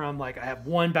gone from like, I have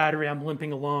 1 battery, I'm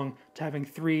limping along, to having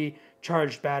 3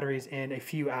 charged batteries in a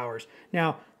few hours.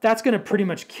 Now, that's going to pretty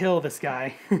much kill this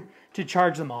guy to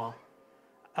charge them all.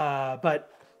 But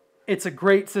it's a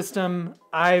great system.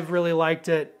 I've really liked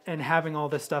it, and having all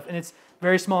this stuff. And it's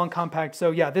very small and compact.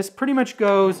 So yeah, this pretty much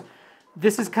goes,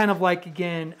 this is kind of like,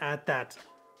 again, at that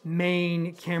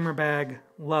main camera bag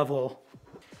level.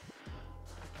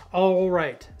 All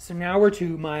right, so now we're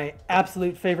to my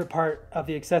absolute favorite part of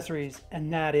the accessories,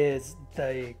 and that is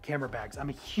the camera bags. I'm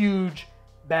a huge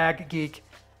bag geek,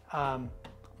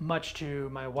 much to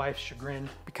my wife's chagrin,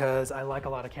 because I like a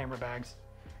lot of camera bags.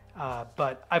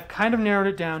 But I've kind of narrowed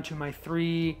it down to my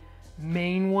 3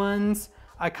 main ones.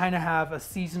 I kind of have a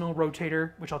seasonal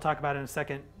rotator, which I'll talk about in a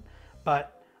second,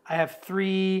 but I have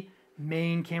 3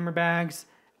 main camera bags.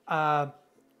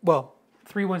 Well,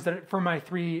 3 ones that for my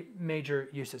 3 major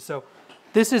uses. So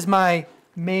this is my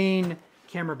main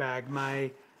camera bag,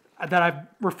 that I've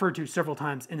referred to several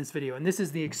times in this video, and this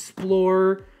is the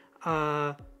Explorer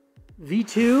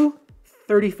V2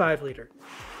 35 liter.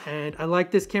 And I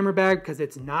like this camera bag because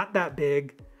it's not that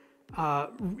big.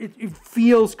 It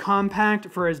feels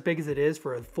compact for as big as it is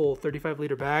for a full 35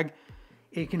 liter bag.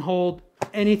 It can hold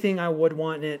anything I would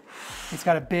want in it. It's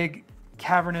got a big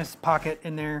cavernous pocket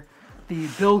in there. The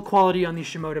build quality on these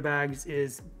Shimoda bags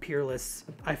is peerless,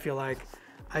 I feel like.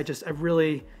 I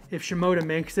really, if Shimoda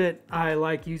makes it, I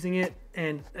like using it.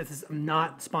 And I'm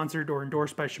not sponsored or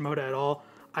endorsed by Shimoda at all.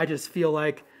 I just feel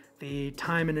like the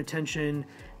time and attention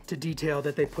to detail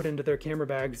that they put into their camera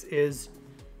bags is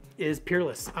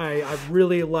peerless. I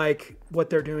really like what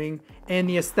they're doing, and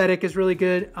the aesthetic is really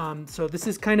good. So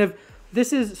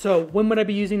so when would I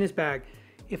be using this bag?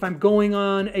 If I'm going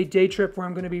on a day trip where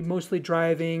I'm going to be mostly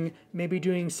driving, maybe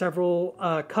doing several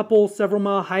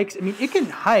mile hikes. I mean, it can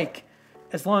hike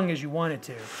as long as you want it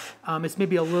to. It's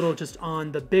maybe a little just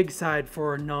on the big side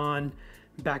for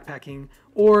non-backpacking,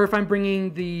 or if I'm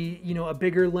bringing a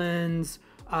bigger lens,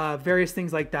 various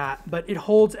things like that. But it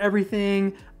holds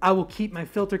everything. I will keep my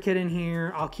filter kit in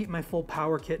here. I'll keep my full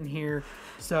power kit in here.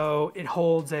 So it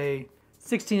holds a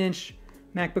 16-inch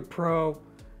MacBook Pro,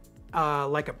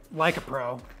 like a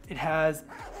Pro. It has,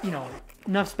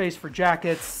 enough space for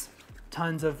jackets,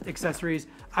 tons of accessories.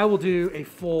 I will do a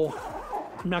full,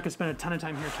 I'm not gonna spend a ton of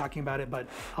time here talking about it, but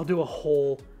I'll do a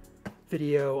whole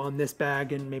video on this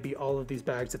bag and maybe all of these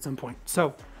bags at some point.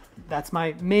 So that's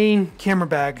my main camera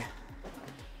bag.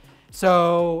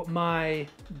 So my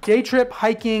day trip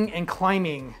hiking and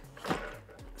climbing.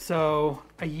 So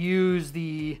I use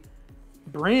the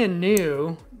brand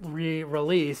new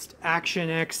re-released Action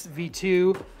X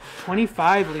V2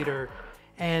 25 liter.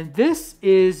 And this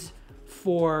is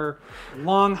for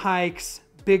long hikes,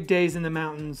 big days in the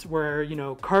mountains where,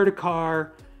 car to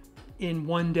car in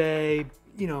one day,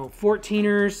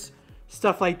 14ers,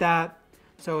 stuff like that.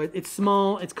 So it's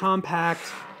small, it's compact.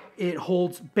 It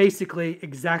holds basically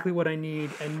exactly what I need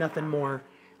and nothing more.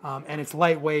 And it's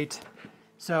lightweight.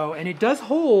 So, and it does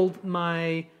hold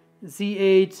my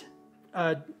Z8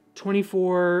 my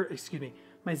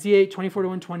Z8 24 to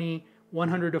 120,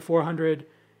 100 to 400.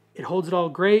 It holds it all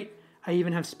great. I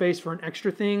even have space for an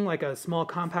extra thing like a small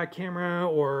compact camera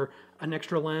or an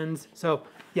extra lens. So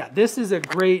yeah, this is a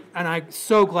great, and I'm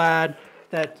so glad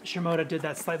that Shimoda did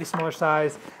that slightly smaller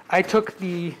size. I took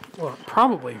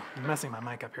probably messing my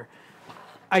mic up here.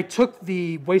 I took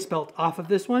the waist belt off of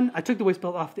this one. I took the waist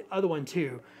belt off the other one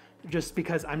too, just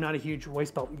because I'm not a huge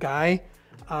waist belt guy.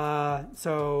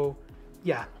 So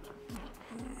yeah.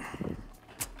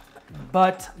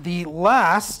 But the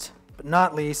last, but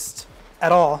not least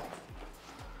at all,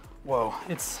 whoa,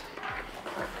 it's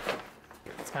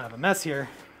kind of a mess here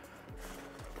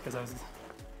because I was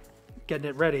getting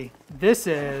it ready. This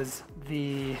is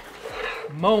the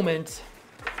moment.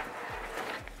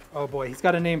 Oh boy, he's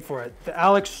got a name for it. The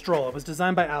Alex Stroll. It was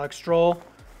designed by Alex Stroll,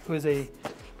 who is a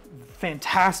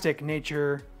fantastic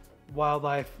nature,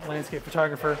 wildlife, landscape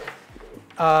photographer.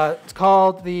 It's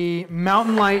called the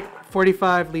Mountain Light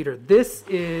 45 liter. This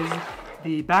is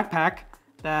the backpack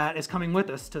that is coming with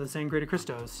us to the Sangre de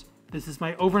Cristos. This is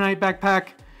my overnight backpack.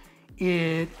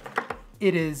 It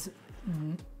is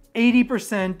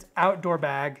 80% outdoor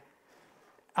bag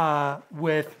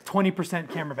with 20%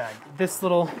 camera bag. This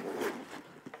little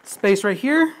space right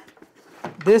here,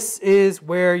 this is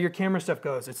where your camera stuff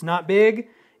goes. It's not big.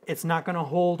 It's not going to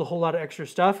hold a whole lot of extra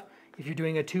stuff. If you're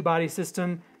doing a 2-body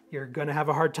system, you're going to have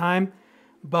a hard time,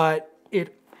 but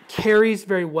it carries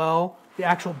very well. The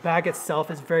actual bag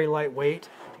itself is very lightweight,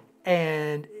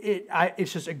 and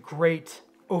it's just a great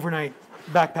overnight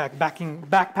backpacking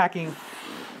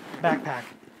backpack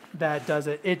that does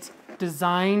it. It's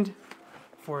designed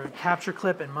for a capture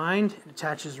clip in mind. It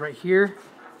attaches right here,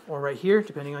 or right here,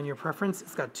 depending on your preference.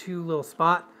 It's got 2 little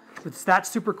spots. That's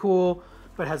super cool,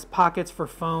 but it has pockets for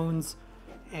phones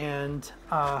and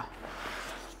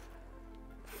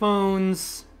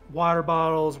water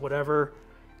bottles, whatever.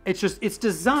 It's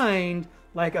designed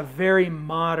like a very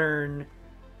modern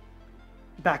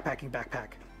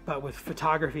backpack, but with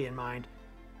photography in mind.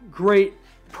 Great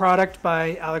product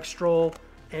by Alex Stroll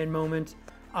and Moment.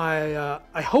 I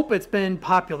hope it's been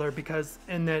popular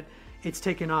and that it's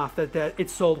taken off, that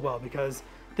it's sold well, because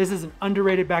this is an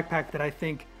underrated backpack that I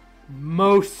think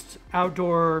most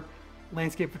outdoor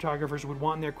landscape photographers would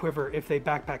want in their quiver if they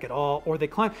backpack at all, or they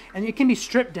climb. And it can be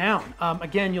stripped down.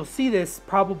 Again, you'll see this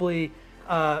probably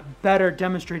better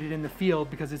demonstrated in the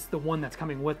field because it's the one that's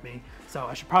coming with me. So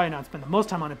I should probably not spend the most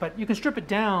time on it, but you can strip it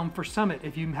down for summit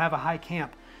if you have a high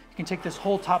camp. You can take this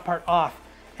whole top part off,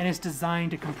 and it's designed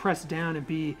to compress down and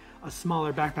be a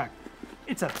smaller backpack.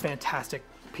 It's a fantastic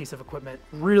piece of equipment,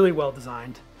 really well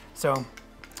designed. So,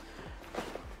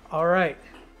 all right,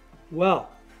 well,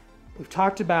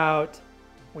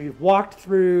 we've walked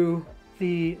through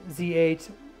the Z8,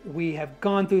 we have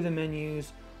gone through the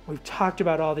menus, we've talked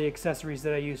about all the accessories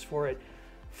that I use for it.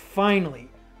 Finally,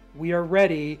 we are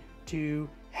ready to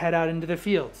head out into the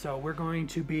field. So we're going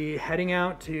to be heading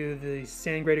out to the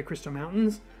Sangre de Cristo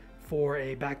Mountains for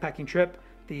a backpacking trip.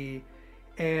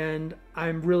 And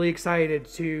I'm really excited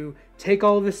to take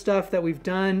all of this stuff that we've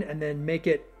done and then make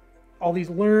it, all these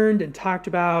learned and talked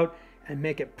about, and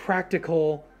make it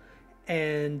practical,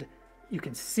 and you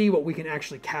can see what we can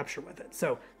actually capture with it.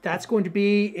 So that's going to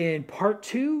be in part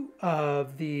 2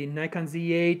 of the Nikon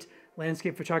Z8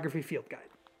 Landscape Photography Field Guide.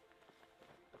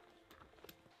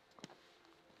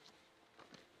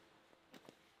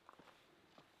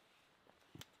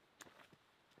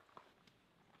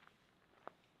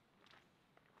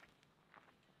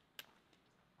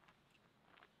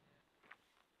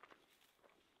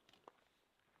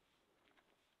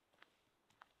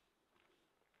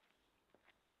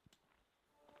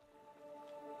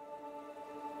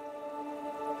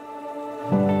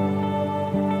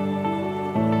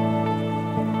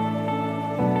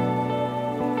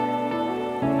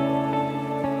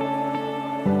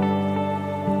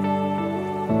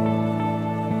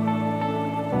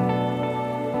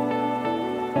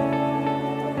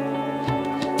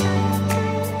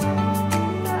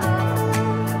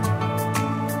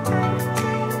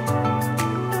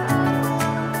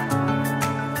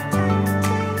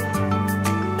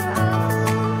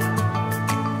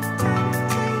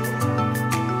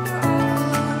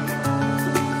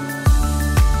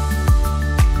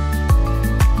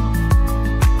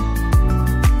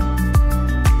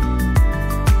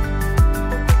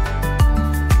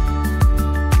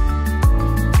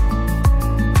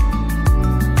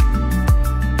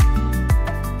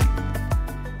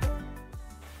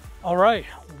 All right,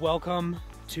 welcome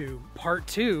to part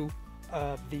 2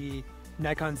 of the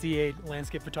Nikon Z8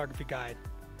 Landscape Photography Guide.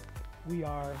 We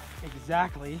are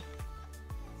exactly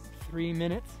 3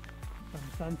 minutes from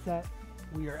sunset.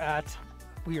 We are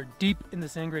deep in the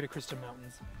Sangre de Cristo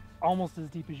Mountains, almost as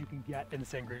deep as you can get in the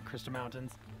Sangre de Cristo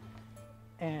Mountains.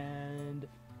 And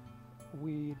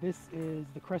this is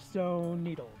the Crestone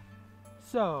Needle.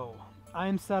 So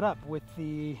I'm set up with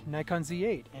the Nikon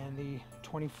Z8 and the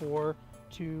 24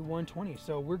 to 120.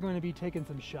 So we're going to be taking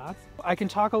some shots. I can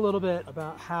talk a little bit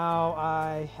about how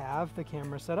I have the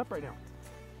camera set up right now.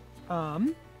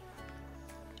 I'm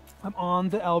on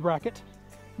the L bracket,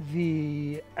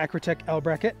 the Acratech L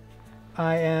bracket.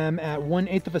 I am at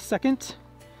 1/8 of a second,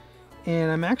 and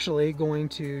I'm actually going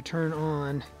to turn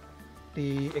on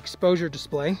the exposure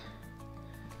display,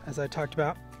 as I talked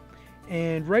about.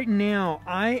 And right now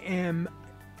I am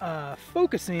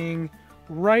focusing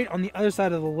right on the other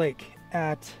side of the lake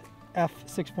at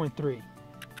f6.3,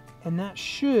 and that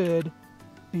should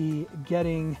be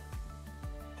getting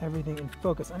everything in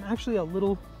focus. I'm actually a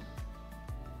little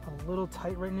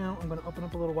tight right now. I'm going to open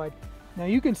up a little wide. Now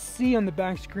you can see on the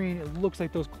back screen it looks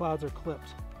like those clouds are clipped,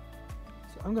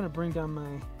 so I'm going to bring down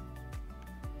my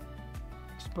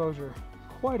exposure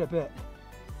quite a bit.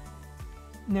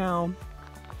 Now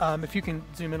if you can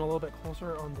zoom in a little bit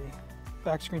closer on the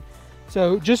back screen,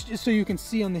 so just so you can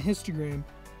see on the histogram,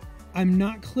 I'm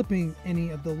not clipping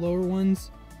any of the lower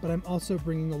ones, but I'm also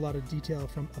bringing a lot of detail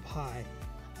from up high.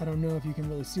 I don't know if you can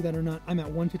really see that or not. I'm at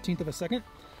 1/15 of a second.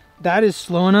 That is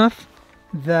slow enough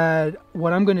that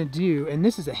what I'm gonna do, and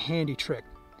this is a handy trick,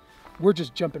 we're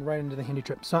just jumping right into the handy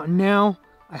trick. So now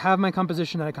I have my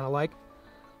composition that I kind of like.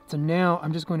 So now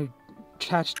I'm just going to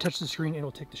touch the screen and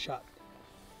it'll take the shot.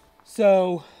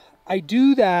 So I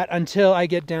do that until I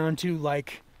get down to,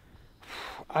 like,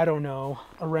 I don't know,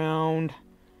 around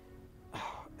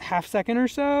half second or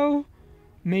so,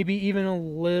 maybe even a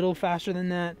little faster than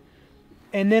that.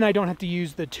 And then I don't have to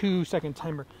use the 2-second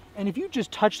timer. And if you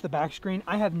just touch the back screen,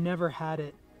 I have never had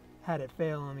it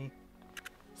fail on me.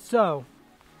 So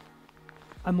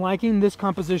I'm liking this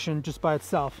composition just by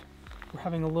itself. We're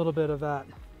having a little bit of that.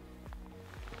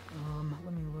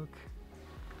 Let me look.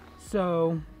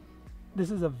 So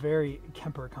this is a very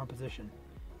Kemper composition.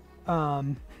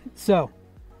 So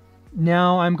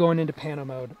now I'm going into pano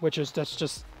mode, which is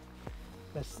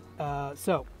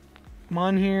so I'm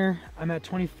on here. I'm at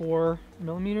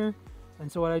 24mm,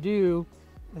 and so what I do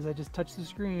is I just touch the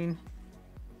screen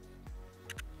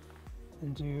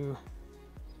and do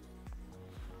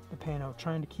the pano,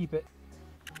 trying to keep it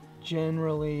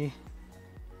generally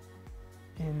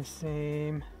in the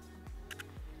same.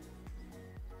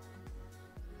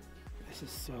 This is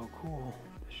so cool.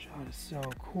 The shot is so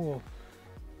cool.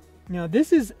 Now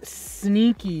this is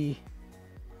sneaky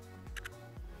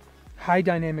high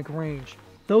dynamic range.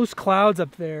 Those clouds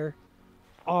up there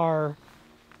are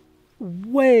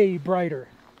way brighter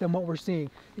than what we're seeing.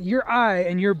 Your eye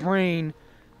and your brain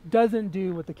doesn't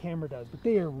do what the camera does, but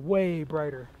they are way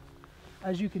brighter.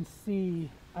 As you can see,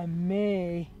 I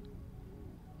may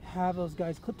have those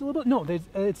guys clipped a little bit. No,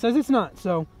 it says it's not.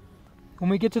 So when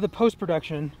we get to the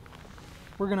post-production,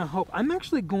 we're gonna hope. I'm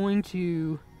actually going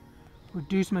to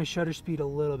reduce my shutter speed a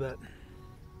little bit.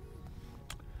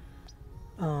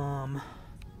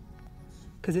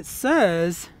 Because it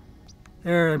says,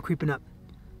 there, I'm creeping up.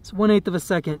 It's 1/8 of a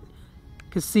second.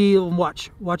 Because see, watch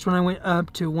when I went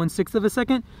up to 1/6 of a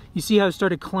second, you see how I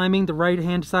started climbing the right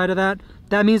hand side of that?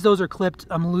 That means those are clipped.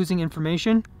 I'm losing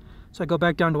information. So I go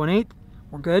back down to 1/8.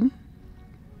 We're good.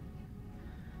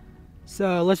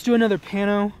 So let's do another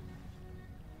pano.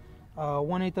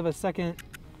 1/8 of a second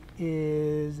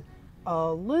is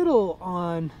a little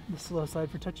on the slow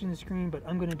side for touching the screen, but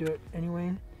I'm going to do it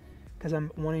anyway because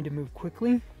I'm wanting to move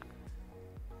quickly.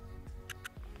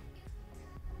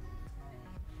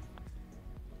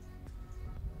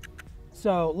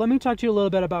 So let me talk to you a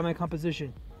little bit about my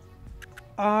composition.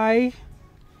 I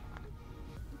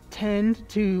tend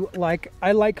to like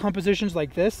compositions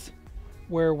like this,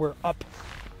 where we're up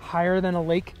higher than a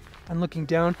lake and looking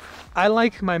down. I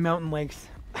like my mountain lakes.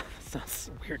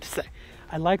 Sounds weird to say.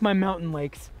 I like my mountain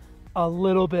lakes a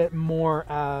little bit more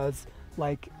as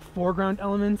like foreground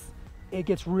elements. It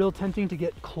gets real tempting to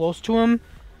get close to them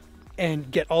and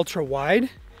get ultra wide.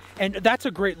 And that's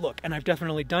a great look, and I've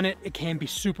definitely done it. It can be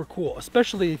super cool,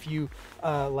 especially if you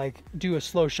like do a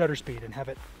slow shutter speed and have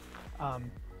it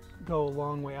go a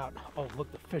long way out. Oh,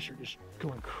 look, the fish are just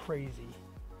going crazy.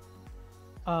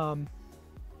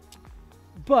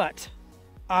 But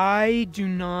I do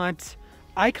not,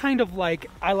 I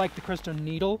like the crystal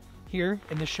needle here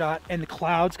in the shot and the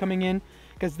clouds coming in,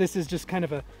 because this is just kind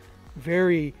of a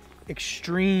very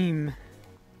extreme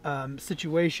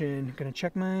situation. Gonna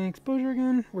check my exposure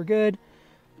again. We're good.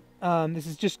 This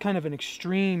is just kind of an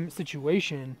extreme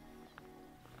situation.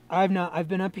 I've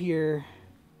been up here.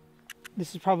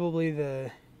 This is probably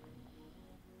the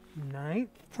 9th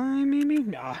time, maybe?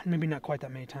 Nah, maybe not quite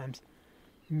that many times.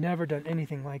 Never done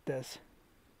anything like this.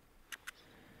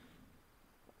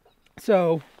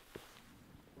 So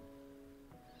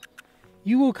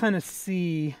you will kind of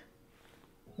see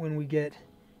when we get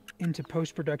into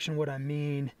post-production what I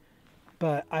mean,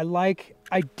 but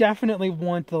I definitely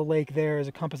want the lake there as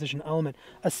a composition element,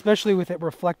 especially with it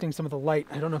reflecting some of the light.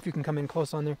 I don't know if you can come in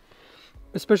close on there,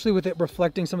 especially with it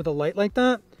reflecting some of the light like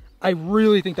that. I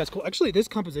really think that's cool. Actually, this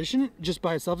composition just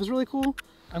by itself is really cool.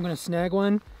 I'm gonna snag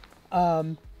one,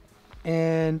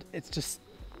 and it's just,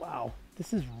 wow,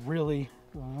 this is really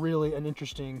an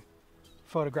interesting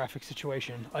photographic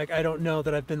situation. Like, I don't know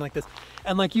that I've been like this,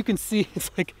 and like you can see, it's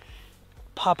like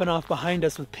popping off behind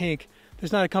us with pink.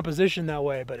 There's not a composition that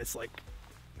way, but it's like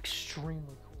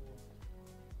extremely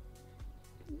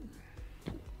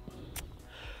cool.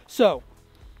 So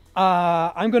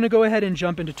I'm gonna go ahead and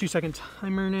jump into 2-second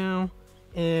timer now,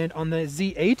 and on the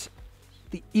Z8,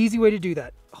 the easy way to do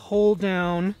that, hold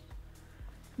down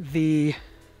the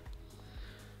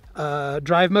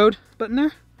drive mode button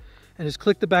there and just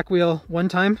click the back wheel one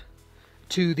time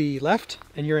to the left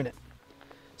and you're in it.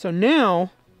 So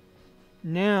now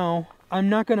I'm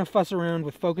not going to fuss around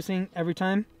with focusing every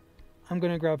time. I'm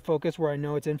going to grab focus where I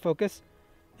know it's in focus,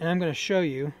 and I'm going to show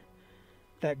you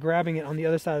that grabbing it on the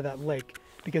other side of that lake,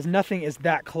 because nothing is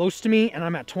that close to me and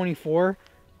I'm at 24,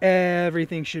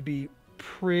 everything should be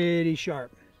pretty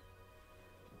sharp.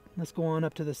 Let's go on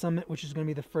up to the summit, which is going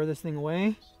to be the furthest thing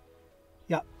away.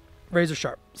 Yeah, razor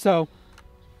sharp. So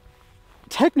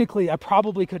technically I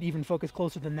probably could even focus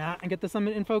closer than that and get the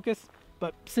summit in focus,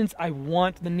 but since I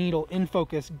want the needle in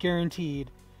focus guaranteed,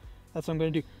 that's what I'm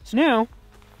going to do. So now,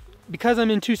 because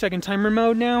I'm in 2-second timer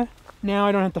mode now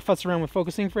I don't have to fuss around with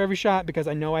focusing for every shot because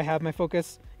I know I have my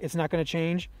focus. It's not going to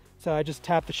change. So I just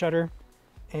tap the shutter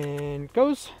and it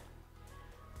goes.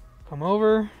 Come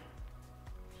over.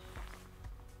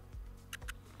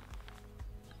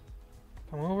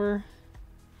 Come over.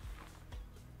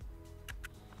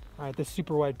 All right, this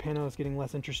super wide panel is getting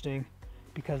less interesting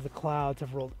because the clouds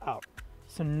have rolled out.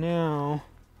 So now,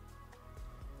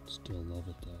 still love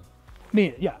it though. I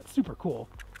mean, yeah, it's super cool.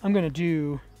 I'm gonna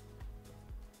do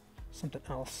something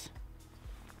else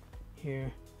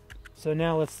here. So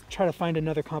now let's try to find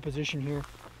another composition here.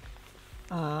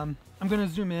 I'm gonna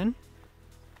zoom in,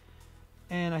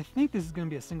 and I think this is gonna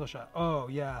be a single shot. Oh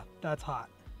yeah, that's hot.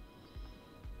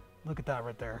 Look at that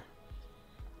right there.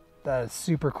 That is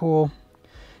super cool.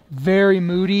 Very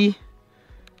moody.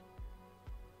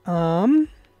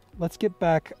 Let's get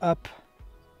back up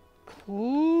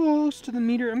close to the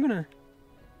meter. Let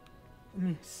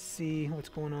me see what's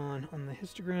going on the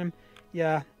histogram.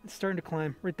 Yeah, it's starting to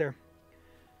climb right there.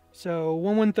 So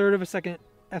 1/1/3 of a second,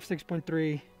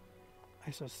 f6.3,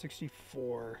 ISO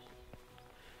 64.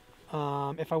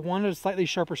 If I wanted a slightly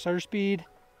sharper shutter speed,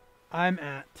 I'm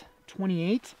at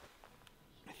 28.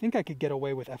 I think I could get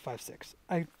away with f5.6.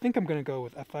 I think I'm gonna go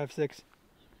with f5.6.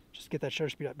 Just get that shutter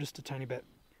speed up just a tiny bit.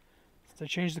 So I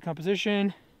change the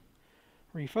composition,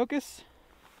 refocus,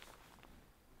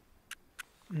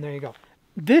 and there you go.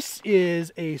 This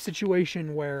is a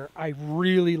situation where I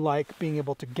really like being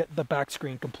able to get the back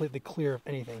screen completely clear of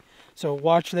anything. So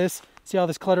watch this, see all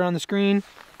this clutter on the screen?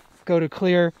 Go to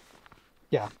clear,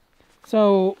 yeah.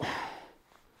 So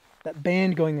that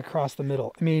band going across the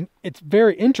middle, I mean, it's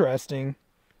very interesting.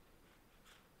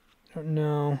 I don't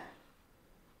know,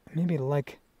 maybe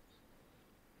like,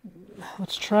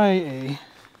 let's try a,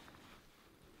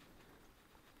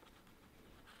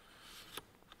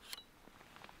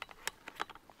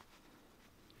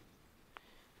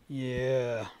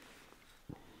 yeah.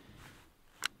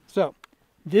 So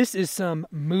this is some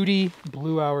moody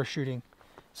blue hour shooting.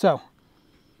 So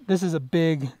this is a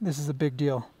big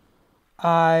deal.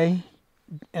 I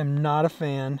am not a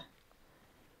fan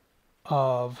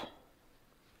of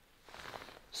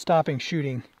stopping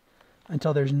shooting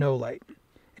until there's no light.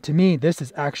 To me, this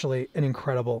is actually an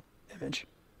incredible image.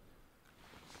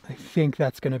 I think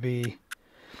that's going to be,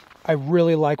 I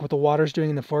really like what the water's doing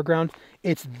in the foreground.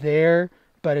 It's there,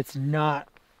 but it's not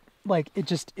like,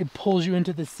 it pulls you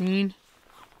into the scene.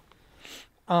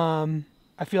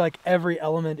 I feel like every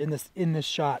element in this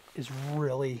shot is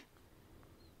really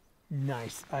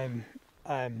nice. I'm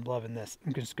loving this.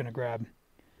 I'm just going to grab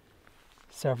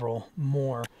several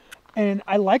more. And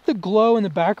I like the glow in the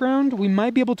background. We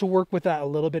might be able to work with that a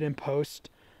little bit in post.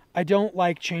 I don't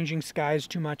like changing skies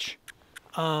too much.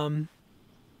 I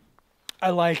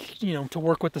like, to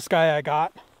work with the sky I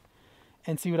got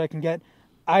and see what I can get.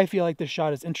 I feel like this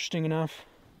shot is interesting enough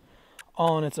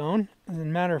all on its own. As a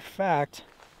matter of fact,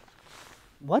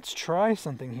 let's try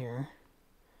something here.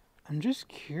 I'm just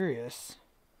curious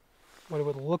what it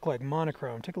would look like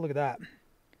monochrome. Take a look at that.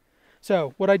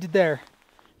 So what I did there,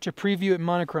 to preview it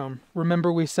monochrome,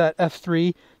 remember we set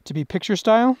F3 to be picture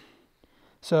style.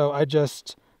 So I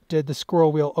just did the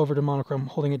scroll wheel over to monochrome,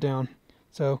 holding it down.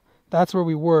 So that's where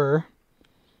we were.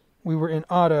 We were in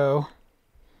auto.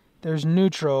 There's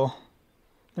neutral.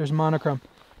 There's monochrome.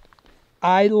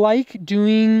 I like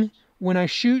doing, when I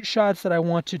shoot shots that I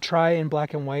want to try in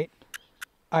black and white,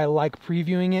 I like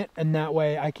previewing it, and that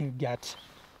way I can get,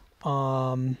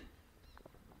 oh,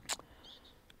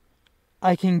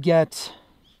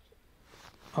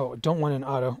 don't want it in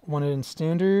auto, want it in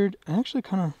standard. I actually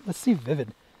kind of, let's see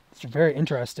vivid. It's very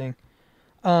interesting.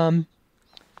 It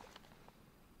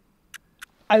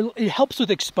helps with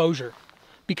exposure,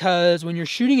 because when you're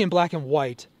shooting in black and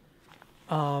white,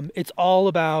 it's all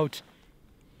about,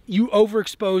 you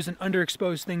overexpose and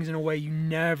underexpose things in a way you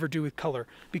never do with color,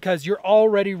 because you're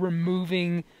already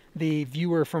removing the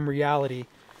viewer from reality.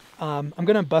 I'm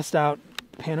gonna bust out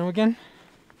Pano again,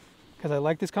 because I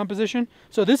like this composition.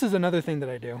 So this is another thing that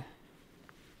I do,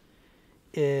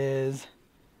 is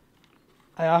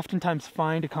I oftentimes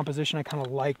find a composition I kind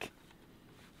of like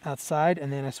outside,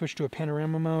 and then I switch to a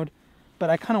panorama mode. But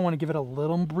I kind of want to give it a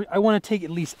little, I want to take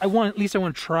I want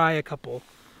to try a couple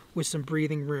with some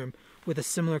breathing room with a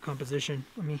similar composition.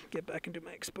 Let me get back into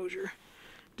my exposure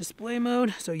display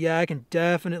mode. So yeah, I can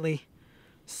definitely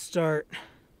start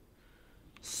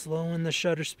slowing the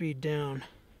shutter speed down.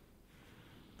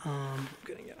 I'm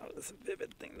gonna get out of this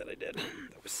vivid thing that I did.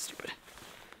 That was stupid.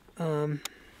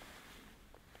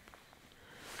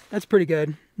 That's pretty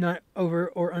good. Not over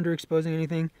or underexposing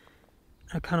anything.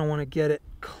 I kind of want to get it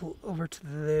over to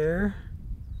there.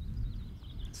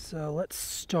 So let's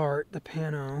start the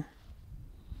pano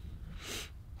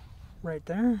right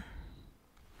there.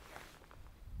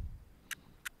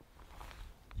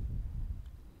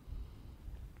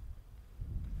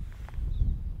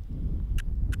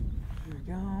 There we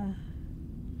go.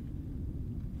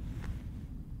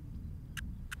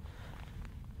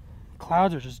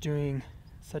 Clouds are just doing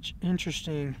such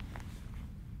interesting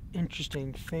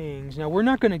things. Now we're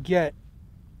not going to get,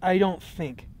 I don't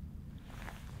think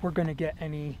we're going to get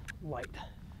any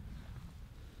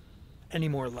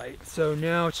more light. So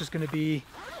now it's just going to be,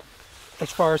 as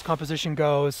far as composition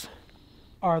goes,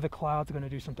 are the clouds going to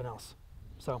do something else?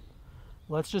 So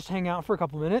let's just hang out for a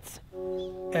couple minutes,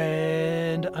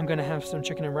 and I'm going to have some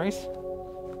chicken and rice,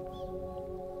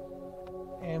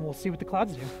 and we'll see what the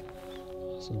clouds do.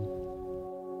 Awesome.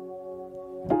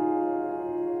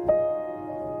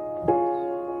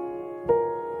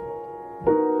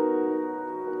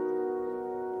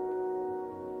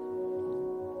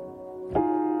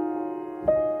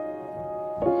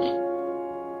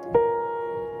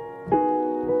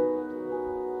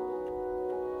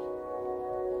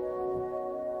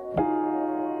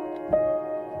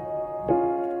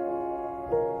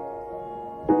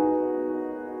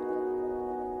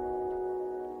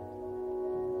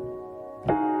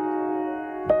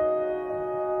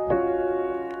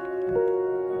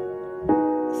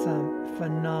 Some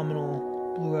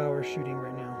phenomenal blue hour shooting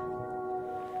right now.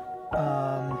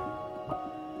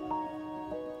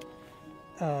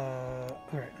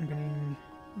 All right, I'm gonna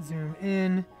zoom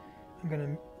in.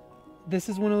 This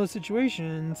is one of those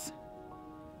situations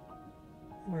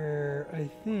where I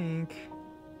think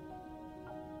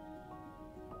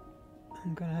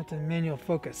I'm gonna have to manual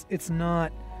focus. It's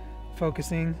not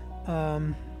focusing.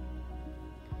 It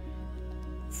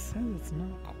says it's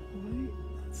not quite.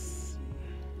 Let's see.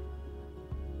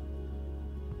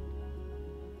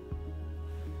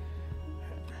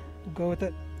 We'll go with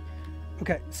it.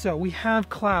 Okay, so we have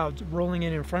clouds rolling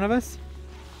in front of us.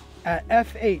 At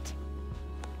f8,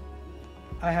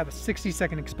 I have a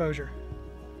 60-second exposure.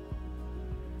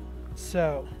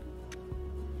 So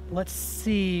let's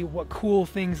see what cool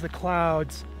things the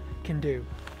clouds can do.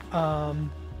 So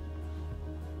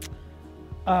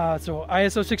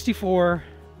ISO 64,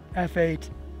 f8,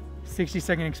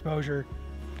 60-second exposure,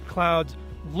 clouds.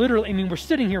 Literally, I mean, we're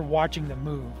sitting here watching them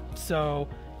move, so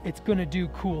it's gonna do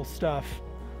cool stuff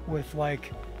with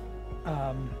like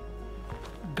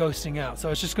ghosting out. So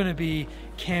it's just gonna be,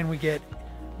 can we get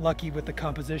lucky with the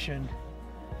composition?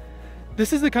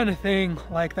 This is the kind of thing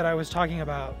like that I was talking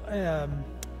about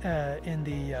in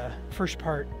the first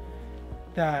part,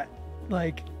 that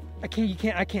like I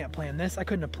can't plan this. I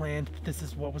couldn't have planned this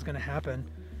is what was going to happen,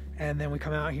 and then we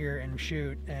come out here and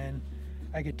shoot, and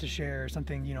I get to share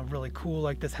something, you know, really cool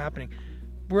like this happening.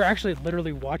 We're actually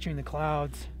literally watching the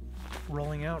clouds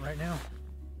rolling out right now.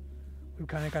 We've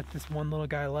kind of got this one little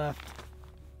guy left.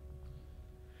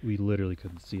 We literally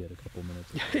couldn't see it a couple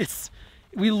minutes ago.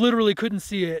 We literally couldn't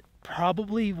see it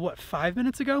probably, what, 5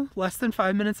 minutes ago? Less than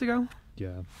 5 minutes ago?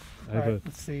 Yeah.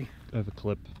 Let's see. I have a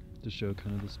clip to show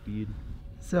kind of the speed.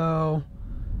 So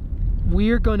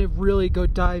we are going to really go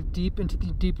dive deeper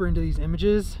into these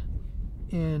images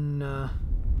in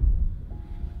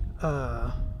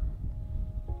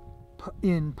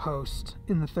post,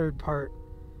 in the third part.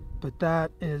 But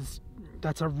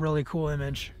that's a really cool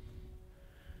image.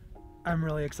 I'm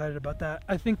really excited about that.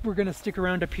 I think we're gonna stick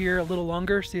around up here a little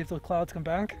longer, see if the clouds come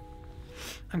back.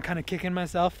 I'm kind of kicking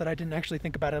myself that I didn't actually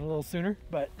think about it a little sooner,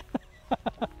 but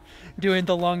doing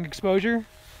the long exposure.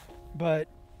 But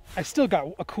I still got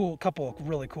a couple of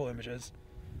really cool images.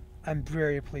 I'm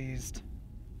very pleased.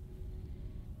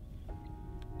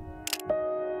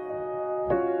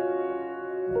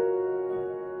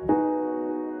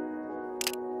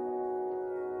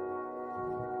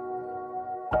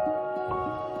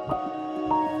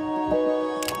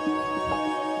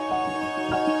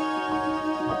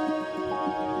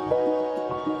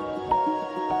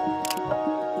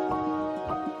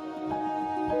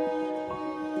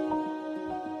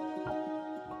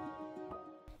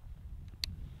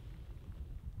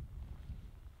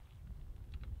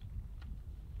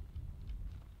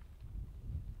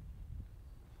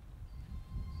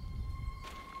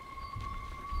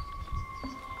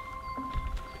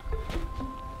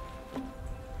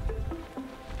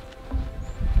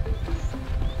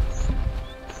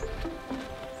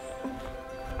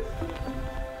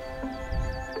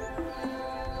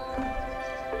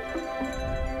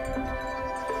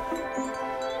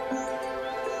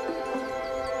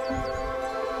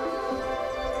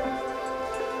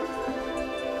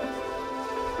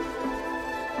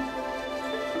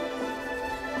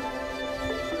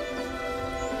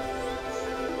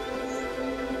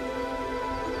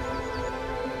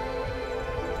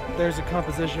 there's a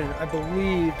composition. I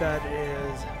believe that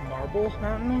is Marble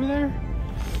Mountain over there.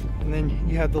 And then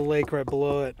you have the lake right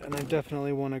below it. And I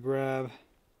definitely want to grab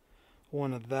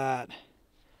one of that.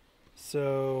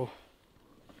 So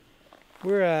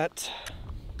we're at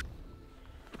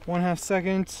 1/2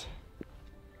 second,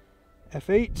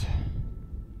 f8.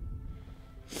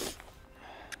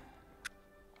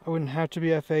 I wouldn't have to be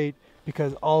f8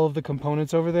 because all of the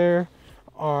components over there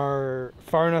are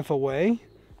far enough away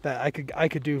that I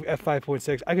could do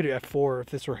f5.6. I could do f4 if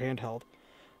this were handheld.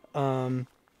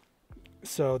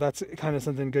 So that's kind of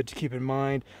something good to keep in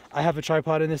mind. I have a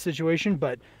tripod in this situation,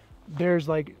 but there's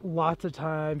like lots of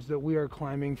times that we are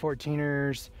climbing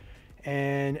 14ers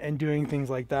and doing things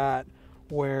like that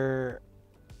where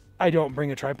I don't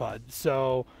bring a tripod.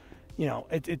 So, you know,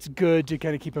 it's good to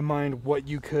kind of keep in mind what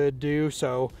you could do.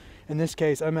 So in this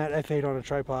case, I'm at f8 on a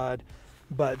tripod,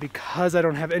 but because I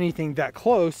don't have anything that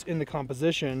close in the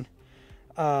composition,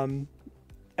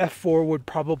 f4 would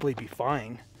probably be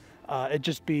fine. It'd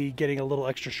just be getting a little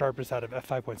extra sharpness out of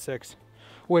f5.6,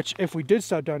 which if we did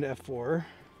stop down to f4,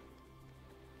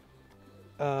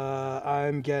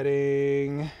 I'm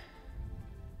getting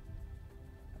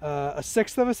a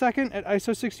 1/6 of a second at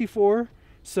ISO 64.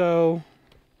 So,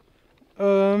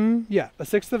 yeah, a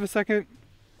 1/6 of a second,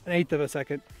 an 1/8 of a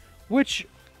second, which,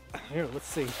 here, let's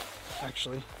see,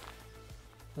 actually.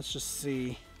 Let's just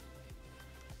see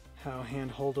how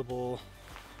hand holdable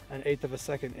an 1/8 of a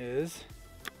second is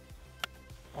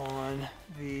on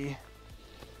the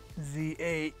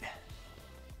Z8.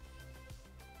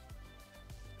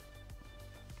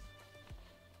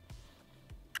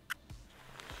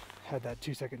 Had that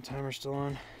 2-second timer still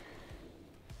on.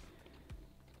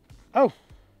 Oh,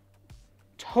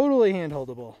 totally hand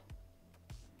holdable.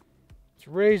 It's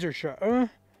razor sharp.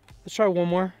 Let's try one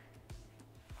more.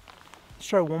 Let's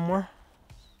try one more.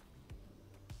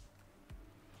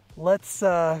 Let's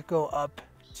go up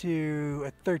to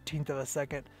a 1/13 of a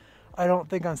second. I don't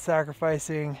think I'm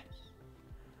sacrificing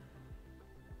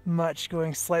much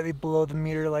going slightly below the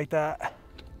meter like that.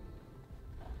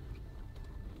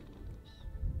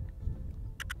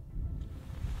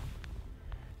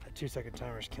 That 2-second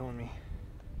timer is killing me.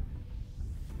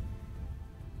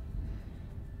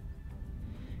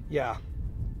 Yeah,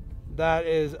 that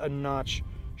is a notch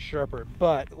sharper,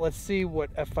 but let's see what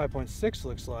f5.6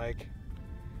 looks like.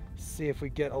 See if we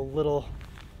get a little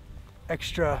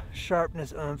extra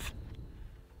sharpness oomph.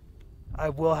 I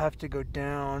will have to go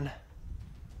down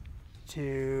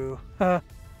to an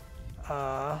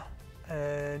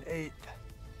 1/8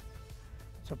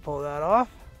 to pull that off.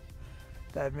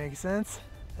 That makes sense.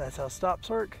 That's how stops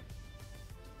work.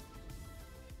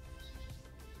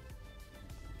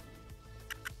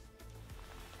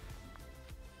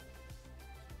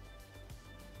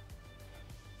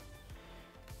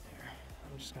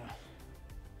 I'm just gonna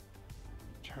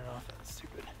turn off that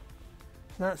stupid.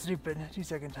 It's not stupid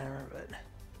 2-second timer, but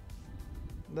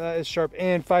that is sharp,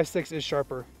 and 5/6 is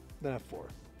sharper than f4.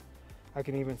 I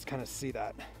can even kind of see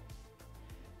that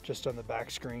just on the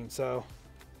back screen. So,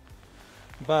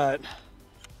 but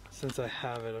since I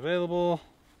have it available,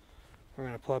 we're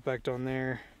gonna plop back down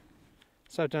there,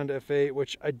 stop down to f8,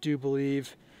 which I do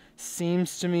believe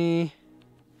seems to me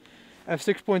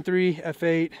f6.3,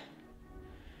 f8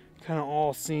 kind of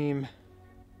all seem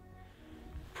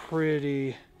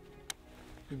pretty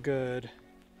good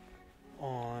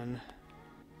on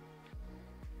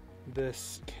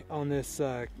this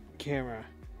camera,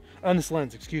 on this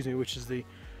lens, excuse me, which is the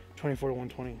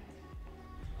 24-120.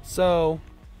 So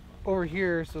over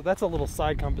here, so that's a little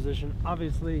side composition.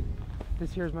 Obviously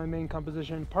this here is my main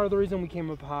composition. Part of the reason we came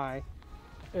up high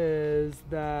is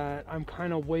that I'm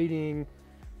kind of waiting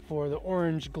for the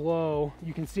orange glow.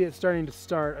 You can see it starting to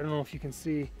start. I don't know if you can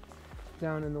see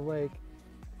down in the lake.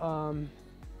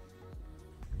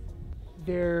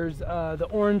 There's the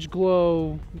orange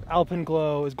glow, alpine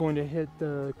glow, is going to hit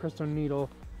the crystal needle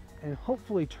and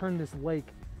hopefully turn this lake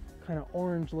kind of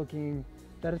orange looking.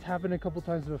 That has happened a couple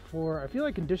times before. I feel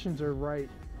like conditions are right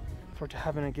for it to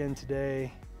happen again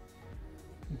today,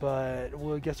 but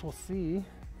I guess we'll see.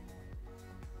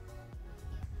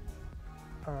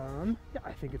 Yeah,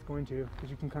 I think it's going to, because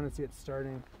you can kind of see it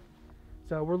starting.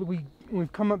 So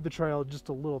we've come up the trail just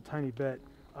a little tiny bit.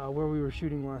 Where we were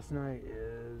shooting last night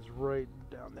is right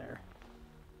down there.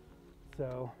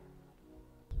 So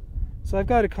I've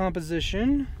got a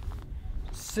composition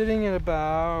sitting at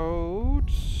about,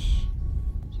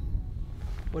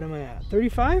 what am I at?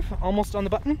 35, almost on the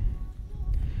button.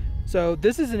 So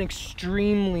this is an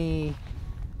extremely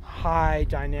high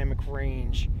dynamic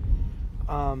range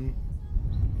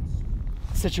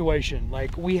situation.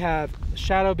 Like, we have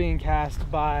shadow being cast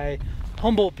by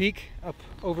Humboldt Peak up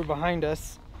over behind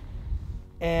us,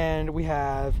 and we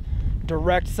have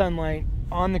direct sunlight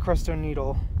on the Crestone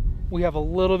Needle. We have a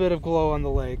little bit of glow on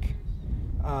the lake.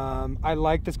 I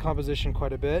like this composition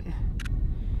quite a bit.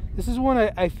 This is one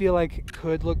I feel like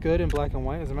could look good in black and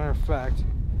white. As a matter of fact,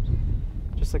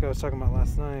 just like I was talking about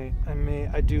last night,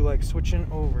 I do like switching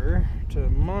over to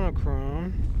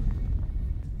monochrome,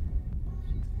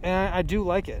 and I do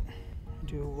like it. I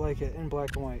do like it in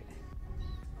black and white.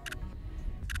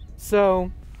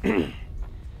 So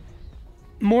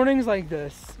mornings like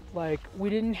this, like we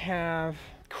didn't have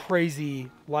crazy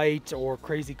light or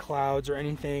crazy clouds or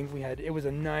anything. It was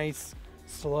a nice,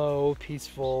 slow,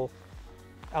 peaceful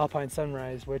alpine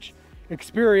sunrise, which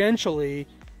experientially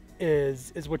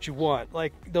is what you want.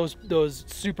 Like those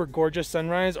super gorgeous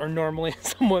sunrise are normally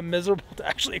somewhat miserable to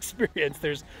actually experience.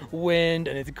 There's wind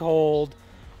and it's cold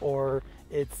or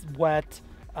it's wet,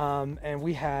 and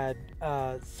we had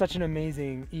such an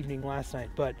amazing evening last night.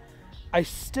 But I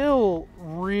still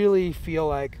really feel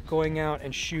like going out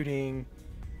and shooting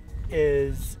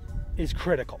is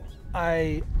critical.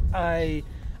 I'm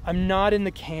not in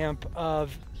the camp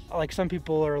of, like, some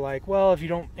people are like, well, if you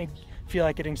don't feel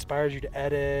like it inspires you to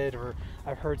edit, or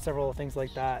I've heard several things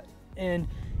like that. And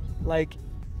like,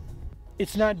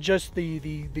 it's not just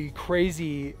the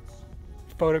crazy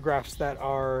photographs that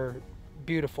are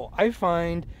beautiful. I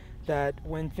find that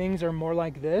when things are more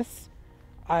like this,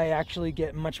 I actually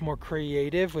get much more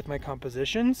creative with my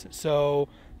compositions. So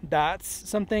that's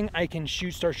something I can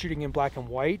start shooting in black and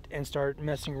white and start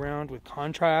messing around with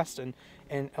contrast and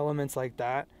elements like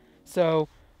that. So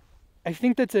I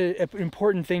think that's an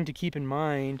important thing to keep in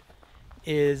mind,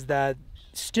 is that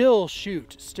still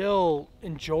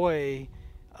enjoy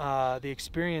the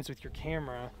experience with your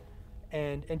camera,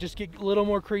 and just get a little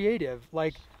more creative.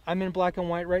 Like, I'm in black and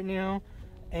white right now,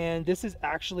 and this is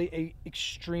actually a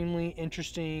extremely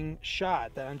interesting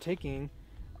shot that I'm taking.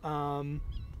 The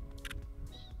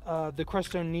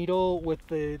Crestone Needle with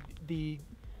the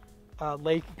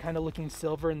lake kind of looking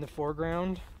silver in the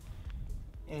foreground,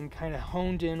 and kind of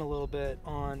honed in a little bit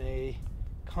on a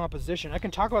composition. I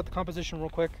can talk about the composition real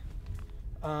quick.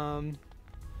 I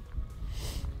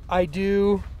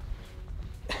do,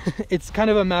 it's kind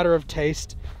of a matter of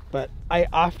taste, but I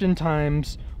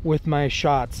oftentimes, with my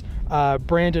shots,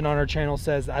 Brandon on our channel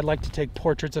says I'd like to take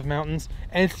portraits of mountains,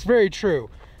 and it's very true.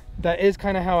 That is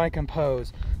kind of how I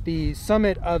compose. The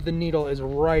summit of the needle is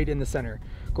right in the center,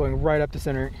 going right up the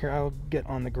center. Here, I'll get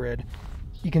on the grid.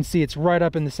 You can see it's right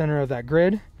up in the center of that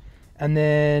grid. And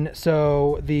then,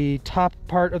 so the top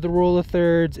part of the rule of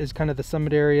thirds is kind of the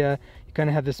summit area. You kind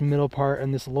of have this middle part,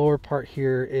 and this lower part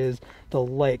here is the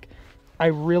lake. I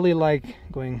really like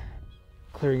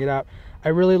clearing it out. I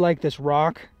really like this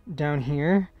rock down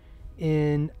here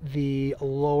in the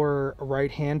lower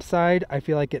right hand side. I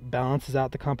feel like it balances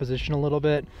out the composition a little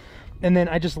bit. And then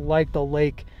I just like the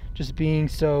lake just being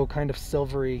so kind of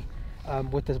silvery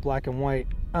with this black and white.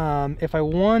 If I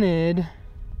wanted,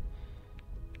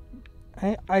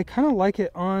 I kind of like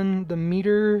it on the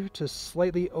meter to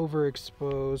slightly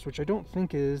overexpose, which I don't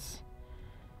think is,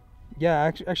 yeah, I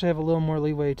actually have a little more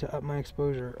leeway to up my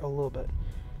exposure a little bit.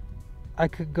 I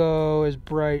could go as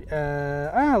bright,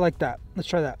 I like that. Let's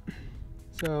try that.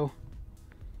 So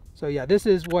yeah, this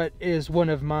is what is one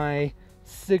of my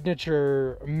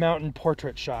signature mountain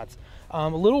portrait shots. A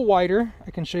little wider.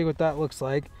 I can show you what that looks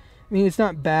like. I mean, it's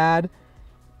not bad.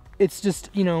 It's just,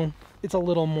 you know, it's a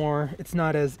little more, it's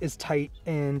not as tight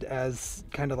and as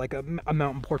kind of like a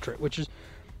mountain portrait, which is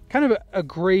kind of a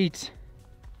great,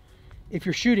 if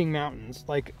you're shooting mountains,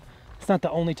 like, it's not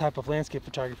the only type of landscape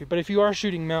photography, but if you are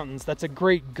shooting mountains, that's a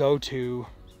great go-to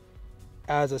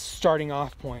as a starting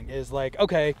off point. Is like,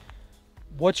 okay,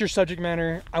 what's your subject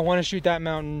matter? I want to shoot that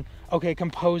mountain. Okay,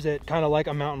 compose it kind of like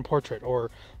a mountain portrait, or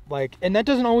like, and that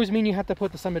doesn't always mean you have to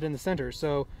put the summit in the center.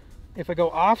 So if I go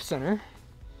off center,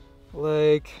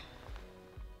 like,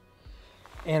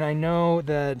 and I know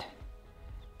that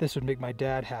this would make my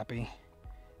dad happy,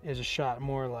 is a shot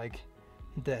more like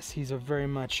this. He's a very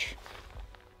much,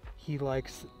 he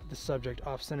likes the subject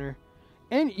off center,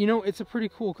 and you know, it's a pretty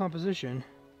cool composition.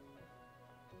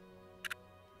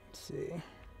 Let's see,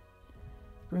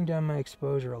 bring down my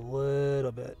exposure a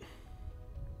little bit,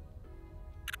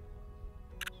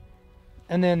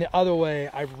 and then the other way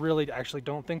I really actually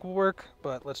don't think will work,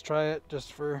 but let's try it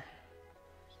just for,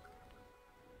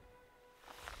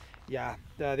 yeah,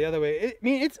 the other way. I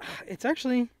mean, it's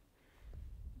actually,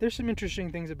 there's some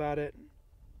interesting things about it.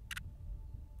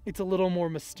 It's a little more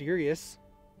mysterious,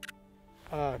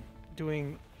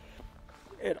 doing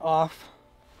it off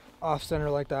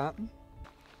center like that.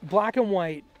 Black and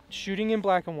white, shooting in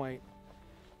black and white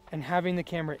And having the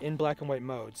camera in black and white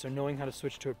mode, so knowing how to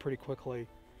switch to it pretty quickly,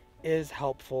 is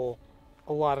helpful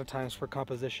a lot of times for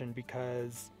composition,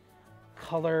 because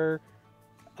color,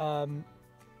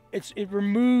 it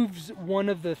removes one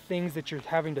of the things that you're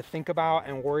having to think about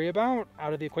and worry about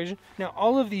out of the equation. Now,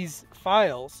 all of these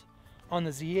files on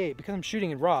the Z8, because I'm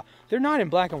shooting in RAW, they're not in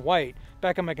black and white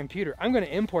back on my computer. I'm going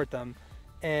to import them,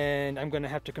 and I'm going to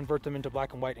have to convert them into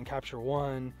black and white in Capture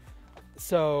One.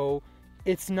 So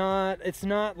it's not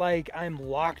like I'm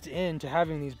locked into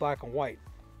having these black and white,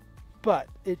 but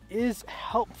it is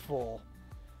helpful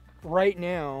right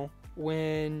now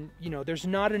when, you know, there's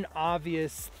not an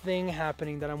obvious thing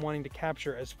happening that I'm wanting to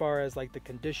capture as far as like the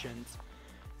conditions.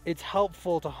 It's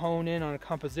helpful to hone in on a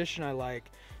composition I like,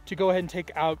 to go ahead and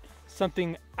take out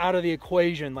something out of the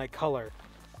equation like color.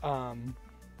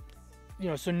 You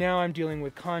know, so now I'm dealing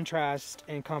with contrast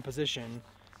and composition,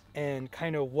 and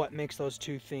kind of what makes those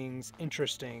two things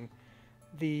interesting.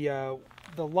 The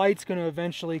light's going to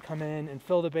eventually come in and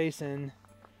fill the basin,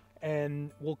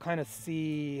 and we'll kind of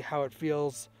see how it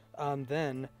feels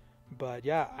then. But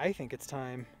yeah, I think it's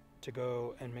time to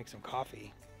go and make some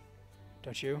coffee.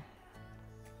 Don't you?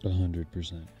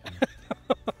 100%.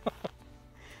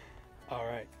 All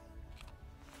right.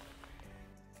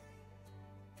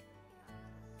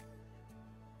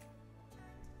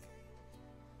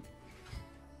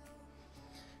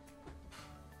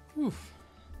 Oof.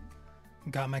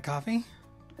 Got my coffee,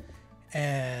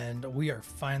 and we are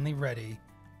finally ready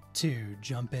to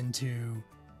jump into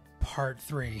part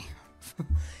 3.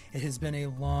 It has been a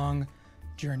long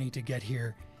journey to get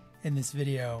here in this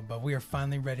video, but we are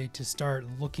finally ready to start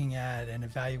looking at and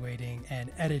evaluating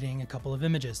and editing a couple of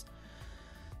images.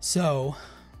 So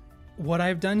what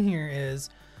I've done here is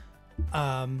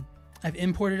I've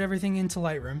imported everything into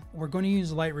Lightroom. We're going to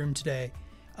use Lightroom today.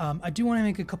 I do want to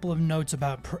make a couple of notes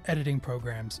about editing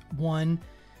programs. One,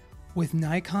 with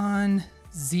Nikon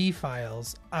Z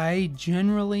files, I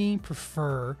generally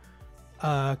prefer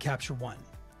Capture One.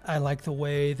 I like the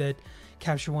way that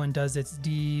Capture One does its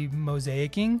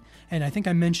demosaicing, and I think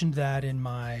I mentioned that in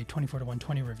my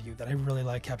 24-to-120 review, that I really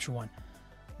like Capture One.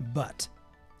 But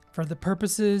for the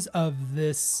purposes of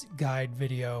this guide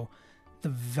video, the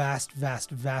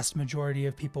vast majority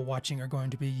of people watching are going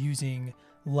to be using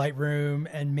Lightroom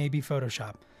and maybe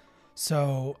Photoshop.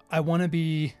 So I want to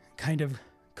be kind of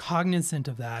cognizant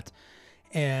of that.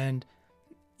 And,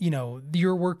 you know,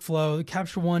 your workflow,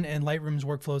 Capture One and Lightroom's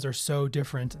workflows are so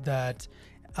different that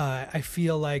I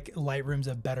feel like Lightroom's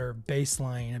a better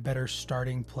baseline, a better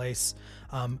starting place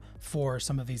for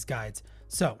some of these guides.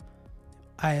 So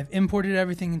I have imported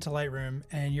everything into Lightroom,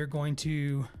 and you are going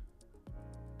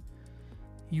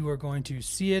to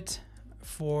see it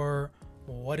for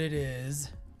what it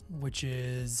is, which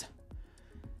is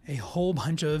a whole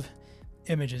bunch of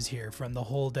images here from the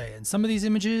whole day. And some of these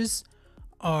images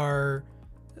are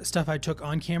stuff I took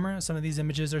on camera. Some of these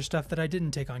images are stuff that I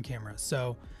didn't take on camera.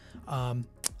 So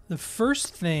the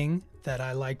first thing that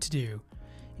I like to do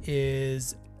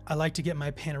is I like to get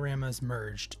my panoramas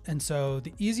merged. And so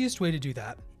the easiest way to do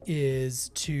that is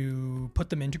to put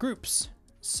them into groups.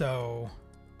 So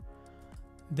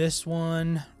this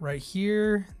one right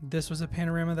here, this was a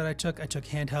panorama that I took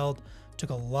handheld, took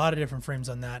a lot of different frames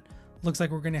on that. Looks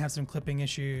like we're going to have some clipping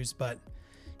issues, but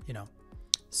you know.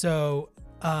 So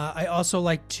I also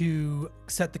like to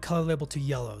set the color label to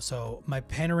yellow. So my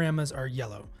panoramas are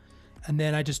yellow. And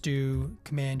then I just do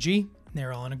Command G.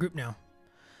 They're all in a group now.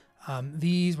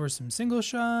 These were some single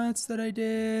shots that I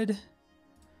did.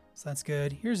 So that's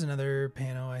good. Here's another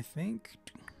pano, I think.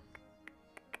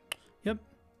 Yep.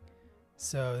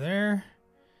 So there.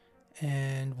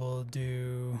 And we'll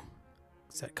do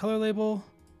set color label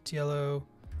to yellow,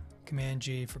 Command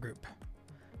G for group.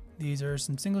 These are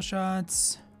some single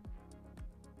shots.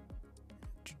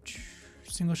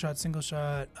 Single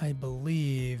shot. I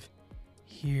believe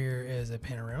here is a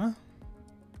panorama.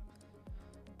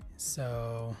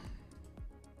 So,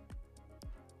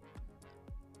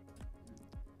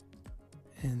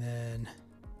 and then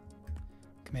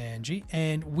Command G,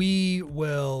 and we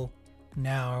will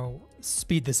now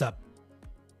speed this up.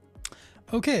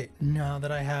 Okay, now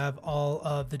that I have all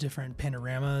of the different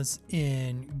panoramas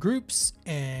in groups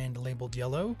and labeled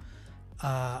yellow,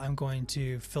 I'm going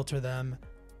to filter them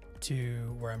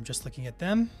to where I'm just looking at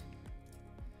them.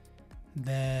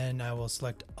 Then I will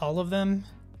select all of them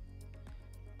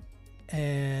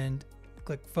and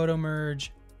click Photo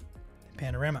Merge,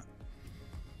 Panorama.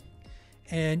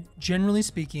 And generally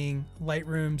speaking,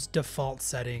 Lightroom's default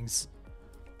settings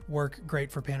work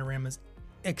great for panoramas,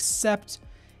 except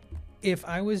if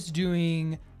I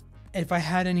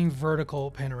had any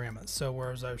vertical panoramas, so where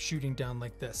I was shooting down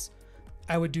like this,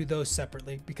 I would do those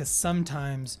separately because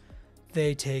sometimes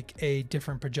they take a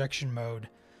different projection mode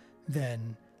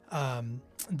than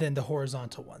the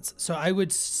horizontal ones. So I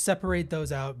would separate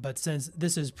those out, but since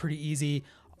this is pretty easy,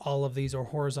 all of these are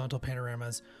horizontal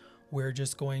panoramas, we're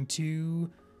just going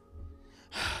to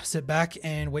sit back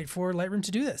and wait for Lightroom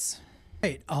to do this.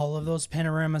 Right, all of those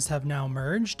panoramas have now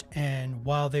merged, and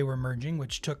while they were merging,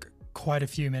 which took quite a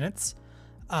few minutes,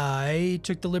 I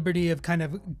took the liberty of kind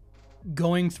of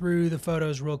going through the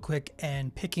photos real quick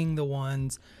and picking the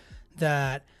ones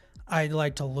that I'd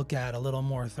like to look at a little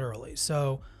more thoroughly.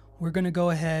 So we're going to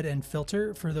go ahead and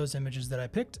filter for those images that I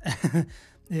picked.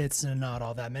 It's not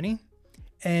all that many.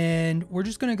 And we're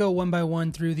just going to go one by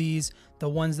one through these. The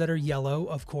ones that are yellow,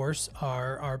 of course,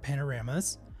 are our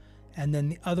panoramas. And then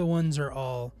the other ones are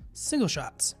all single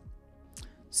shots.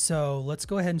 So let's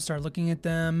go ahead and start looking at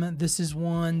them. This is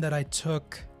one that I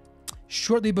took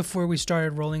shortly before we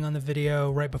started rolling on the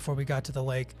video, right before we got to the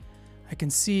lake. I can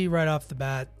see right off the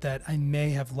bat that I may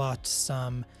have lost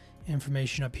some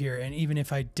information up here. And even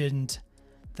if I didn't,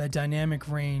 the dynamic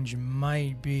range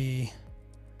might be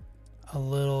a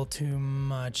little too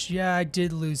much. Yeah, I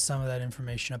did lose some of that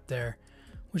information up there,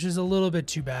 which is a little bit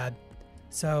too bad.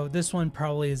 So this one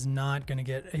probably is not going to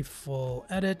get a full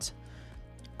edit.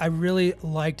 I really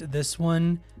liked this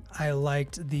one. I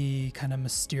liked the kind of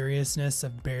mysteriousness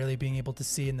of barely being able to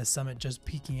see in the summit just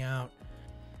peeking out.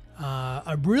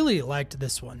 I really liked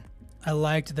this one. I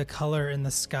liked the color in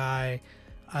the sky.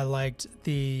 I liked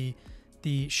the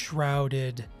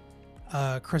shrouded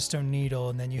crystal needle,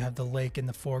 and then you have the lake in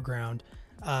the foreground.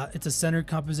 It's a centered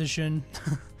composition,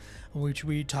 which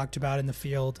we talked about in the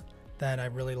field that I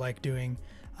really like doing.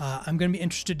 I'm going to be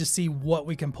interested to see what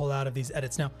we can pull out of these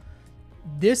edits. Now,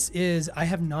 I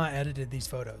have not edited these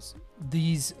photos.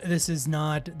 This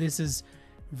is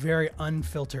very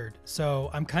unfiltered. So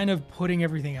I'm kind of putting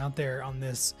everything out there on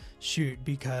this shoot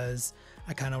because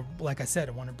I kind of, like I said,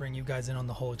 I want to bring you guys in on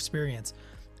the whole experience.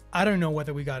 I don't know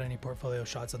whether we got any portfolio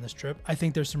shots on this trip. I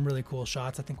think there's some really cool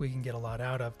shots I think we can get a lot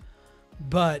out of,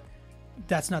 but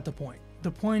that's not the point.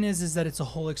 The point is that it's a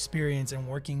whole experience and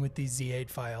working with these Z8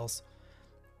 files.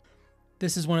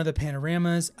 This is one of the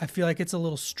panoramas. I feel like it's a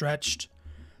little stretched.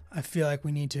 I feel like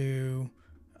we need to,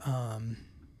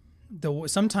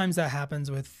 sometimes that happens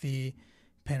with the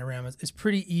panoramas. It's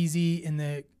pretty easy in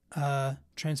the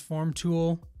transform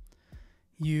tool.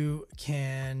 You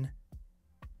can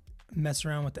mess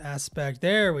around with the aspect.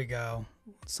 There we go.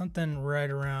 Something right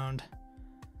around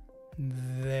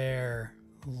there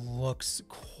looks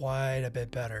quite a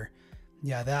bit better.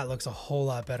 Yeah, that looks a whole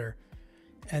lot better.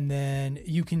 And then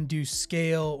you can do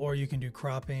scale or you can do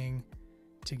cropping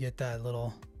to get that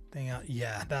little thing out.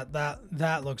 Yeah,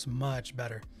 that looks much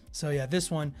better. So yeah, this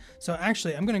one. So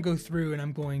actually I'm going to go through and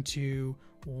I'm going to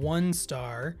 1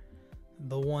 star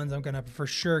the ones I'm going to for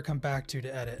sure come back to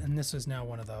edit. And this is now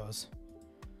one of those.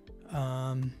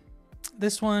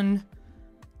 This one,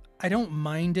 I don't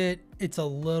mind it. It's a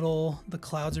little, the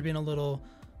clouds are being a little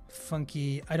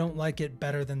funky. I don't like it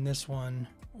better than this one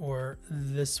or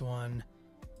this one.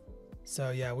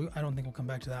 So yeah, I don't think we'll come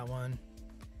back to that one.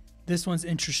 This one's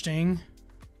interesting.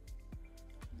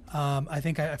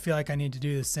 I feel like I need to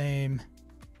do the same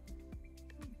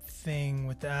thing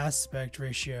with the aspect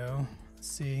ratio. Let's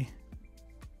see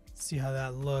how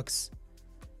that looks.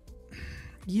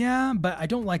 Yeah, but I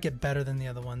don't like it better than the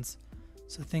other ones.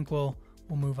 So I think we'll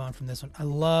move on from this one. I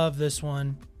love this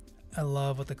one. I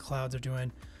love what the clouds are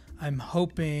doing. I'm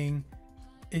hoping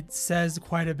it says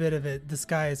quite a bit of it. The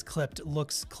sky is clipped. It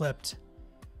looks clipped.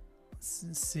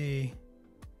 Let's see.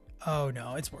 Oh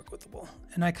no, it's workable.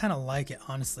 And I kind of like it,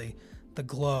 honestly. The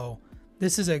glow.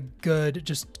 This is a good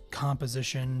just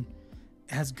composition.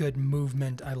 It has good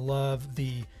movement. I love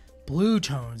the blue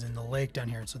tones in the lake down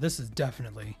here. So this is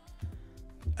definitely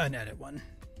an edit one.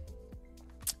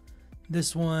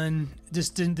 This one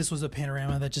just didn't, this was a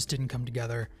panorama that just didn't come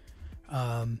together.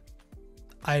 I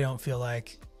don't feel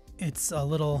like it's a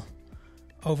little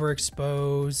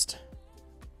overexposed,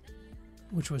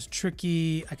 which was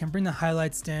tricky. I can bring the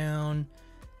highlights down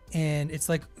and it's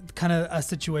like kind of a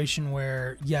situation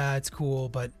where, yeah, it's cool,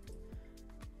 but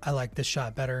I like this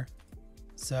shot better.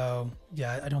 So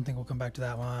yeah, I don't think we'll come back to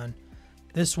that one.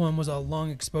 This one was a long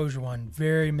exposure one,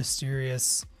 very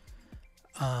mysterious.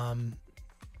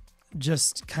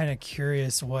 Just kind of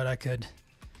curious what I could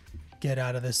get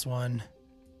out of this one.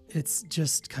 It's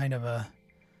just kind of a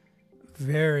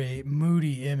very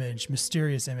moody image,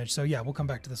 mysterious image. So yeah, we'll come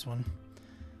back to this one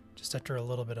just after a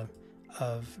little bit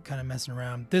of kind of messing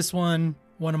around. This one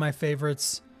of my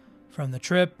favorites from the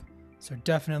trip. So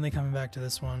definitely coming back to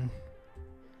this one.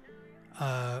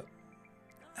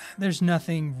 there's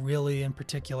nothing really in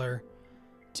particular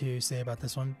to say about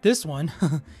this one. This one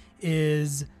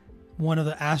is one of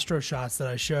the astro shots that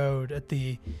I showed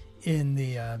in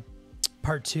the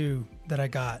part 2 that I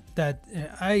got. That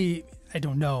I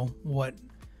don't know what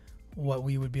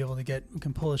we would be able to get. We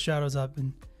can pull the shadows up,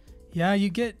 and yeah, you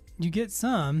get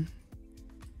some.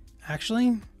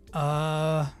 Actually,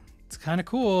 it's kind of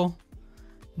cool.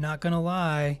 Not gonna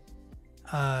lie.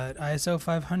 ISO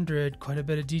 500, quite a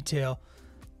bit of detail.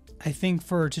 I think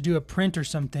to do a print or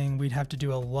something, we'd have to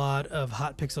do a lot of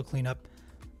hot pixel cleanup.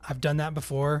 I've done that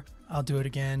before. I'll do it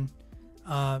again.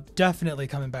 Definitely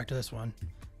coming back to this one.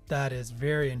 That is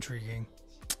very intriguing.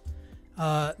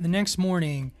 The next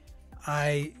morning,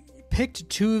 I picked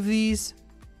 2 of these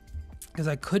because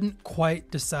I couldn't quite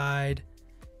decide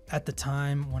at the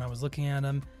time when I was looking at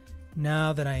them.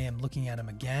 Now that I am looking at them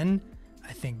again,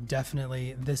 I think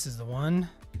definitely this is the one.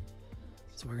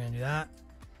 So we're going to do that.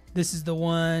 This is the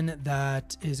one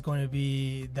that is going to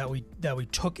be that we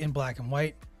took in black and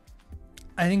white.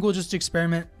 I think we'll just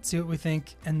experiment, see what we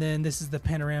think. And then this is the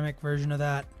panoramic version of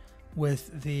that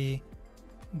with the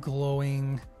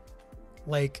glowing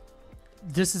lake.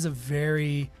 This is a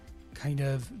very kind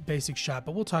of basic shot,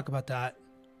 but we'll talk about that.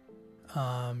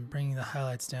 Bringing the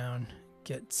highlights down,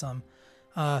 get some,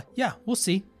 yeah, we'll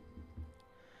see.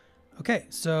 Okay,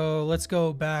 so let's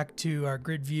go back to our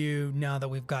grid view now that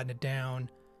we've gotten it down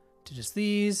to just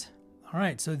these. All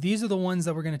right, so these are the ones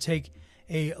that we're going to take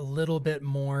a little bit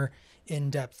more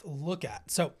in-depth look at.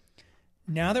 So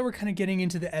now that we're kind of getting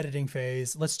into the editing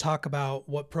phase, let's talk about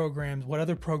what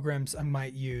other programs I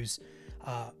might use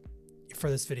for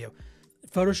this video.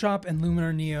 Photoshop and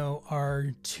Luminar Neo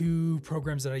are 2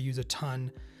 programs that I use a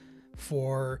ton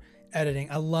for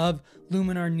editing. I love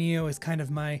Luminar Neo as kind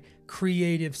of my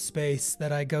creative space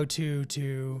that I go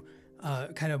to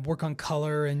kind of work on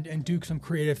color and do some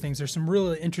creative things. There's some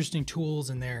really interesting tools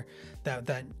in there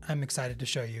that I'm excited to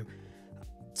show you.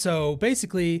 So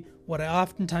basically what I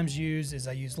oftentimes use is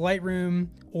I use Lightroom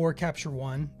or Capture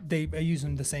One. I use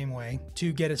them the same way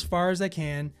to get as far as I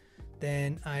can.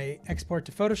 Then I export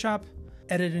to Photoshop,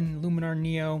 edit in Luminar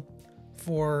Neo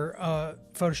for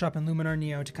Photoshop and Luminar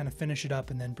Neo to kind of finish it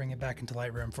up, and then bring it back into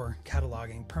Lightroom for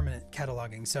cataloging, permanent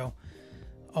cataloging. So,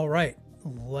 all right,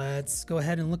 let's go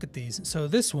ahead and look at these. So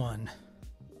this one,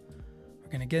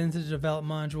 we're gonna get into the develop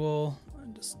module.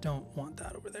 I just don't want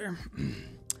that over there.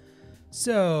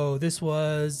 So this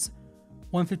was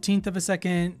 1/15 of a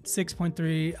second,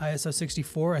 6.3 ISO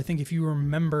 64. I think if you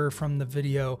remember from the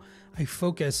video, I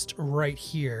focused right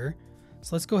here.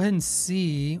 So let's go ahead and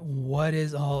see what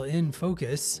is all in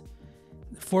focus.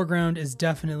 The foreground is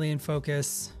definitely in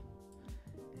focus.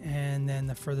 And then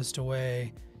the furthest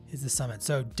away is the summit.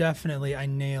 So definitely I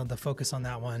nailed the focus on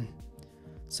that one.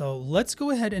 So let's go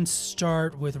ahead and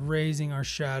start with raising our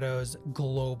shadows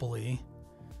globally.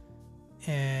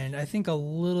 And I think a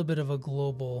little bit of a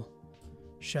global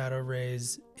shadow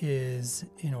raise is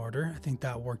in order. I think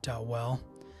that worked out well.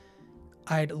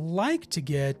 I'd like to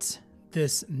get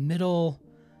this middle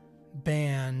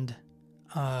band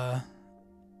a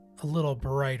little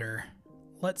brighter.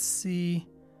 Let's see.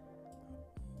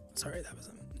 Sorry, that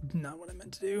was not what I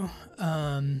meant to do.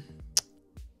 I'm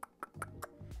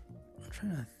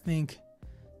trying to think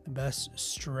the best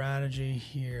strategy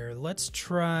here. Let's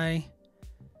try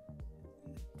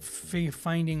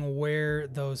finding where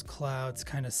those clouds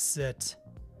kind of sit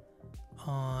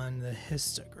on the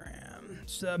histogram.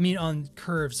 So, I mean on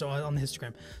curves, so on the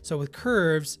histogram. So with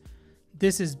curves,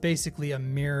 this is basically a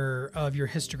mirror of your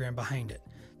histogram behind it.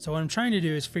 So what I'm trying to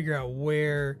do is figure out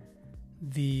where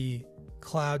the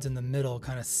clouds in the middle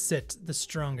kind of sit the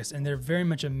strongest, and they're very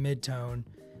much a mid-tone.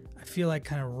 I feel like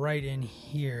kind of right in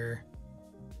here.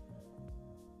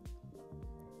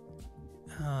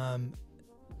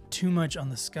 Too much on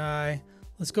the sky.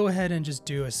 Let's go ahead and just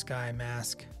do a sky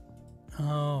mask.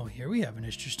 Oh, here we have an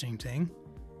interesting thing.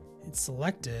 It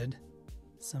selected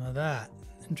some of that.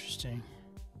 Interesting.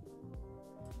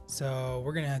 So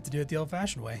we're gonna have to do it the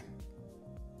old-fashioned way.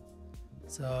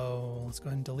 So let's go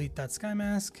ahead and delete that sky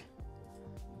mask.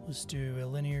 Let's do a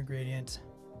linear gradient.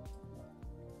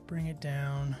 Bring it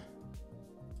down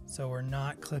so we're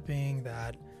not clipping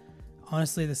that.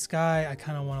 Honestly, the sky I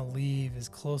kind of want to leave as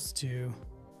close to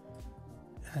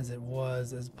as it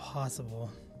was as possible.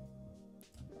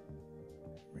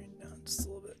 Bring it down just a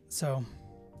little bit. So,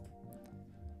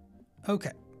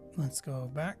 okay, let's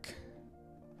go back.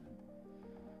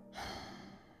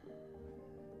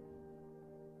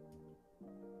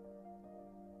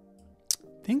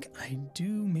 I think I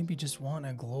do maybe just want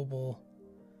a global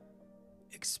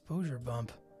exposure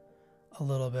bump a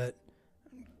little bit,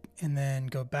 and then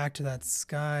go back to that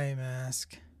sky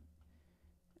mask.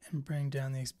 and bring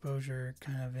down the exposure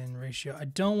kind of in ratio. I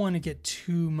don't want to get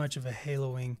too much of a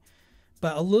haloing,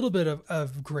 but a little bit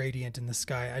of gradient in the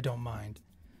sky, I don't mind.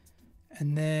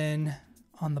 And then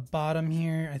on the bottom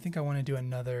here, I think I want to do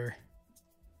another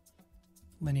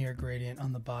linear gradient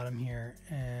on the bottom here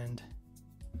and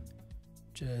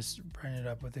just brighten it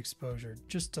up with exposure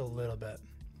just a little bit.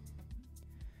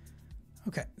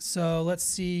 Okay, so let's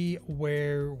see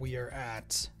where we are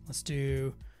at. Let's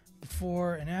do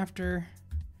before and after.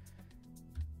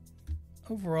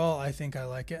 Overall, I think I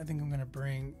like it. I think I'm going to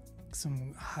bring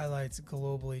some highlights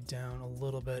globally down a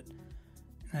little bit.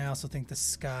 And I also think the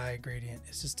sky gradient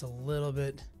is just a little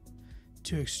bit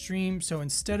too extreme. So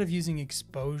instead of using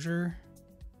exposure,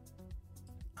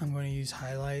 I'm going to use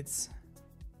highlights.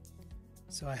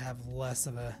 So I have less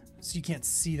of a, so you can't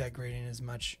see that gradient as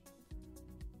much.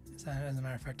 As a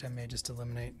matter of fact, I may just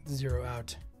eliminate, zero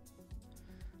out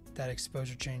that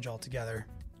exposure change altogether.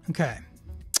 Okay.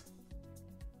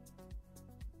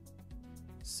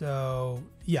 So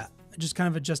yeah, I just kind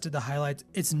of adjusted the highlights.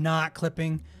 It's not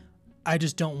clipping. I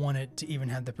just don't want it to even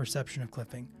have the perception of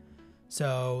clipping.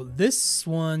 So this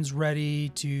one's ready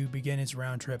to begin its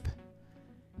round trip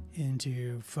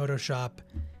into Photoshop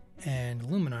and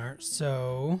Luminar.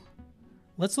 So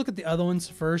let's look at the other ones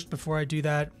first before I do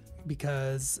that,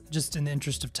 because just in the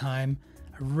interest of time,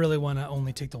 I really want to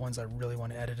only take the ones I really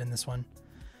want to edit in this one.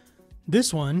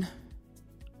 This one,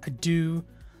 I do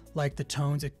like the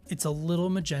tones. It's a little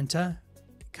magenta.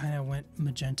 It kind of went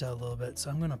magenta a little bit, so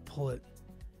I'm going to pull it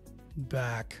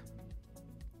back.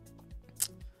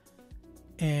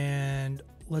 And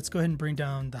let's go ahead and bring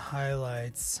down the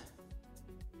highlights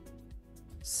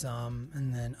some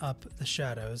and then up the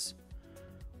shadows,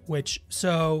 which,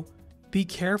 so be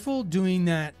careful doing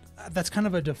that. That's kind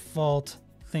of a default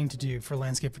thing to do for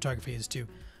landscape photography, is to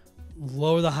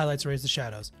lower the highlights, raise the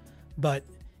shadows. But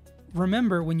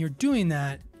remember, when you're doing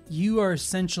that, you are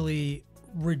essentially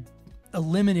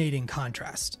eliminating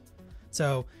contrast.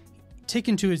 So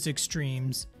taken to its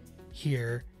extremes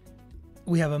here,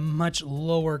 we have a much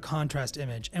lower contrast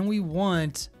image, and we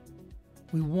want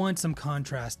some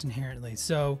contrast inherently.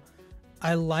 So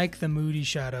I like the moody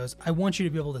shadows. I want you to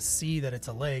be able to see that it's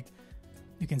a lake.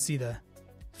 You can see the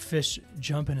fish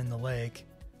jumping in the lake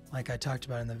like I talked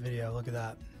about in the video. Look at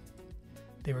that.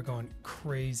 They were going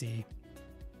crazy.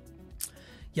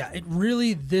 Yeah, it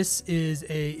really, this is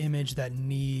a image that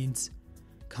needs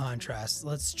contrast.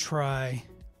 Let's try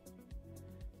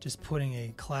just putting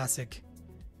a classic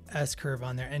S-curve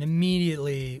on there, and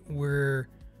immediately we're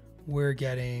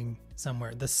getting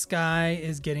somewhere. The sky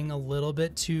is getting a little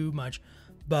bit too much,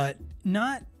 but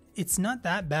it's not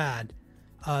that bad.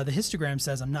 The histogram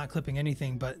says I'm not clipping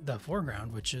anything but the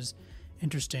foreground, which is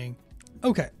interesting.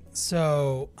 Okay,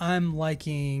 so I'm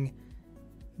liking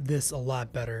this a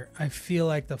lot better. I feel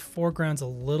like the foreground's a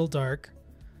little dark,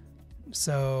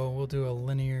 so we'll do a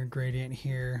linear gradient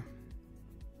here.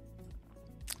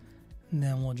 And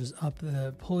then we'll just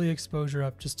pull the exposure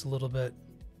up just a little bit.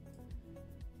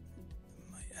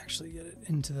 Might actually get it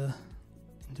into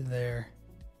there.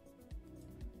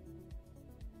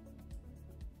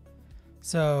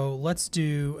 So let's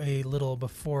do a little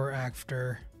before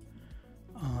after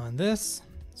on this.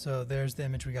 So there's the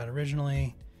image we got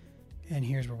originally, and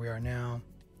here's where we are now.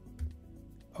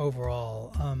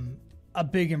 Overall, a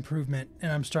big improvement,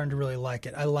 and I'm starting to really like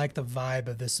it. I like the vibe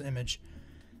of this image,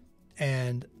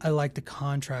 and I like the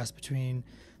contrast between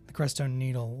the Crestone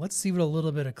needle. Let's see what a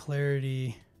little bit of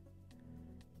clarity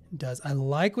does. I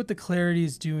like what the clarity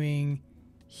is doing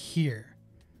here.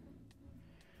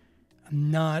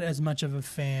 I'm not as much of a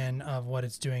fan of what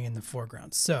it's doing in the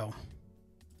foreground. So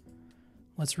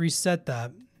let's reset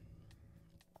that.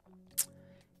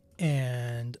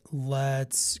 And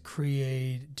let's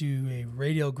do a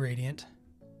radial gradient.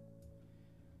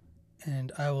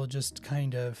 And I will just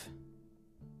kind of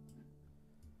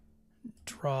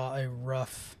draw a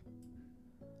rough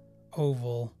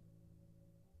oval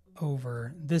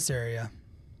over this area.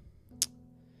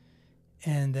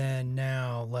 And then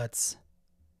now let's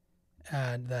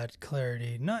add that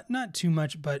clarity. Not too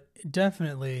much, but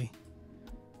definitely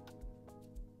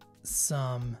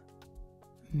some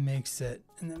makes it.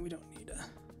 And then we don't need a...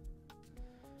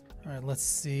 All right, let's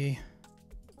see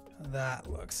how that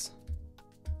looks.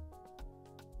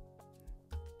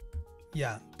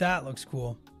 Yeah, that looks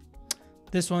cool.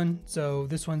 This one, so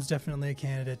this one's definitely a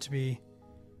candidate to be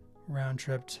round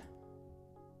tripped.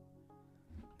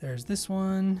 There's this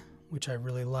one, which I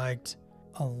really liked.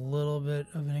 A little bit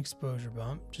of an exposure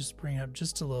bump. Just bring it up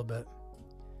just a little bit.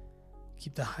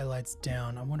 Keep the highlights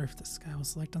down. I wonder if the sky will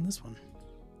select on this one.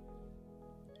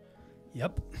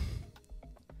 Yep.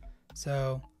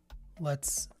 So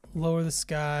let's lower the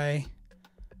sky,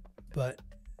 but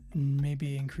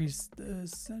maybe increase the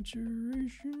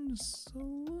saturation just a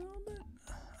little bit.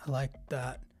 I like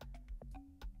that.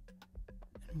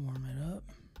 And warm it up.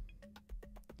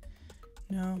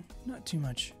 No, not too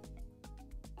much.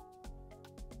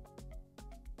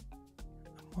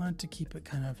 I want to keep it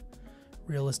kind of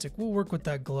realistic. We'll work with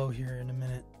that glow here in a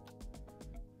minute.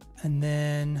 And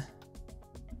then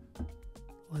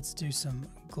let's do some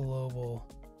global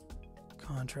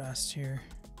contrast here.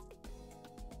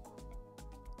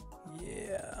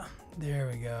 Yeah, there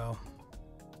we go.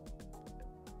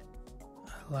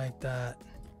 I like that.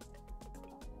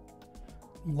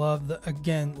 Love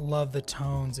the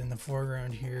tones in the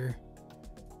foreground here.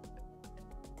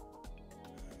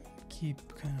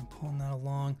 Keep kind of pulling that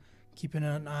along, keeping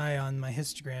an eye on my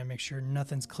histogram, make sure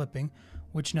nothing's clipping,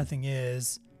 which nothing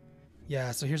is.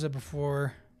 Yeah, so here's a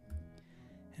before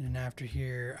and an after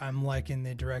here. I'm liking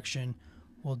the direction.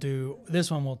 We'll do this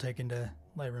one, we'll take into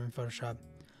Lightroom and Photoshop.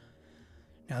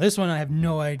 Now this one, I have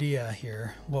no idea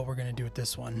here what we're gonna do with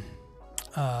this one.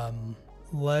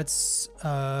 Let's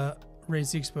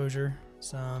raise the exposure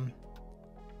some.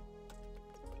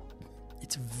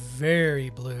 It's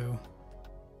very blue.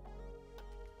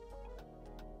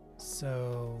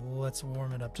 So let's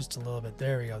warm it up just a little bit.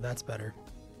 There we go, that's better.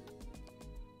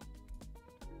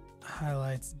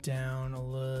 Highlights down a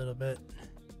little bit.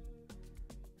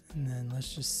 And then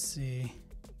let's just see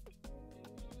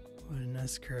what an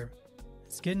S-curve.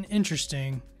 It's getting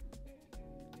interesting.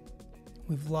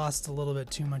 We've lost a little bit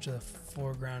too much of the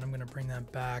foreground. I'm gonna bring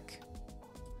that back.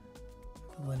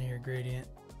 The linear gradient.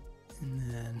 And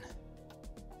then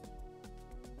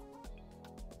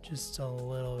just a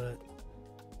little bit.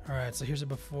 All right, so here's a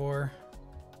before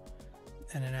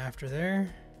and an after there.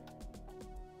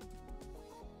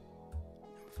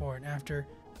 Before and after.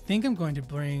 I think I'm going to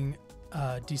bring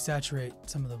desaturate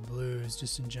some of the blues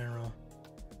just in general.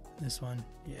 This one.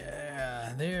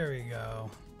 Yeah, there we go.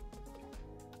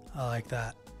 I like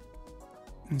that.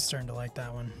 I'm starting to like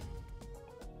that one.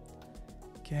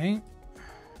 Okay.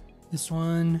 This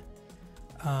one,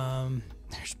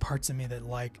 there's parts of me that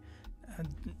like,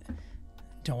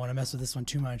 don't want to mess with this one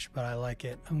too much, but I like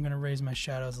it. I'm going to raise my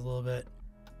shadows a little bit.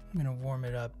 I'm going to warm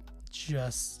it up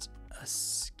just a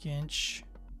skinch.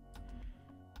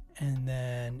 And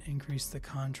then increase the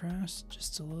contrast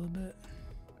just a little bit.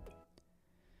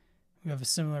 We have a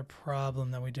similar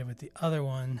problem that we did with the other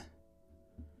one,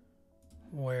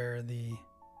 where the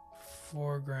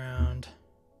foreground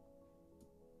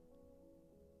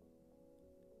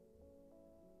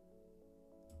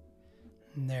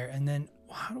there. And then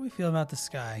how do we feel about the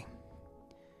sky?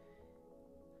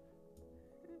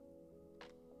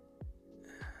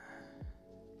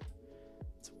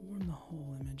 Let's warm the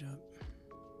whole image up.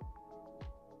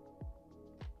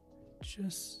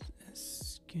 Just a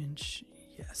skinch,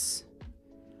 yes.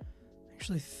 I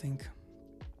actually think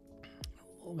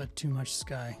a little bit too much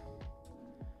sky.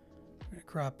 I'm gonna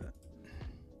crop it.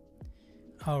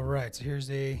 All right, so here's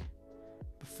a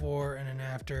before and an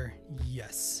after.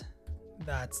 Yes,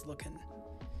 that's looking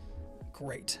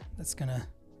great. That's gonna,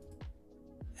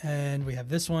 and we have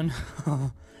this one.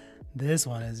 This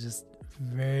one is just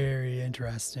very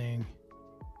interesting.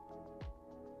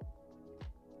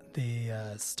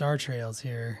 The star trails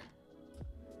here.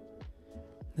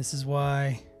 This is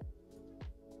why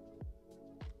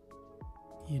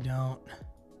you don't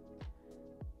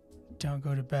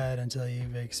go to bed until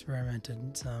you've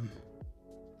experimented some.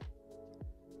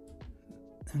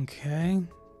 Okay.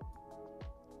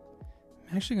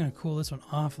 I'm actually going to cool this one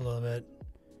off a little bit.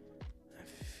 I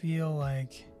feel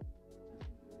like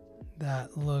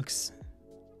that looks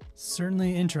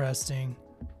certainly interesting.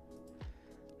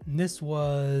 And this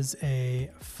was a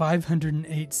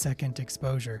 508-second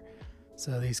exposure.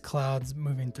 So these clouds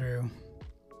moving through.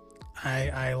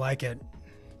 I like it,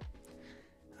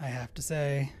 I have to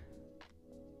say.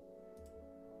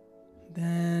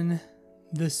 Then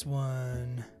this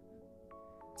one.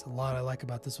 It's a lot I like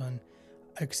about this one,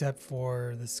 except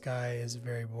for the sky is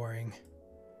very boring.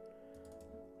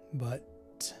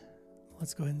 But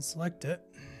let's go ahead and select it.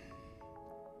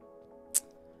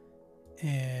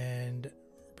 And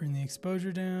bring the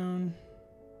exposure down.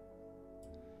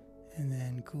 And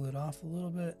then cool it off a little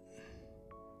bit.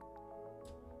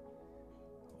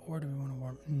 Or do we want to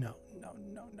warm? No.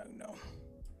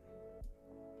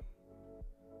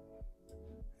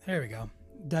 There we go.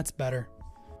 That's better.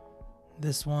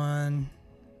 This one.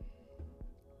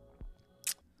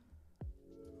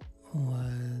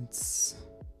 Let's.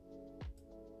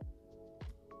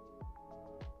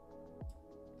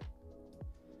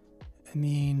 I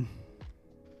mean,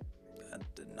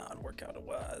 that did not work out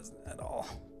at all.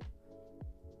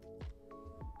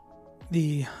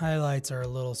 The highlights are a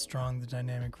little strong, the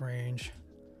dynamic range.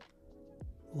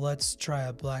 Let's try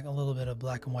a little bit of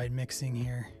black and white mixing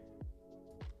here.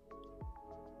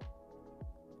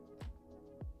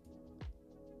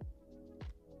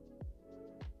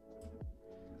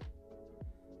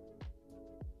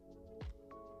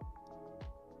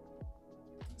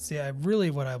 See,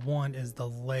 what I want is the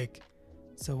lake.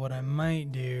 So what I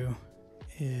might do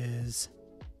is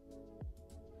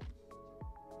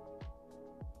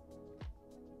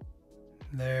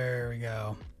there we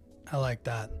go. I like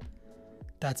that.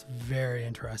 That's very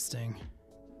interesting.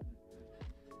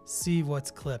 See what's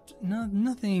clipped. No,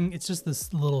 nothing. It's just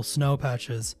this little snow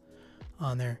patches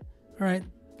on there. All right,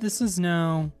 this is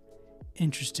now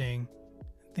interesting.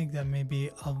 I think that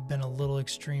maybe I've been a little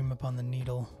extreme up on the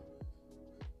needle,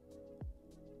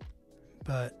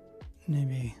 but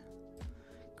maybe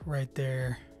right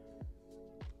there.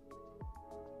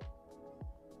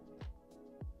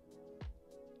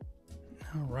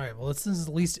 All right, well, this is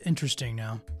at least interesting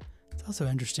now. It's also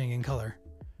interesting in color,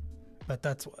 but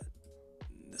that's what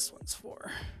this one's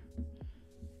for.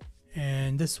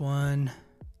 And this one,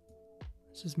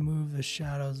 let's just move the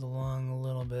shadows along a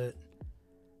little bit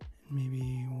and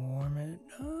maybe warm it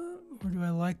up. Or do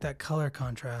I like that color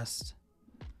contrast?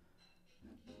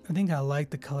 I think I like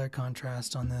the color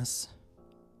contrast on this.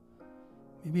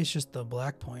 Maybe it's just the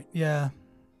black point. Yeah.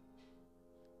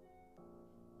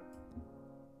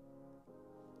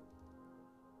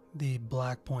 The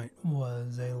black point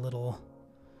was a little,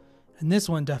 and this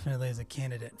one definitely is a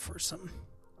candidate for some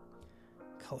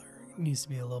color. It needs to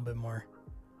be a little bit more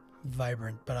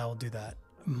vibrant, but I will do that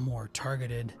more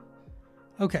targeted.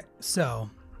 Okay, so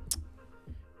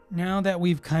now that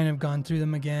we've kind of gone through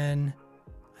them again,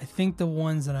 I think the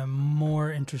ones that I'm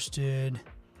more interested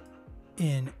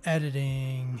in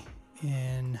editing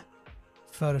in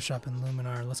Photoshop and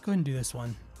Luminar, let's go ahead and do this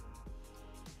one.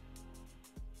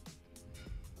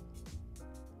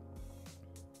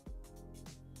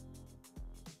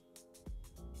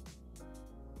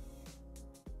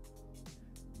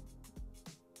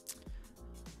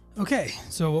 Okay,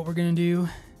 so what we're gonna do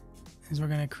is we're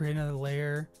gonna create another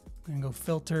layer. We're gonna go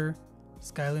filter,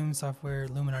 Skyloom software,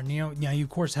 Luminar Neo. Now you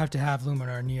of course have to have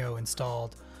Luminar Neo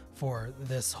installed for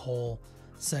this whole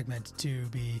segment to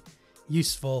be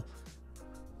useful.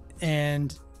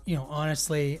 And you know,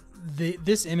 honestly,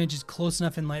 this image is close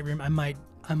enough in Lightroom.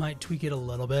 I might tweak it a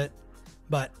little bit,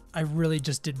 but I really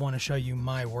just did want to show you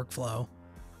my workflow.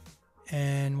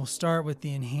 And we'll start with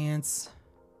the enhance.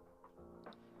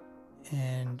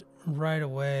 And right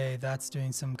away, that's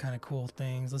doing some kind of cool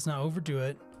things. Let's not overdo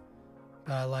it,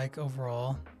 but I like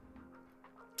overall.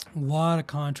 A lot of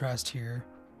contrast here.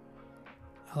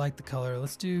 I like the color.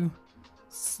 Let's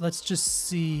just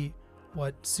see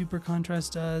what super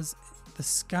contrast does. The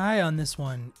sky on this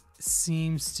one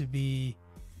seems to be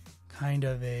kind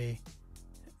of a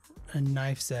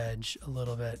knife's edge a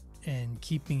little bit and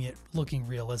keeping it looking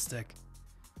realistic.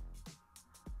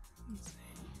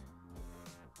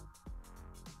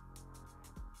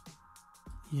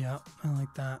 Yeah, I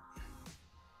like that.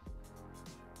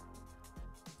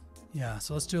 Yeah,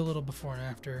 so let's do a little before and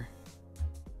after.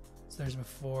 So there's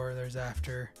before, there's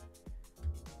after.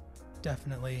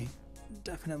 Definitely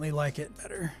like it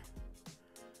better.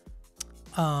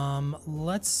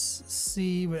 Let's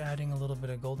see what adding a little bit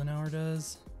of golden hour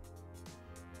does.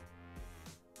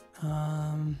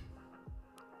 I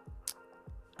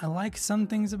like some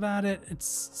things about it. It's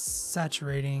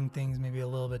saturating things maybe a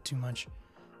little bit too much.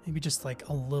 Maybe just like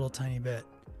a little tiny bit.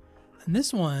 And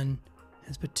this one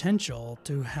has potential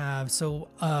to have, so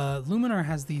Luminar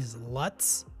has these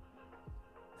LUTs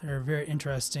that are very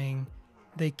interesting.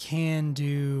 They can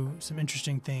do some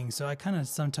interesting things. So I kind of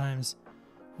sometimes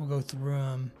will go through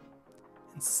them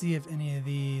and see if any of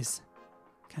these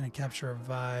kind of capture a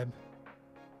vibe.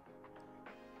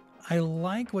 I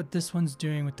like what this one's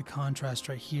doing with the contrast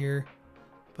right here,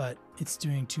 but it's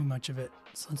doing too much of it.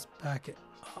 So let's back it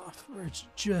off where it's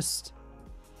just,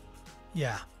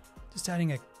 yeah, just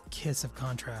adding a kiss of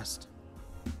contrast.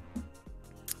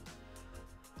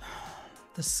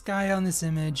 The sky on this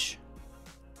image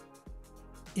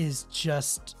is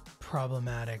just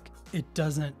problematic. It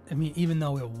doesn't, I mean, even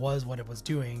though it was what it was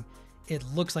doing, it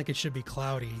looks like it should be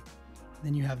cloudy.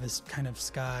 Then you have this kind of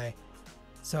sky.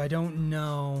 So I don't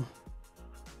know.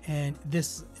 And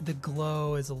the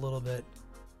glow is a little bit,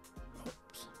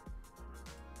 oops.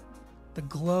 The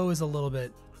glow is a little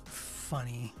bit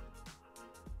funny.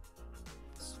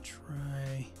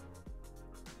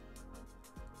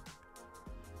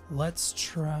 Let's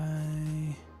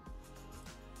try.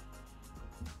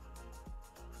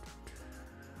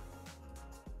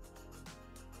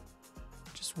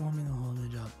 just warming the whole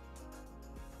image up.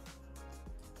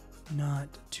 Not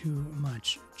too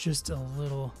much, just a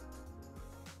little.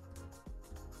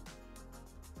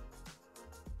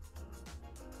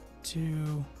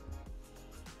 Two.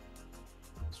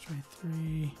 Let's try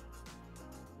 3.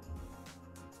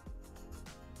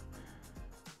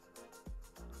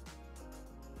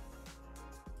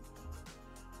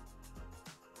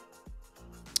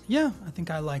 Yeah, I think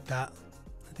I like that.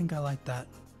 I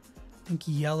think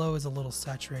yellow is a little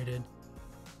saturated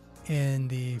in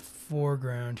the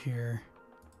foreground here.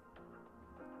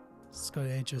 Let's go to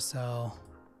HSL.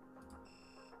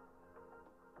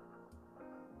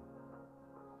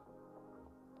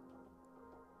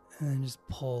 And then just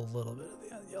pull a little bit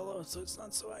of the yellow so it's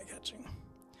not so eye-catching. I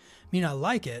mean, I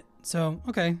like it. So,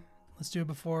 okay, let's do it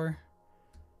before.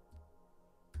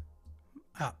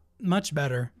 Ah, much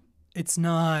better. It's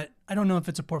not, I don't know if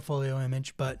it's a portfolio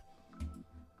image, but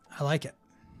I like it.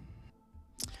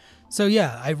 So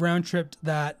yeah, I round tripped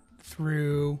that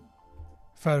through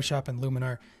Photoshop and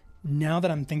Luminar. Now that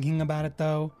I'm thinking about it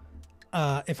though,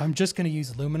 if I'm just going to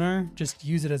use Luminar, just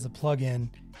use it as a plugin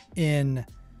in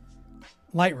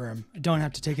Lightroom. I don't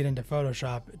have to take it into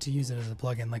Photoshop to use it as a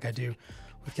plugin like I do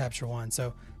with Capture One.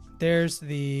 So there's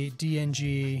the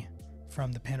DNG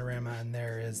from the panorama, and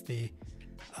there is the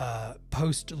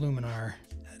post Luminar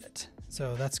edit.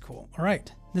 So that's cool. All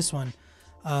right, this one.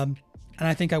 And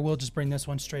I think I will just bring this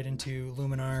one straight into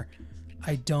Luminar.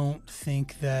 I don't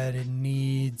think that it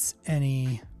needs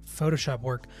any Photoshop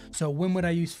work. So when would I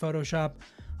use Photoshop?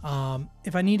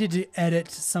 If I needed to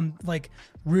edit some, like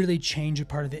really change a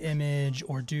part of the image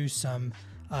or do some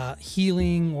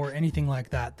healing or anything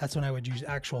like that, that's when I would use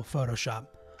actual Photoshop.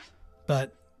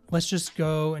 But let's just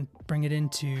go and bring it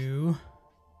into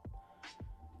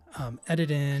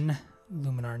edit in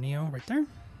Luminar Neo right there.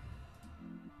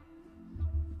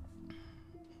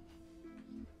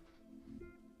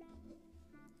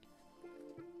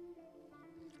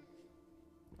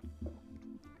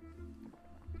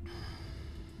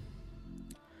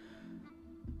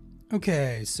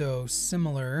 Okay, so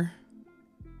similar.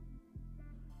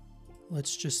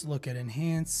 Let's just look at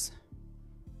enhance.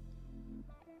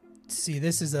 See,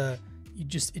 this is a,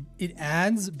 it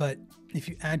adds, but if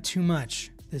you add too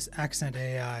much, this accent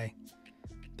AI,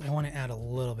 but I want to add a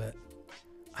little bit.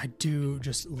 I do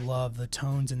just love the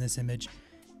tones in this image.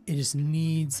 It just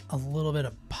needs a little bit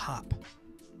of pop.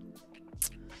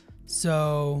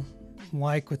 So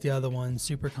like with the other one,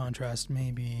 super contrast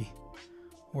may be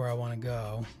where I want to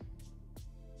go.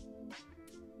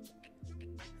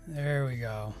 There we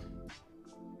go.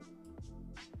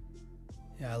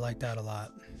 Yeah, I like that a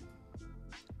lot.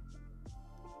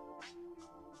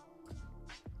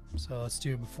 So let's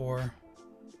do it before.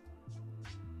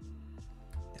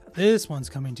 Yeah, this one's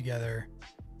coming together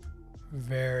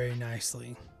very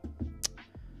nicely.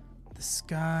 The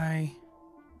sky.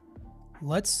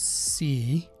 Let's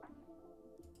see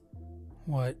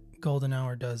what golden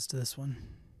hour does to this one.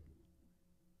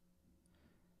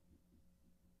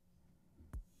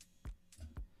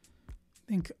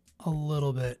 I think a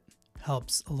little bit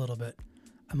helps a little bit.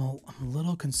 I'm a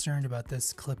little concerned about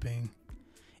this clipping.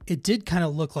 It did kind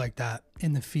of look like that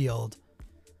in the field,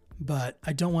 but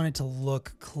I don't want it to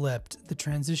look clipped. The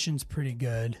transition's pretty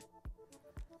good,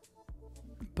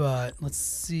 but let's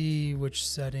see which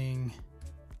setting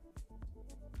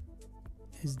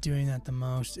is doing that the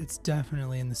most. It's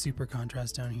definitely in the super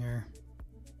contrast down here.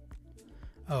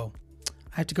 Oh,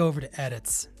 I have to go over to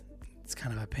edits. It's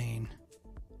kind of a pain.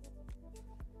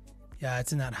 Yeah,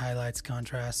 it's in that highlights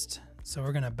contrast. So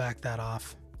we're going to back that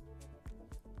off.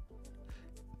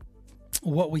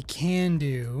 What we can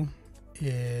do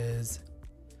is,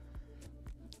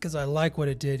 because I like what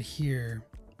it did here,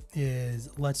 is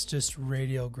let's just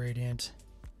radial gradient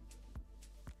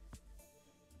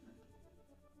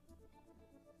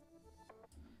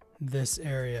this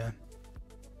area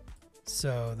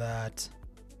so that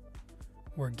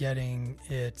we're getting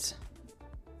it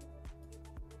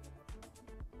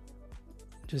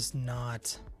just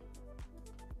not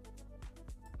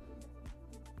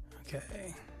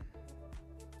okay.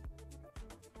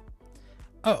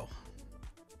 Oh,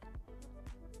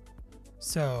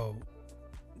 so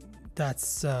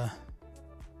that's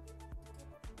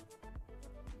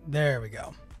there we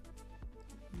go.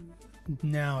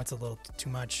 Now it's a little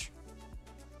too much.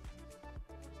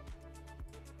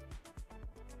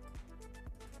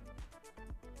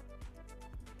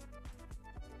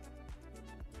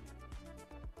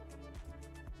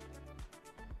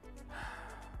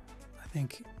 I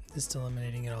think just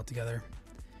eliminating it altogether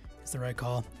is the right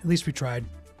call. At least we tried.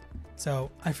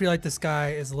 So I feel like the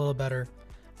sky is a little better.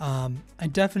 I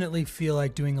definitely feel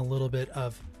like doing a little bit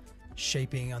of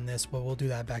shaping on this, but we'll do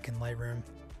that back in Lightroom.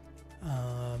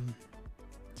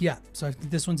 Yeah, so I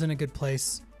think this one's in a good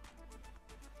place.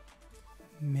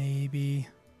 Maybe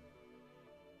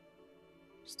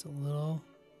just a little.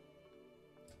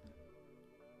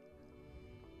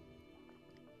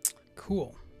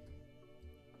 Cool.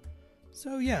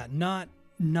 So yeah, not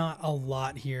a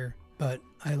lot here, but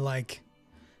I liked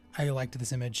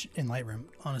this image in Lightroom.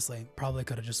 Honestly, probably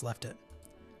could have just left it.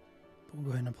 But we'll go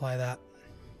ahead and apply that.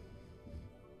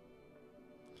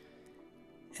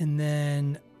 And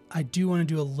then I do want to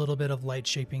do a little bit of light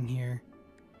shaping here.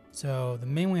 So the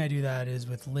main way I do that is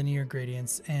with linear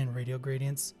gradients and radial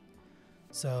gradients.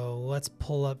 So let's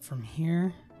pull up from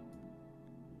here.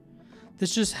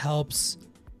 This just helps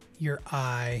your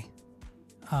eye.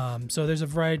 So there's a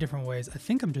variety of different ways. I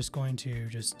think I'm just going to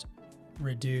just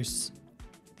reduce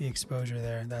the exposure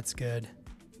there. That's good.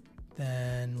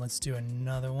 Then let's do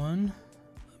another one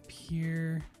up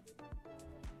here.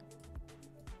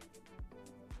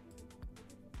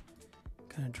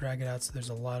 Kind of drag it out so there's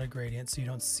a lot of gradient so you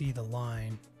don't see the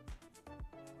line.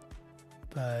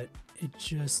 But it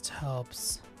just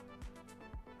helps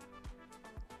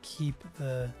keep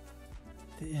the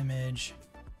image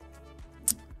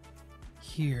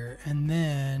here. And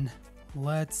then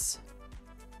let's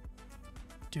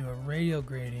do a radial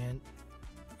gradient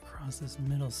across this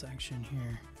middle section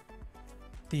here.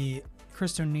 The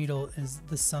crystal needle is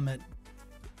the summit,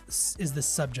 is the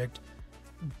subject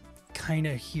kind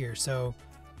of here. So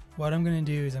what I'm going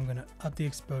to do is I'm going to up the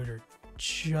exposure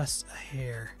just a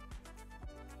hair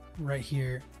right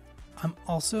here. I'm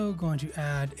also going to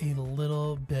add a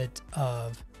little bit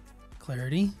of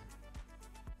clarity,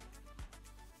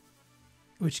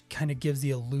 which kind of gives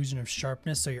the illusion of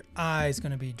sharpness. So your eye is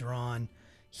going to be drawn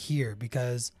here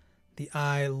because the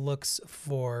eye looks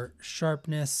for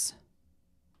sharpness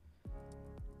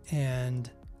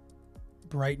and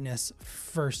brightness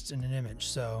first in an image.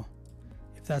 So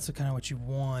if that's kind of what you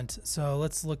want. So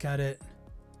let's look at it.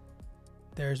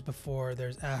 There's before,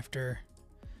 there's after.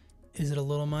 Is it a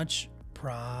little much?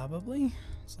 Probably.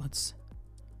 So let's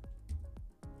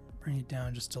bring it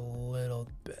down just a little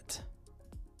bit.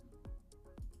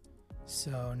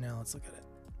 So now let's look at it.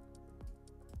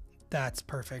 That's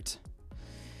perfect.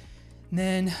 And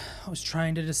then I was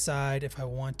trying to decide if I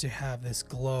want to have this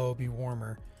glow be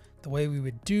warmer. The way we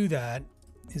would do that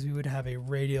is we would have a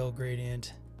radial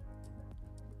gradient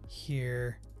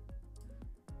here.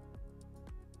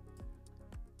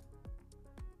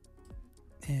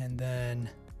 And then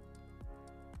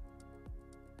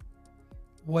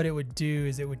what it would do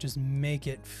is it would just make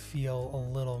it feel a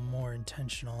little more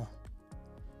intentional.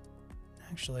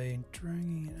 Actually,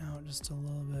 dragging it out just a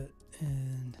little bit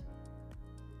and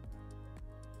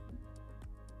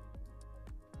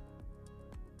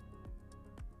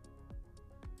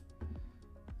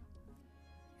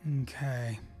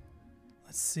okay,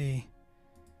 let's see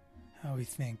how we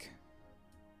think.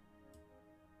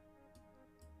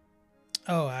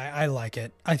 Oh, I like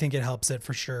it. I think it helps it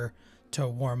for sure to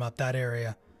warm up that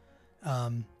area.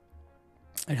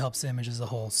 It helps the image as a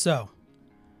whole. So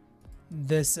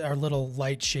this, our little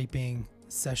light shaping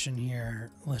session here,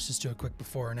 let's just do a quick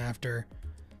before and after.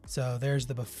 So there's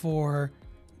the before,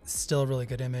 still a really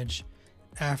good image.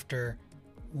 After,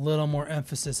 little more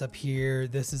emphasis up here.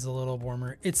 This is a little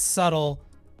warmer. It's subtle,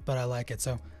 but I like it.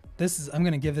 So this is, I'm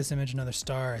going to give this image another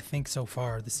star. I think so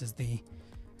far this is the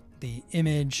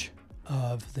image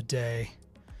of the day.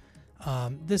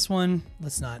 This one,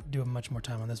 let's not do much more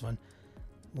time on this one.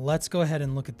 Let's go ahead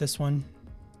and look at this one.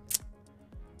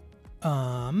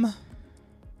 Let's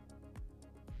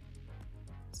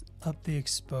up the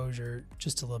exposure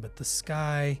just a little bit. The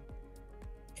sky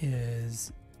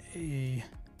is a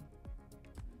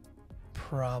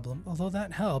problem, although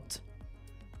that helped.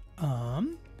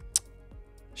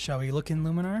 Shall we look in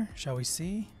Luminar? Shall we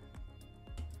see?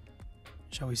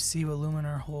 Shall we see what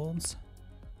Luminar holds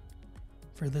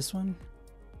for this one?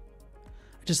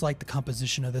 I just like the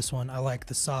composition of this one. I like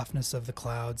the softness of the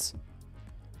clouds.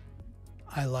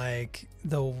 I like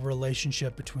the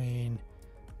relationship between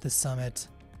the summit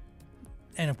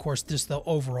and of course just the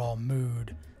overall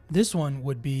mood. This one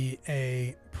would be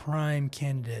a prime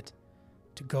candidate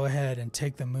to go ahead and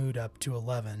take the mood up to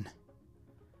 11.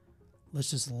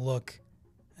 Let's just look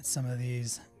at some of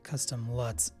these custom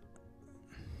LUTs.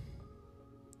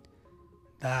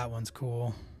 That one's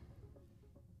cool.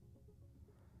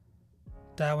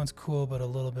 That one's cool, but a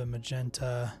little bit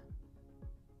magenta.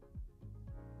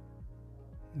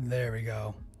 There we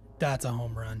go. That's a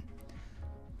home run.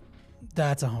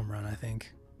 That's a home run, I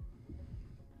think.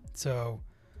 So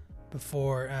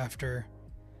before, after,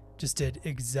 just did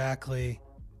exactly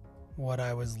what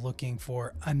I was looking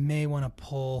for. I may want to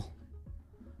pull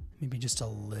maybe just a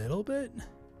little bit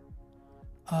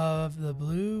of the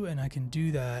blue, and I can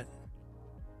do that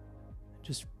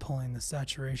just pulling the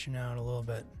saturation out a little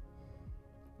bit.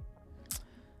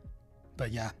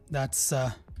 But yeah, that's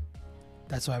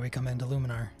why we come into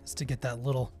Luminar, is to get that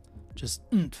little just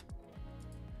oomph.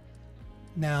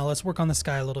 Now let's work on the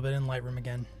sky a little bit in Lightroom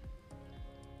again.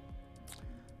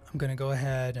 I'm going to go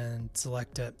ahead and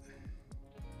select it.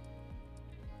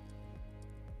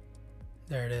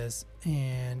 There it is.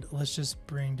 And let's just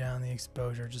bring down the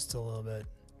exposure just a little bit.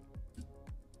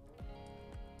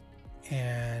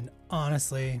 And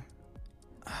honestly,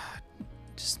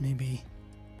 just maybe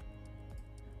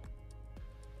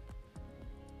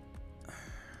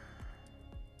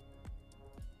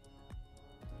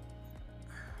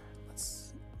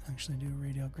let's actually do a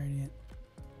radial gradient.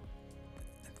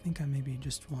 I think I maybe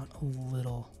just want a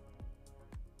little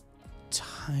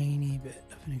tiny bit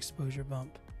of an exposure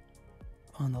bump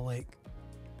on the lake.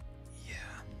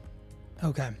 Yeah.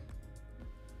 Okay.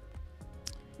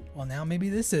 Well, now maybe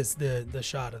this is the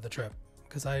shot of the trip,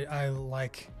 because I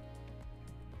like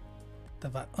the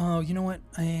vibe. Oh, you know what?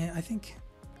 I think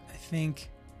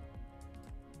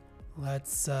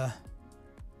let's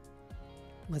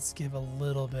give a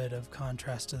little bit of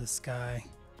contrast to the sky.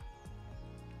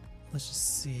 Let's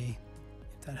just see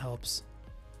if that helps.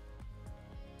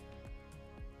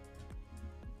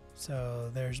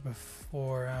 So there's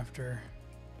before, after.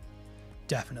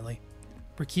 Definitely.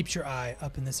 But keeps your eye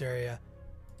up in this area.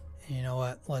 And you know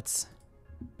what? Let's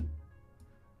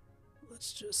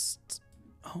just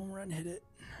home run hit it,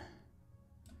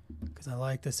 because I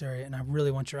like this area and I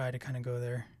really want your eye to kind of go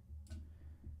there.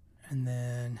 And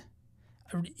then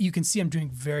you can see I'm doing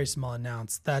very small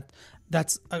announce.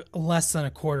 That's less than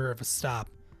a quarter of a stop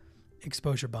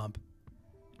exposure bump.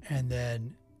 And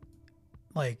then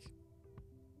like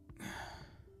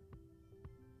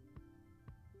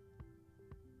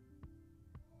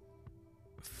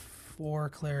for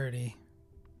clarity,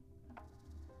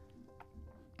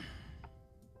 I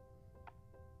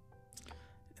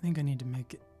think I need to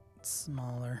make it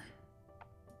smaller,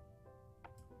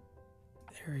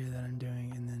 the area that I'm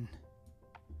doing, and then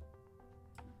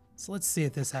so let's see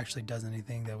if this actually does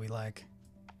anything that we like.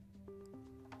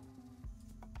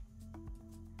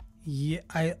 Yeah,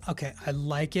 I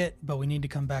like it, but we need to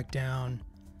come back down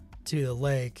to the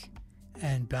lake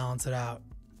and balance it out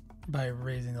by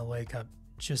raising the lake up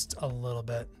just a little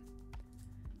bit.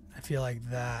 I feel like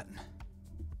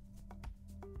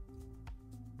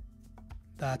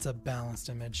that's a balanced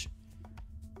image.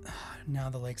 Now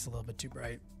the lake's a little bit too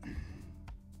bright.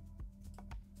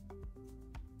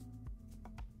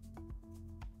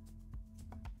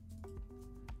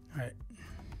 All right.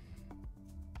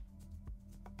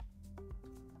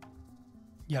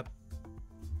 Yep.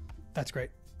 That's great.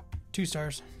 2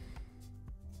 stars.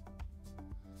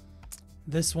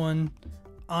 This one,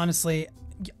 honestly,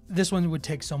 this one would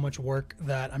take so much work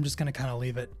that I'm just going to kind of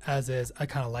leave it as is. I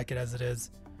kind of like it as it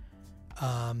is.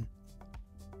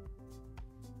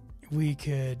 We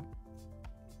could,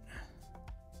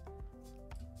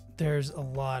 there's a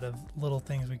lot of little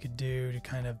things we could do to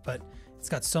kind of, but it's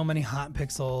got so many hot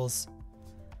pixels.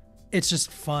 It's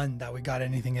just fun that we got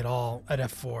anything at all at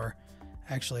f4.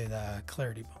 Actually, the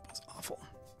clarity bump was awful.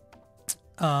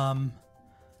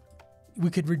 We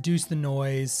could reduce the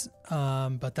noise,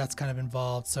 but that's kind of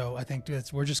involved. So I think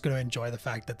we're just going to enjoy the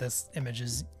fact that this image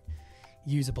is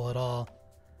usable at all.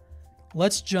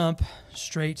 Let's jump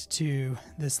straight to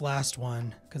this last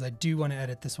one, because I do want to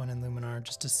edit this one in Luminar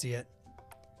just to see it.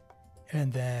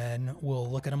 And then we'll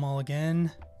look at them all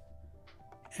again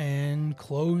and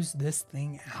close this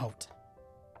thing out.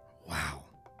 Wow.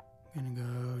 I'm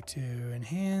gonna go to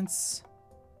enhance,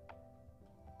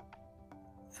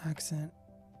 accent.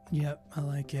 Yep, I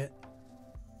like it.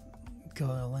 Go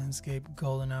to landscape,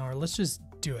 golden hour. Let's just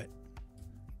do it.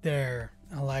 There,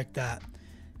 I like that.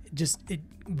 It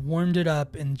warmed it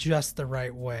up in just the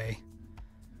right way.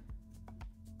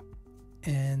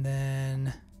 And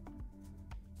then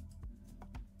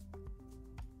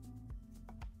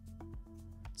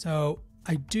so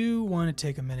I do want to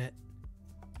take a minute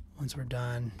once we're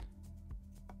done.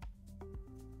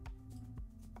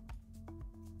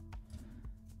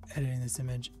 Editing this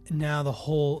image. Now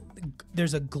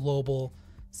there's a global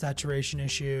saturation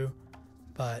issue,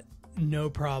 but no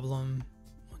problem.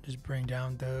 We'll just bring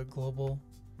down the global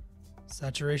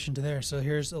saturation to there. So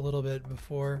here's a little bit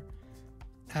before,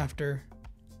 after,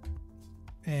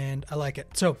 and I like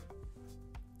it. So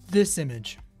this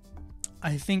image,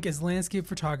 I think as landscape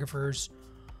photographers,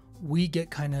 we get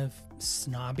kind of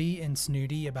snobby and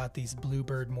snooty about these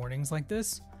bluebird mornings like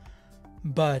this.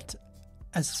 But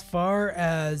as far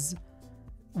as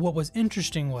what was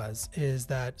interesting is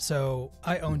that, so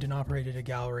I owned and operated a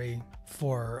gallery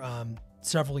for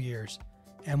several years.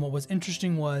 And what was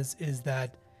interesting is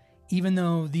that even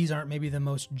though these aren't maybe the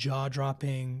most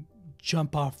jaw-dropping,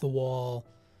 jump off the wall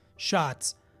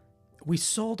shots, we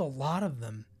sold a lot of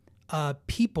them.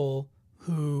 People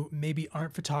who maybe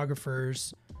aren't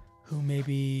photographers, who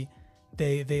maybe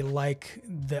they like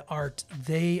the art,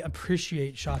 they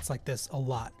appreciate shots like this a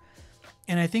lot.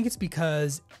 And I think it's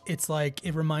because it's like,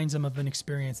 it reminds them of an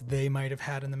experience they might have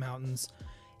had in the mountains.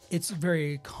 It's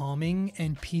very calming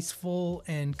and peaceful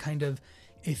and kind of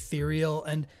ethereal.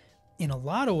 And in a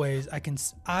lot of ways,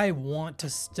 I want to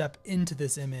step into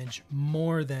this image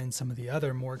more than some of the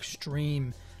other more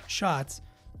extreme shots.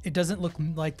 It doesn't look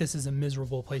like this is a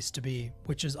miserable place to be,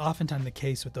 which is oftentimes the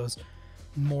case with those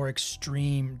more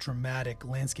extreme, dramatic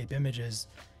landscape images.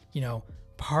 You know,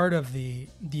 part of the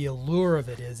allure of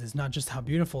it is not just how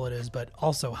beautiful it is, but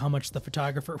also how much the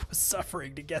photographer was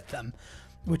suffering to get them,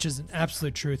 which is an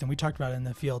absolute truth. And we talked about it in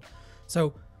the field.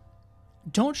 So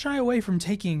don't shy away from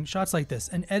taking shots like this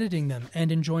and editing them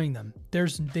and enjoying them. They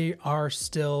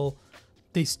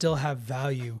still have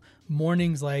value.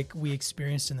 Mornings like we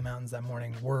experienced in the mountains that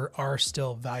morning are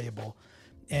still valuable,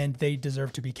 and they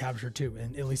deserve to be captured too,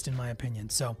 and at least in my opinion.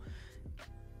 So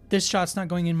this shot's not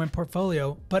going in my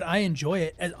portfolio, but I enjoy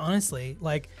it. And honestly,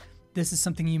 like, this is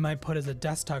something you might put as a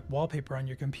desktop wallpaper on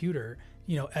your computer,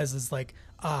 you know, as is like,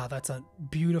 that's a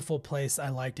beautiful place I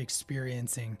liked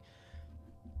experiencing.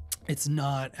 It's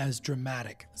not as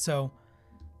dramatic. So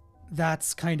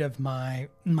that's kind of my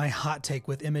hot take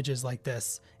with images like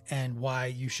this, and why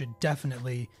you should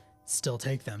definitely still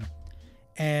take them.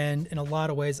 And in a lot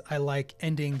of ways, I like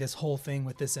ending this whole thing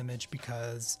with this image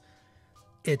because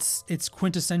it's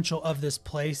quintessential of this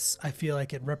place. I feel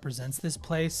like it represents this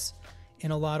place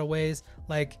in a lot of ways.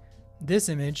 Like this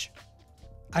image,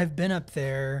 I've been up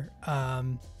there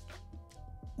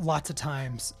lots of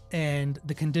times, and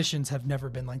the conditions have never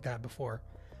been like that before.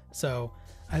 So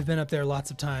I've been up there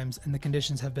lots of times, and the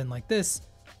conditions have been like this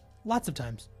lots of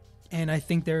times. And I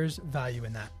think there's value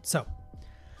in that. So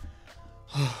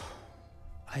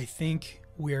I think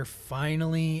we're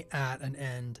finally at an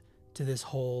end to this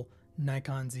whole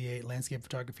Nikon Z8 landscape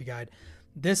photography guide.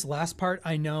 This last part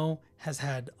I know has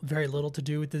had very little to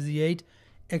do with the Z8,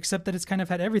 except that it's kind of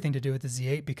had everything to do with the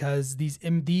Z8, because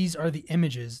these are the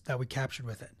images that we captured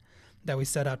with it, that we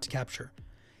set out to capture.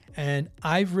 And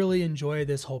I've really enjoyed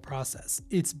this whole process.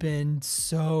 It's been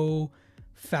so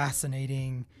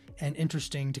fascinating and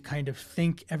interesting to kind of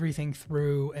think everything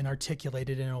through and articulate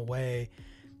it in a way,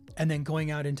 and then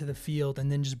going out into the field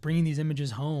and then just bringing these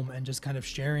images home and just kind of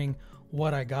sharing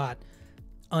what I got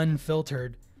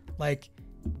unfiltered. Like,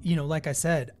 you know, like I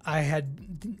said,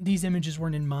 these images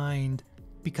weren't in mind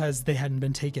because they hadn't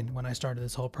been taken when I started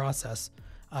this whole process.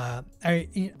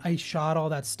 I shot all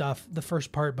that stuff, the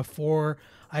first part, before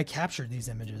I captured these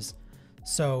images.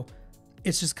 So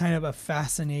it's just kind of a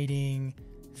fascinating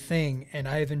thing, and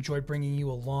I have enjoyed bringing you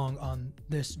along on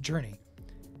this journey.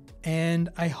 And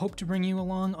I hope to bring you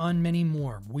along on many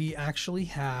more. We actually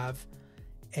have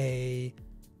a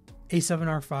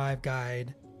A7R5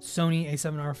 guide, Sony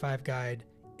A7R5 guide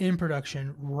in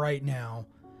production right now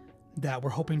that we're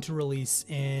hoping to release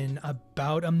in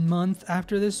about a month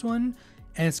after this one.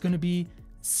 And it's going to be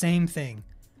same thing.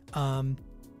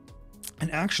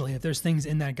 And actually, if there's things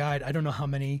in that guide, I don't know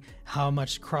how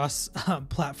much cross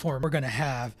platform we're going to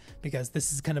have, because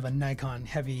this is kind of a Nikon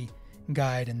heavy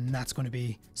guide, and that's going to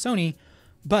be Sony.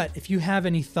 But if you have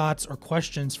any thoughts or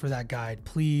questions for that guide,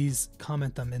 please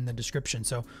comment them in the description.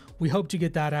 So we hope to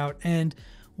get that out. And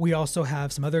we also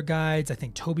have some other guides. I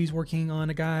think Toby's working on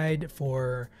a guide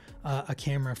for a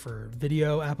camera for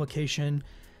video application.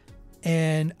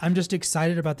 And I'm just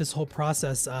excited about this whole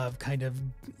process of kind of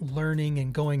learning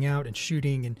and going out and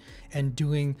shooting and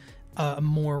doing a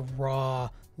more raw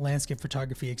landscape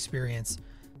photography experience.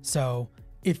 So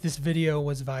if this video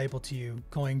was valuable to you,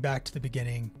 going back to the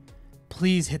beginning,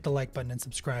 please hit the like button and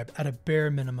subscribe. At a bare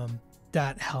minimum,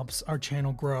 that helps our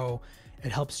channel grow.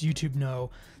 It helps YouTube know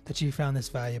that you found this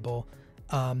valuable.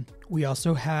 We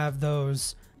also have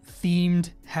those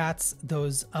themed hats,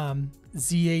 those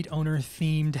Z8 owner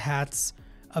themed hats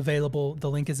available. The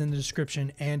link is in the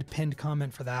description and pinned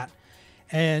comment for that.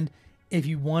 And if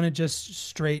you want to just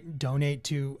straight donate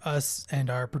to us and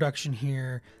our production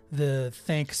here, the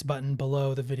thanks button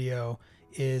below the video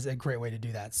is a great way to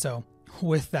do that. So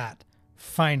with that,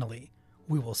 finally,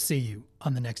 we will see you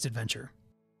on the next adventure.